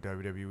about what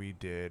WWE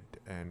did,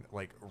 and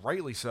like,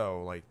 rightly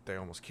so. Like, they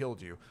almost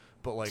killed you.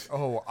 But like,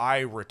 oh, I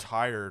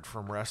retired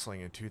from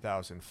wrestling in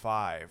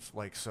 2005.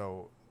 Like,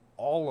 so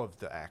all of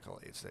the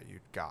accolades that you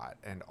got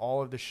and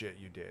all of the shit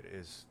you did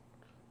is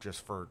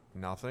just for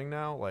nothing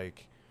now.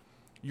 Like,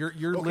 you're Okay,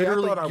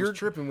 literally I thought I you're was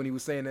tripping when he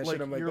was saying that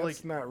shit. I'm like, you're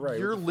that's not right.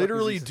 You're What the fuck is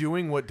literally he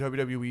doing what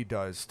WWE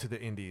does to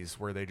the indies,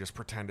 where they just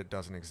pretend it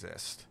doesn't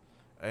exist.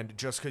 And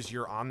just because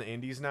you're on the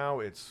indies now,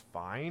 it's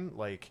fine.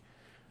 Like,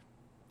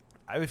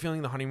 I have a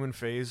feeling the honeymoon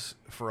phase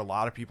for a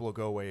lot of people will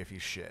go away if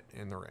he's shit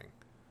in the ring.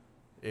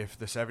 If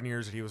the 7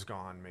 years that he was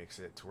gone makes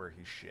it to where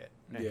he's shit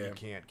and Yeah. he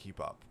can't keep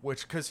up,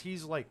 which because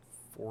he's like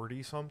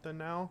 40 something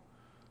now,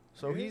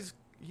 so Yeah.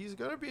 he's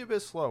gonna be a bit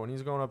slow, and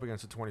he's going up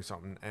against a 20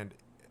 something. And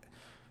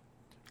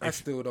I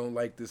still don't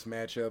like this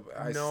matchup.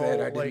 I No, said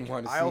I didn't like,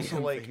 want to see I also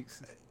him like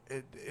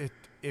face.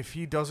 if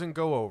he doesn't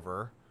go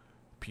over,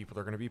 people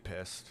are going to be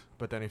pissed.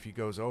 But then if he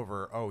goes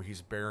over, oh,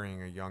 he's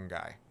burying a young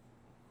guy.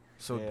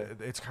 So Yeah.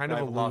 it's kind Guy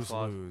of a who lost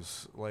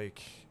lose-lose.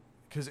 Like,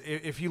 because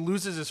if he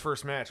loses his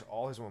first match,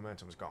 all his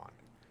momentum's gone.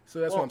 So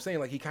that's Well- what I'm saying.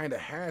 Like he kind of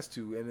has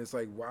to, and it's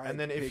like why? And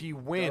then if pick he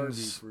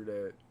wins, Darby for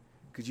that,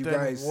 because you then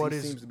guys what he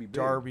is seems to be big.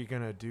 Darby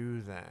going to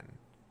do then?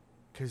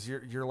 Because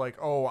you're like,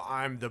 oh,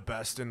 I'm the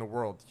best in the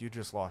world. You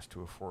just lost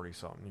to a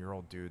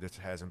 40-something-year-old dude that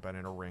hasn't been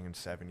in a ring in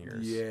 7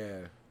 years.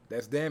 Yeah,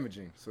 that's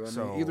damaging. So I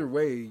mean, either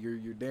way,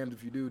 you're damned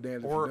if you do,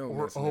 damned if you don't.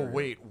 Or oh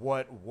wait,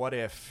 what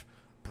if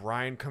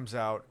Brian comes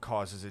out,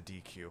 causes a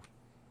DQ?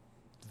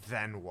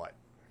 Then what?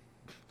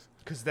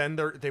 Because then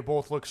they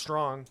both look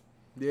strong.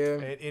 Yeah.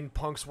 In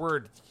Punk's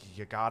word,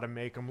 you gotta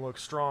make them look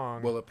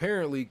strong. Well,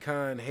 apparently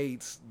Khan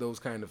hates those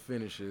kind of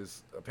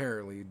finishes.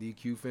 Apparently,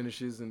 DQ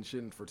finishes and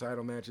shit for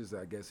title matches.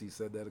 I guess he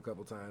said that a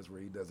couple times where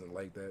he doesn't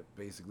like that.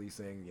 Basically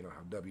saying, you know,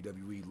 how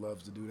WWE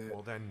loves to do that.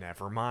 Well, then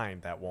never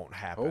mind. That won't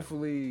happen.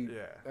 Hopefully,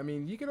 Yeah. I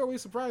mean, you can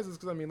always surprise us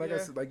because I mean, like I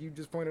said, like you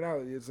just pointed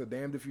out, it's a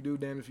damned if you do,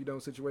 damned if you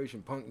don't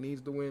situation. Punk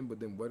needs to win, but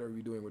then what are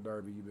you doing with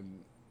Darby? You've been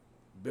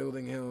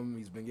building him.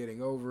 He's been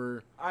getting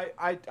over.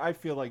 I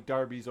feel like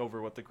Darby's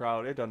over with the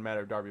crowd. It doesn't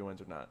matter if Darby wins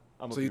or not.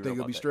 So you think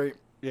he'll be straight?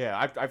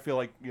 Yeah, I feel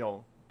like, you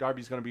know,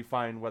 Darby's going to be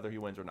fine whether he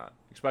wins or not.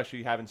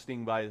 Especially having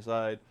Sting by his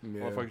side.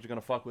 Yeah. Motherfuckers are going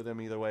to fuck with him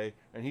either way.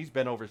 And he's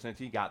been over since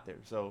he got there,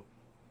 so.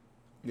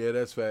 Yeah,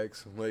 that's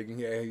facts. Like,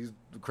 yeah,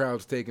 the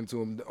crowd's taken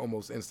to him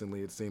almost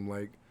instantly, it seemed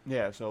like.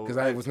 Yeah, so. Because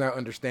I was not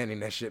understanding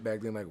that shit back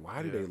then. Like,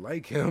 why do they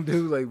like him,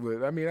 dude? Like,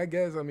 but I mean, I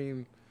guess,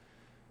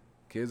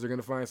 kids are going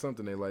to find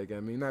something they like. I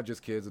mean, not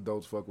just kids,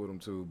 adults fuck with them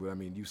too. But I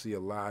mean, you see a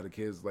lot of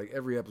kids. Like,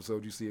 every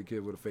episode, you see a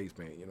kid with a face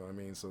paint, you know what I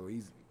mean? So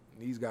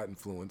he's got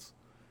influence.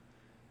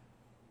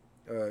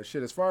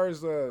 As far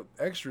as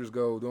extras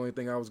go, the only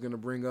thing I was going to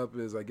bring up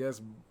is, I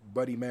guess,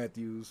 Buddy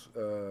Matthews,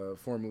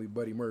 formerly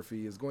Buddy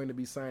Murphy, is going to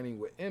be signing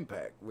with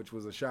Impact, which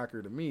was a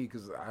shocker to me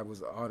because I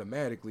was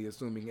automatically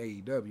assuming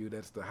AEW.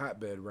 That's the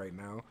hotbed right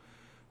now.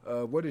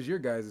 What is your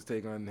guys'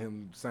 take on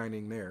him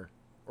signing there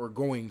or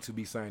going to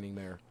be signing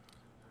there?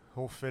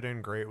 He'll fit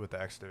in great with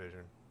the X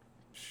Division.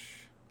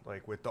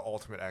 Like, with the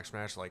Ultimate X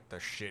match, like, the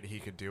shit he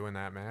could do in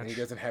that match. And he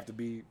doesn't have to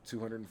be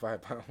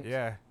 205 pounds.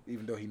 Yeah.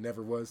 Even though he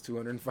never was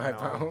 205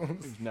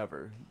 pounds. He's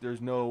never.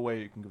 There's no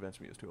way you can convince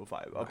me he was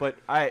 205.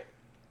 But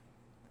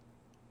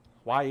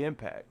why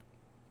Impact?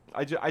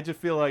 I just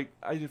feel like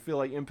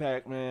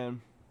Impact,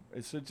 man,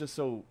 it's just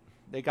so,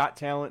 they got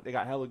talent. They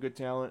got hella good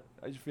talent.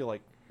 I just feel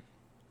like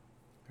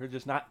they're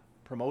just not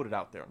promoted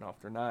out there enough.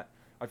 They're not.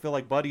 I feel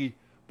like Buddy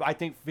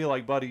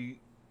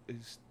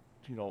is,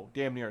 you know,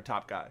 damn near a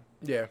top guy.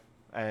 Yeah.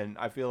 And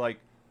I feel like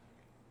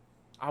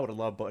I would have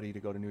loved Buddy to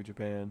go to New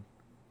Japan.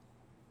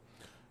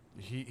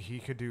 He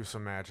could do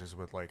some matches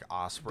with, like,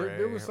 Ospreay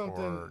there was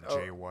something, or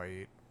Jay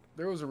White.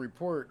 There was a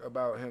report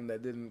about him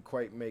that didn't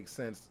quite make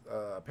sense.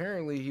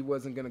 Apparently, he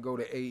wasn't going to go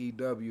to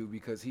AEW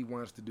because he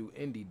wants to do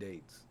indie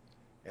dates.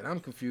 And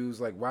I'm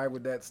confused, like, why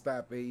would that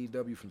stop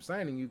AEW from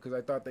signing you? Because I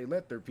thought they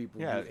let their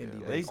people do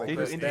indie dates. They like, do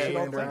Chris indie dates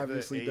all the Statlander time.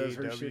 obviously does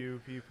her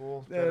shit.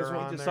 People Yeah, that's that why are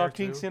We on just there, saw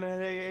too. Kingston at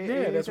AEW.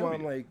 Yeah, that's why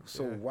I'm like,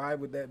 so why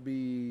would that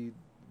be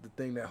the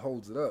thing that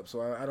holds it up? So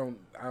I don't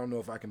know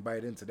if I can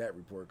bite into that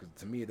report because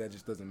to me that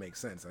just doesn't make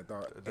sense. I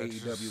thought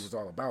AEW was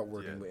all about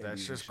working with. That's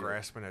indies just and shit.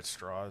 grasping at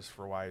straws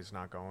for why he's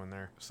not going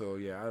there. So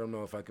yeah, I don't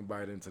know if I can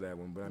bite into that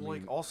one, but I mean,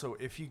 Like, also,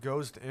 if he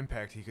goes to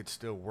Impact, he could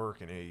still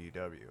work in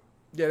AEW.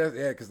 yeah,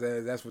 because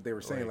that's what they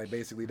were saying. Like- Like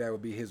basically, that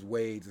would be his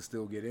way to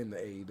still get into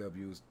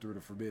AEW is through the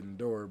forbidden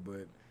door.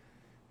 But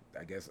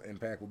I guess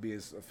Impact will be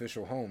his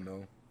official home,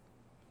 though.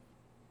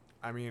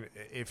 I mean,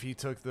 if he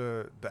took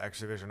the X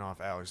Division off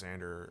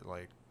Alexander,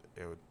 like,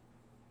 it would.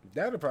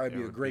 That would probably it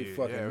be a would great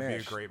fucking it would match. be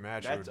a great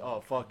match. It That's would-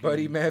 a fucking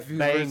Buddy Matthews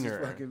banger.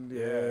 versus fucking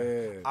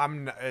yeah.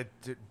 I'm not,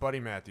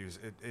 Buddy Matthews.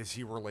 Is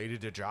he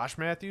related to Josh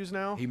Matthews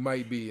now? He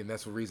might be, and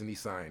that's the reason he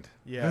signed.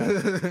 Yeah.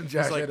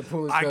 Josh He's like, had to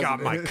pull his I cousin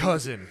got my in."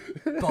 cousin,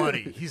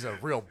 Buddy. He's a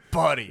real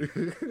buddy.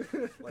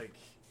 Like,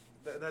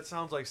 that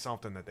sounds like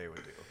something that they would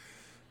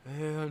do.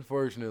 Yeah,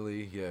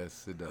 unfortunately,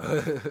 yes, it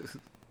does.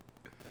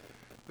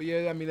 But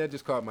yeah, I mean, that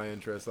just caught my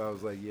interest. I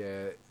was like,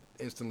 yeah,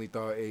 instantly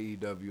thought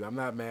AEW. I'm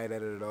not mad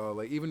at it at all.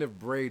 Like, even if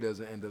Bray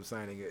doesn't end up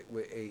signing it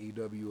with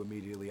AEW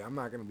immediately, I'm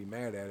not going to be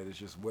mad at it. It's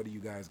just, what do you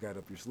guys got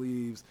up your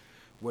sleeves?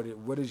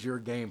 What is your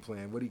game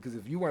plan? Because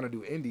if you want to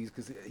do indies,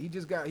 because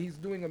he's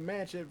doing a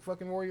match at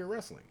fucking Warrior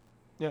Wrestling.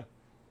 Yeah.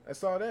 I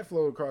saw that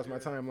float across my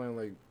timeline.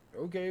 Like,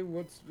 okay,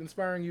 what's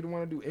inspiring you to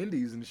want to do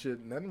indies and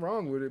shit? Nothing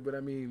wrong with it, but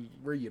I mean,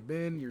 where you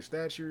been, your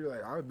stature,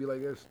 like, I would be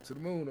like this to the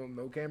moon.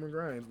 No Cameron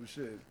Grimes, but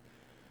shit.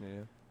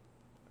 Yeah.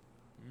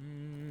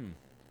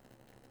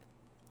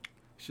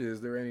 Shit,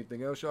 is there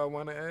anything else y'all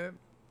want to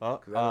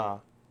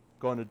add?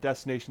 Going to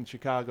Destination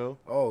Chicago.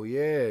 Oh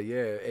yeah,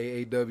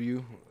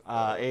 AAW.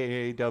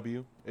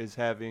 AAW is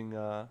having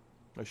a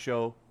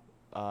show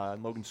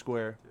in Logan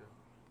Square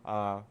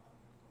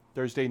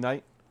Thursday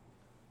night.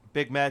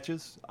 Big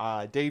matches.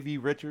 Davey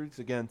Richards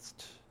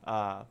against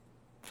But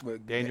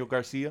Daniel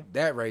Garcia.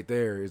 That right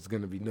there is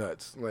gonna be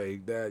nuts.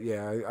 Like that,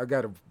 yeah. I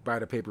gotta buy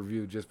the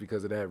pay-per-view just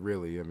because of that.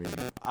 Really, I mean,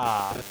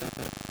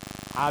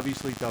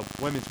 Obviously, the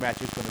women's match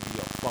is going to be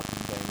a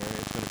fucking banger.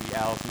 It's going to be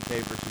Allison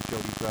Kay versus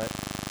Jody Brett.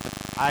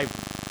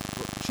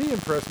 she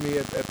impressed me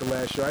at the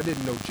last show. I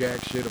didn't know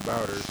jack shit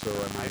about her, so I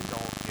I mean,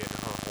 don't get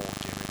her whole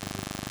gimmick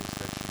is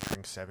that she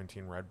drinks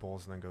 17 Red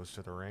Bulls and then goes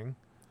to the ring.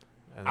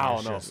 And I then don't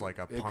it's know. just like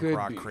a It punk could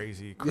rock be.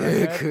 crazy Yeah,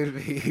 it crackhead. could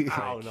be.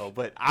 I don't know,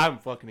 but I'm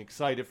fucking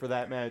excited for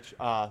that match.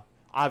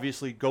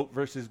 Obviously, GOAT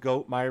versus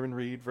GOAT, Myron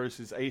Reed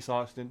versus Ace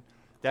Austin.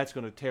 That's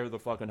going to tear the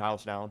fucking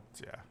house down.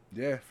 Yeah.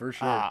 Yeah, for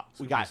sure. We gonna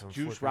be got some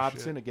Juice flippy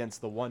Robinson shit.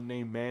 against the one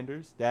named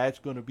Manders. That's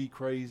going to be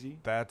crazy.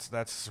 That's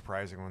a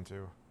surprising one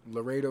too.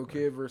 Laredo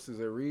Kid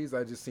versus Aries.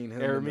 I just seen him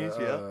in Aramis,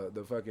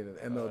 the fucking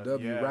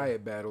MLW yeah.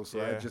 Riot battle, so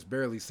I Yeah. just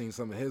barely seen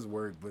some of his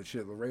work. But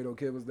shit, Laredo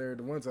Kid was there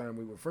the one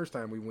time first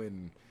time we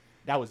went.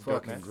 That was dope,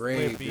 Fucking man.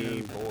 great, Flippy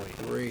dude. boy.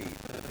 Great.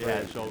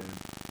 Yeah, Great, so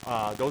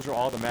man. those are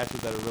all the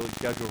matches that are really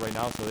scheduled right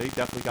now. So they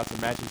definitely got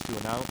some matches to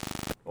announce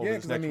over Yeah,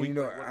 this 'cause I next mean, week. you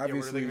know, Yeah, what are they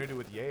obviously, gonna do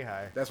with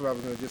Yehai? that's what I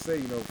was gonna just say.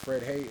 You know,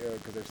 Fred Hay,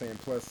 because they're saying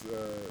plus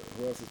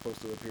who else is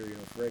supposed to appear? You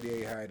know, Fred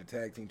Hay, the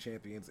tag team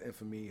champions,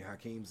 Infamy,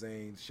 Hakeem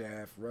Zayn,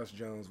 Shaft, Russ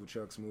Jones with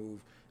Chuck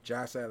Smooth,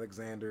 Josh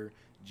Alexander,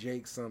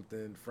 Jake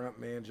something,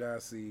 Frontman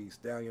Jossie,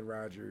 Stallion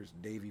Rogers,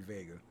 Davey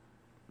Vega.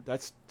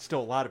 That's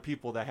still a lot of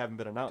people that haven't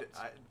been announced.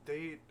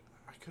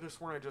 I could have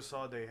sworn I just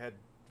saw they had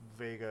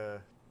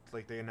Vega,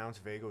 like they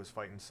announced Vega was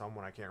fighting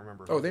someone. I can't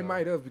remember. Oh, who, they though.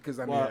 might have because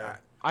I mean, Well,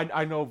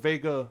 I know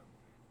Vega.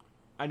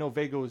 I know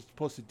Vega was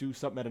supposed to do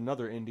something at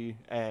another indie,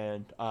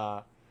 and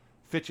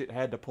Fitchett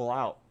had to pull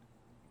out.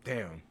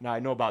 damn. Now I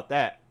know about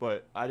that,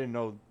 but I didn't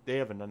know they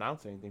haven't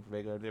announced anything for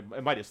Vega.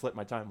 It might have slipped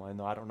my timeline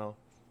though. I don't know.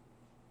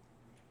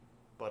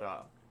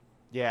 But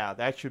yeah,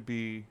 that should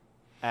be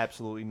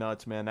absolutely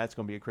nuts, man. That's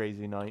gonna be a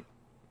crazy night.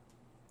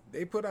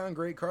 They put on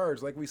great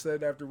cards, like we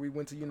said after we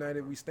went to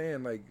United We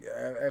Stand. Like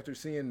after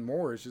seeing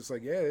more, it's just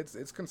like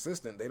it's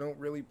consistent. They don't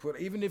really put,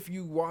 even if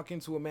you walk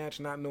into a match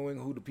not knowing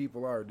who the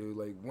people are, dude.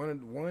 Like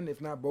one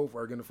if not both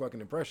are gonna fucking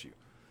impress you,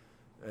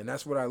 and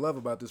that's what I love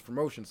about this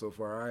promotion so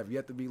far. I have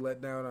yet to be let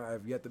down. I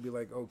have yet to be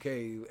like,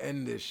 okay,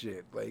 end this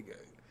shit. Like,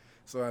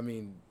 so I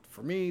mean,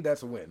 for me,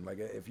 that's a win. Like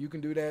if you can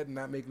do that and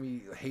not make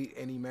me hate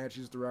any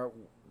matches throughout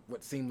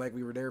what seemed like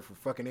we were there for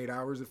fucking 8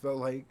 hours, it felt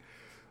like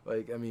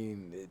I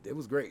mean, it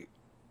was great.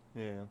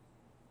 Yeah.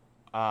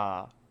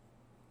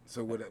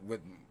 So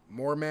with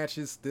more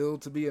matches still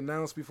to be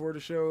announced before the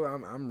show,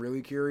 I'm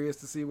really curious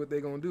to see what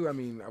they're gonna do. I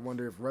mean, I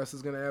wonder if Russ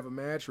is gonna have a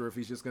match or if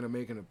he's just gonna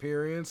make an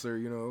appearance or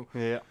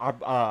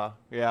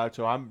Yeah.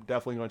 So I'm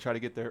definitely gonna try to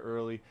get there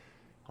early.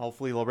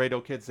 Hopefully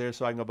Laredo Kid's there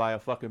so I can go buy a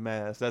fucking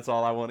mask. That's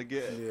all I want to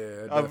get.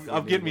 Yeah, I'm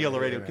definitely getting me a need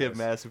Laredo mask. Kid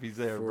mask if he's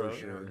there, For bro.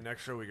 sure.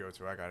 Next show we go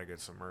to, I gotta get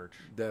some merch.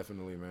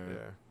 Definitely, man.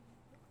 Yeah.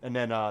 And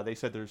then they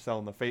said they're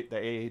selling the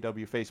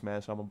AAW face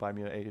mask, so I'm gonna buy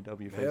me an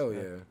AAW face Hell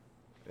mask.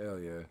 yeah, hell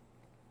yeah.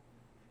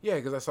 Yeah,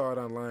 because I saw it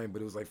online,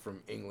 but it was like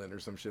from England or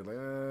some shit.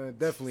 Like,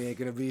 definitely ain't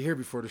gonna be here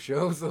before the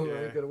show, so I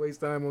Yeah. ain't gonna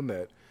waste time on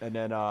that. And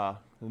then the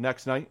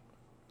next night,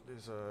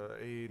 There's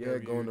AEW. Yeah,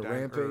 going to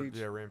Rampage.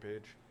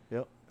 Rampage.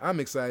 I'm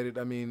excited.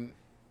 I mean,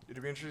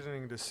 It'd be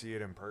interesting to see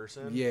it in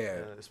person.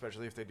 Yeah.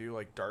 Especially if they do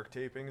like dark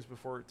tapings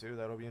before it too.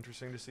 That'll be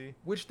interesting to see.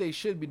 which they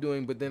should be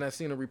doing, but then I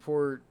seen a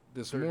report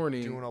this They're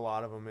morning. doing a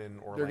lot of them in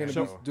They're Orlando.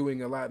 going to be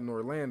doing a lot in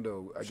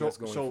Orlando, I guess,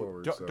 going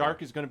forward. So.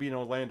 Dark is gonna be in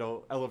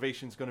Orlando.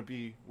 Elevation's gonna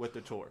be with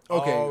the tour.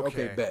 Okay, Oh,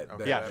 okay, bet. okay.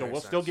 bet. Yeah, that so makes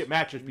we'll still sense. get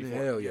matches before.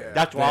 Hell yeah.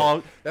 That's why Bet.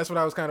 I'll- That's what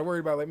I was kind of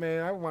worried about. Like,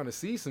 man, I want to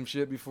see some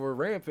shit before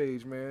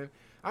Rampage, man.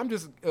 I'm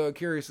just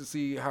curious to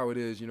see how it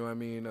is. You know what I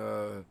mean?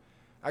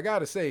 I got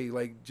to say,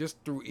 like, just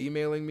through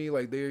emailing me,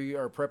 like, they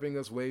are prepping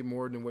us way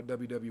more than what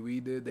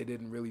WWE did. They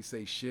didn't really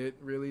say shit,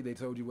 really. They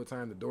told you what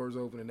time the doors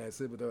open and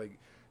that's it. But they're like,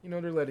 you know,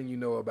 they're letting you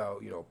know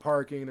about, you know,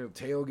 parking or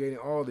tailgating,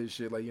 all this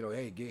shit. Like, you know,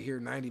 hey, get here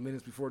 90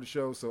 minutes before the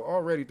show. So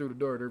already through the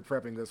door, they're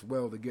prepping us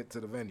well to get to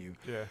the venue.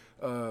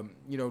 Yeah.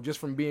 You know, just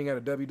from being at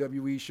a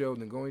WWE show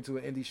and then going to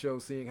an indie show,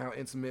 seeing how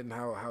intimate and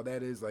how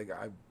that is, like,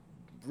 I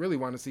really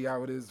want to see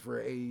how it is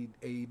for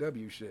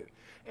AEW shit.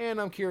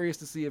 And I'm curious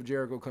to see if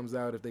Jericho comes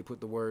out if they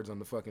put the words on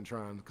the fucking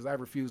Tron, because I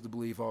refuse to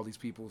believe all these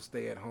people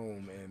stay at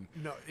home and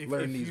No,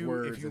 learn these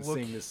words and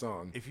sing this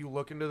song. If you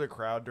look into the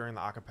crowd during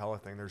the acapella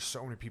thing, there's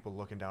so many people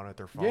looking down at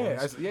their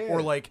phones. Yeah,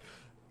 Or like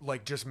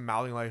just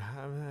mouthing like.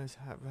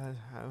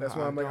 That's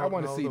why I'm like, I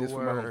want to see this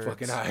with my own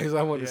fucking eyes.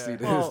 I want to Yeah. see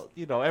this. Well,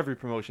 you know, every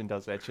promotion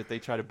does that shit. They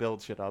try to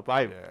build shit up.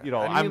 Yeah. You know,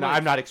 I mean, like-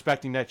 I'm not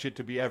expecting that shit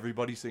to be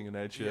everybody singing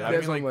that shit. Yeah, I I mean,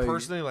 That's mean, like like-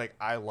 personally, like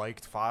I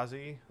liked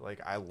Fozzy, like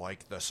I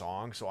liked the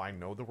song, so I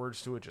know the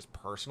words to it. Just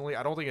personally,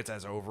 I don't think it's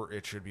as over.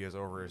 It should be as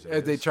over as it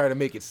As they is. try to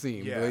make it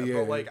seem. Yeah, but, yeah.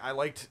 but like I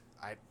liked.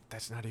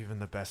 That's not even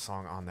the best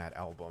song on that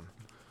album.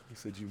 he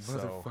said, you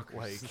So motherfuckers.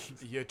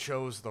 like you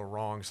chose the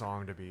wrong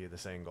song to be the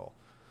single.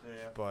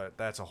 But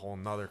that's a whole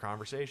nother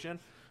conversation.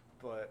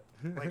 But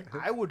like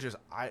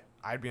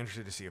I'd be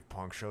interested to see if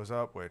Punk shows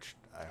up, which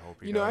I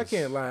hope he You know, I does.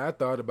 can't lie. I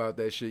thought about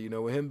that shit. You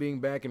know, with him being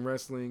back in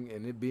wrestling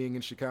and it being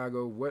in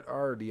Chicago, what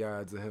are the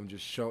odds of him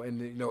just showing?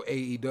 And you know,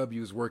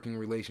 AEW's working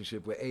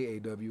relationship with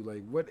AAW.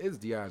 Like, what is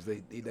the odds?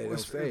 They don't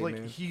say, like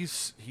man. he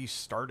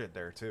started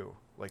there too.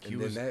 Like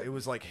And then that- it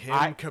was like him,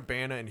 I-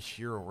 Cabana, and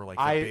Hero were like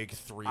the I big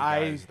three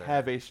I guys there.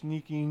 have a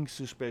sneaking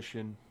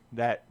suspicion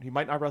that he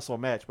might not wrestle a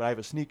match, but I have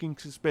a sneaking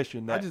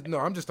suspicion that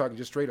I'm just talking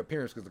just straight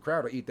appearance because the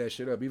crowd will eat that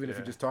shit up. Even if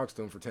he Yeah. just talks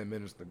to them for 10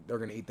 minutes, they're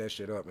gonna eat that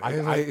shit up. Man.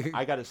 I, Like-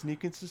 I got a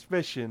sneaking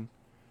suspicion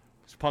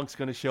Punk's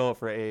gonna show up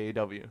for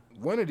AAW.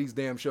 One of these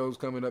damn shows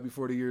coming up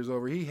before the year's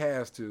over. He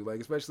has to, like,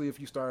 especially if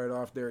you started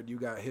off there, you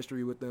got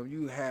history with them.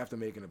 You have to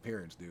make an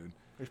appearance, dude.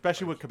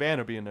 Especially with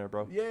Cabana being there,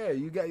 bro. Yeah,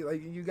 you got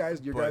your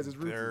guys' roots.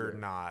 They're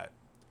not.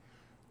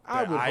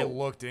 I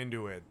looked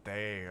into it.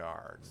 They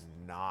are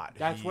not.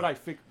 That's what I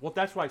figured. Well,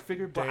 that's what I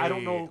figured, but I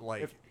don't know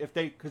if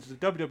they, because the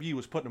WWE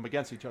was putting them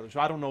against each other, so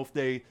I don't know if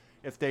they,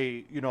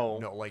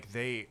 No, like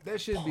they.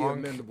 That should be a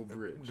mendable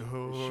bridge.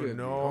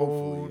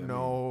 No.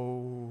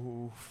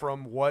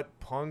 From what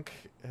Punk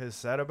has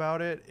said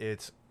about it,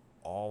 it's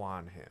all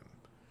on him.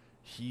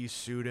 He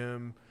sued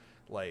him.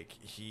 Like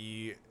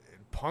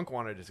Punk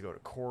wanted it to go to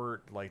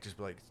court,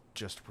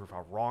 just to prove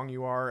how wrong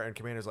you are, and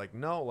Cabana's like,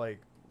 no,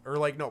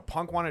 no,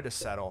 Punk wanted to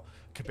settle.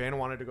 Cabana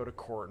wanted to go to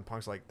court, and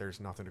Punk's like, there's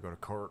nothing to go to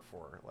court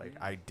for. Like,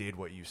 I did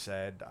what you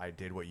said, I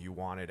did what you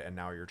wanted, and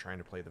now you're trying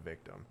to play the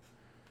victim.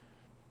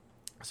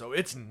 So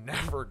it's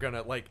never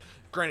gonna,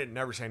 granted,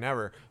 never say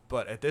never,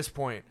 but at this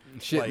point,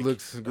 shit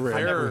looks great.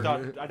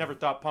 I never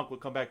thought Punk would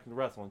come back into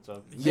wrestling.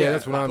 So yeah,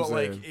 that's what I'm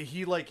saying.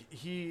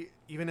 He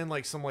even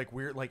in some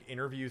weird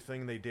interview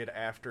thing they did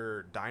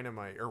after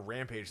Dynamite or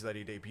Rampage that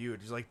he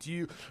debuted, he's like,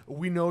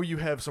 we know you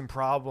have some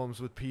problems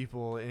with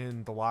people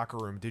in the locker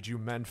room. Did you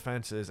mend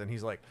fences? And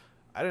he's like,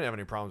 I didn't have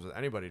any problems with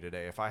anybody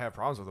today. If I have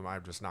problems with them,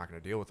 I'm just not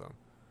going to deal with them.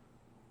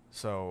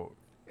 So.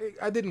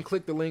 I didn't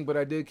click the link, but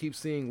I did keep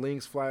seeing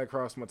links fly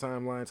across my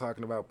timeline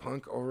talking about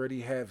Punk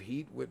already have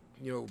heat with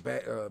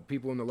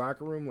people in the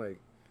locker room.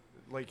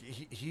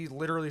 He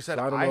literally said,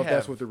 so I don't know if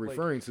that's what they're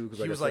referring to.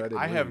 Because he was like,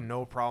 I have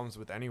no problems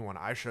with anyone.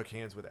 I shook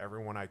hands with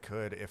everyone I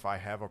could. If I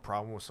have a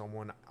problem with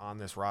someone on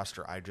this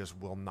roster, I just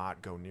will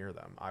not go near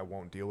them. I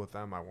won't deal with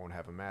them. I won't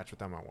have a match with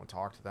them. I won't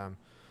talk to them.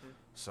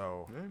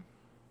 So,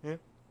 yeah.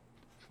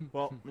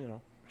 Well,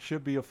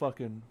 should be a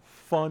fucking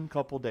fun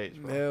couple days,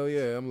 bro. Hell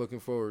yeah, I'm looking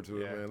forward to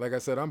it, man. Like I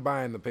said, I'm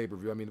buying the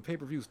pay-per-view. I mean, the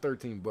pay-per-view's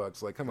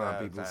 $13. Like, come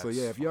on, people. So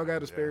yeah, if y'all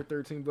got to spare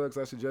 $13,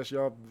 I suggest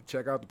y'all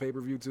check out the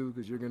pay-per-view too,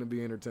 because you're gonna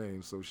be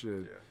entertained. So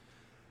shit.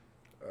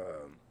 Yeah.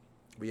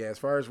 But yeah, as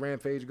far as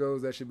Rampage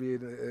goes, that should be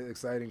an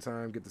exciting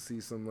time. Get to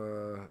see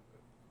some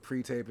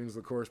pre-tapings,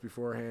 of course,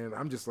 beforehand.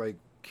 I'm just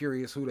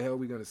curious who the hell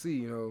we gonna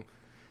see.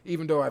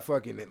 Even though I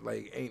fucking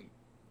ain't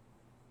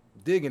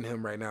digging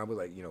him right now, but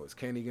is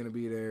Kenny gonna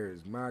be there?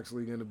 Is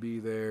Moxley gonna be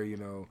there?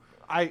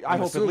 I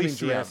hope at least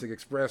Jurassic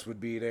Express would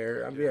be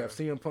there.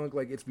 CM Punk,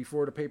 it's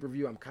before the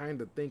pay-per-view. I'm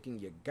kind of thinking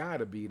you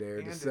gotta be there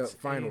and to sell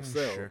final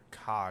sell.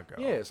 Chicago.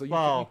 Yeah, so you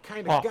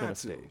kind of got to.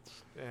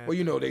 States.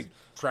 Well, they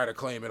try to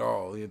claim it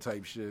all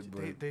type shit.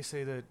 But they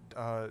say that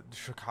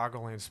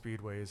Chicagoland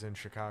Speedway is in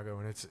Chicago,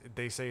 and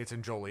they say it's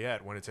in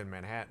Joliet when it's in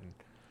Manhattan.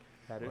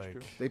 That is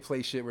true. They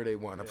play shit where they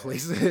want to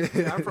place it.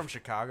 Yeah, I'm from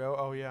Chicago.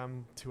 Oh yeah,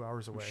 I'm 2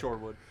 hours away.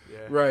 Shorewood.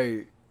 Yeah.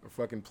 Right. Or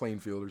fucking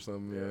Plainfield or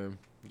something.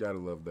 Yeah. Gotta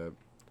love that.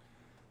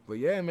 But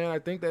yeah, man, I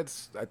think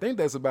that's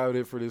about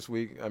it for this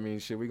week. I mean,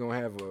 shit, we're gonna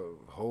have a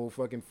whole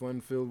fucking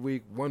fun-filled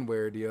week, one way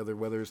or the other,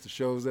 whether it's the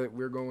shows that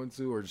we're going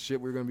to or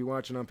shit we're gonna be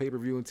watching on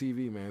pay-per-view and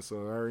TV, man. So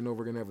I already know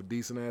we're gonna have a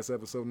decent ass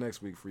episode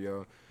next week for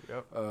y'all.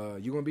 Yep.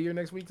 You gonna be here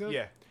next week, Tim?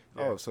 Yeah.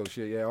 Oh, so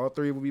shit, yeah. All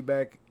three will be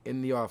back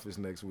in the office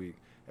next week.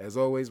 As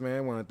always, man,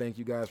 I want to thank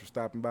you guys for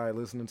stopping by,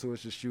 listening to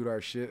us, just shoot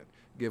our shit,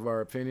 give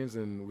our opinions,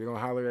 and we're gonna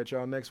holler at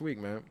y'all next week,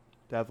 man.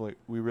 Definitely.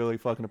 We really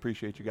fucking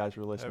appreciate you guys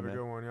for listening. Have a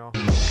man. good one, y'all.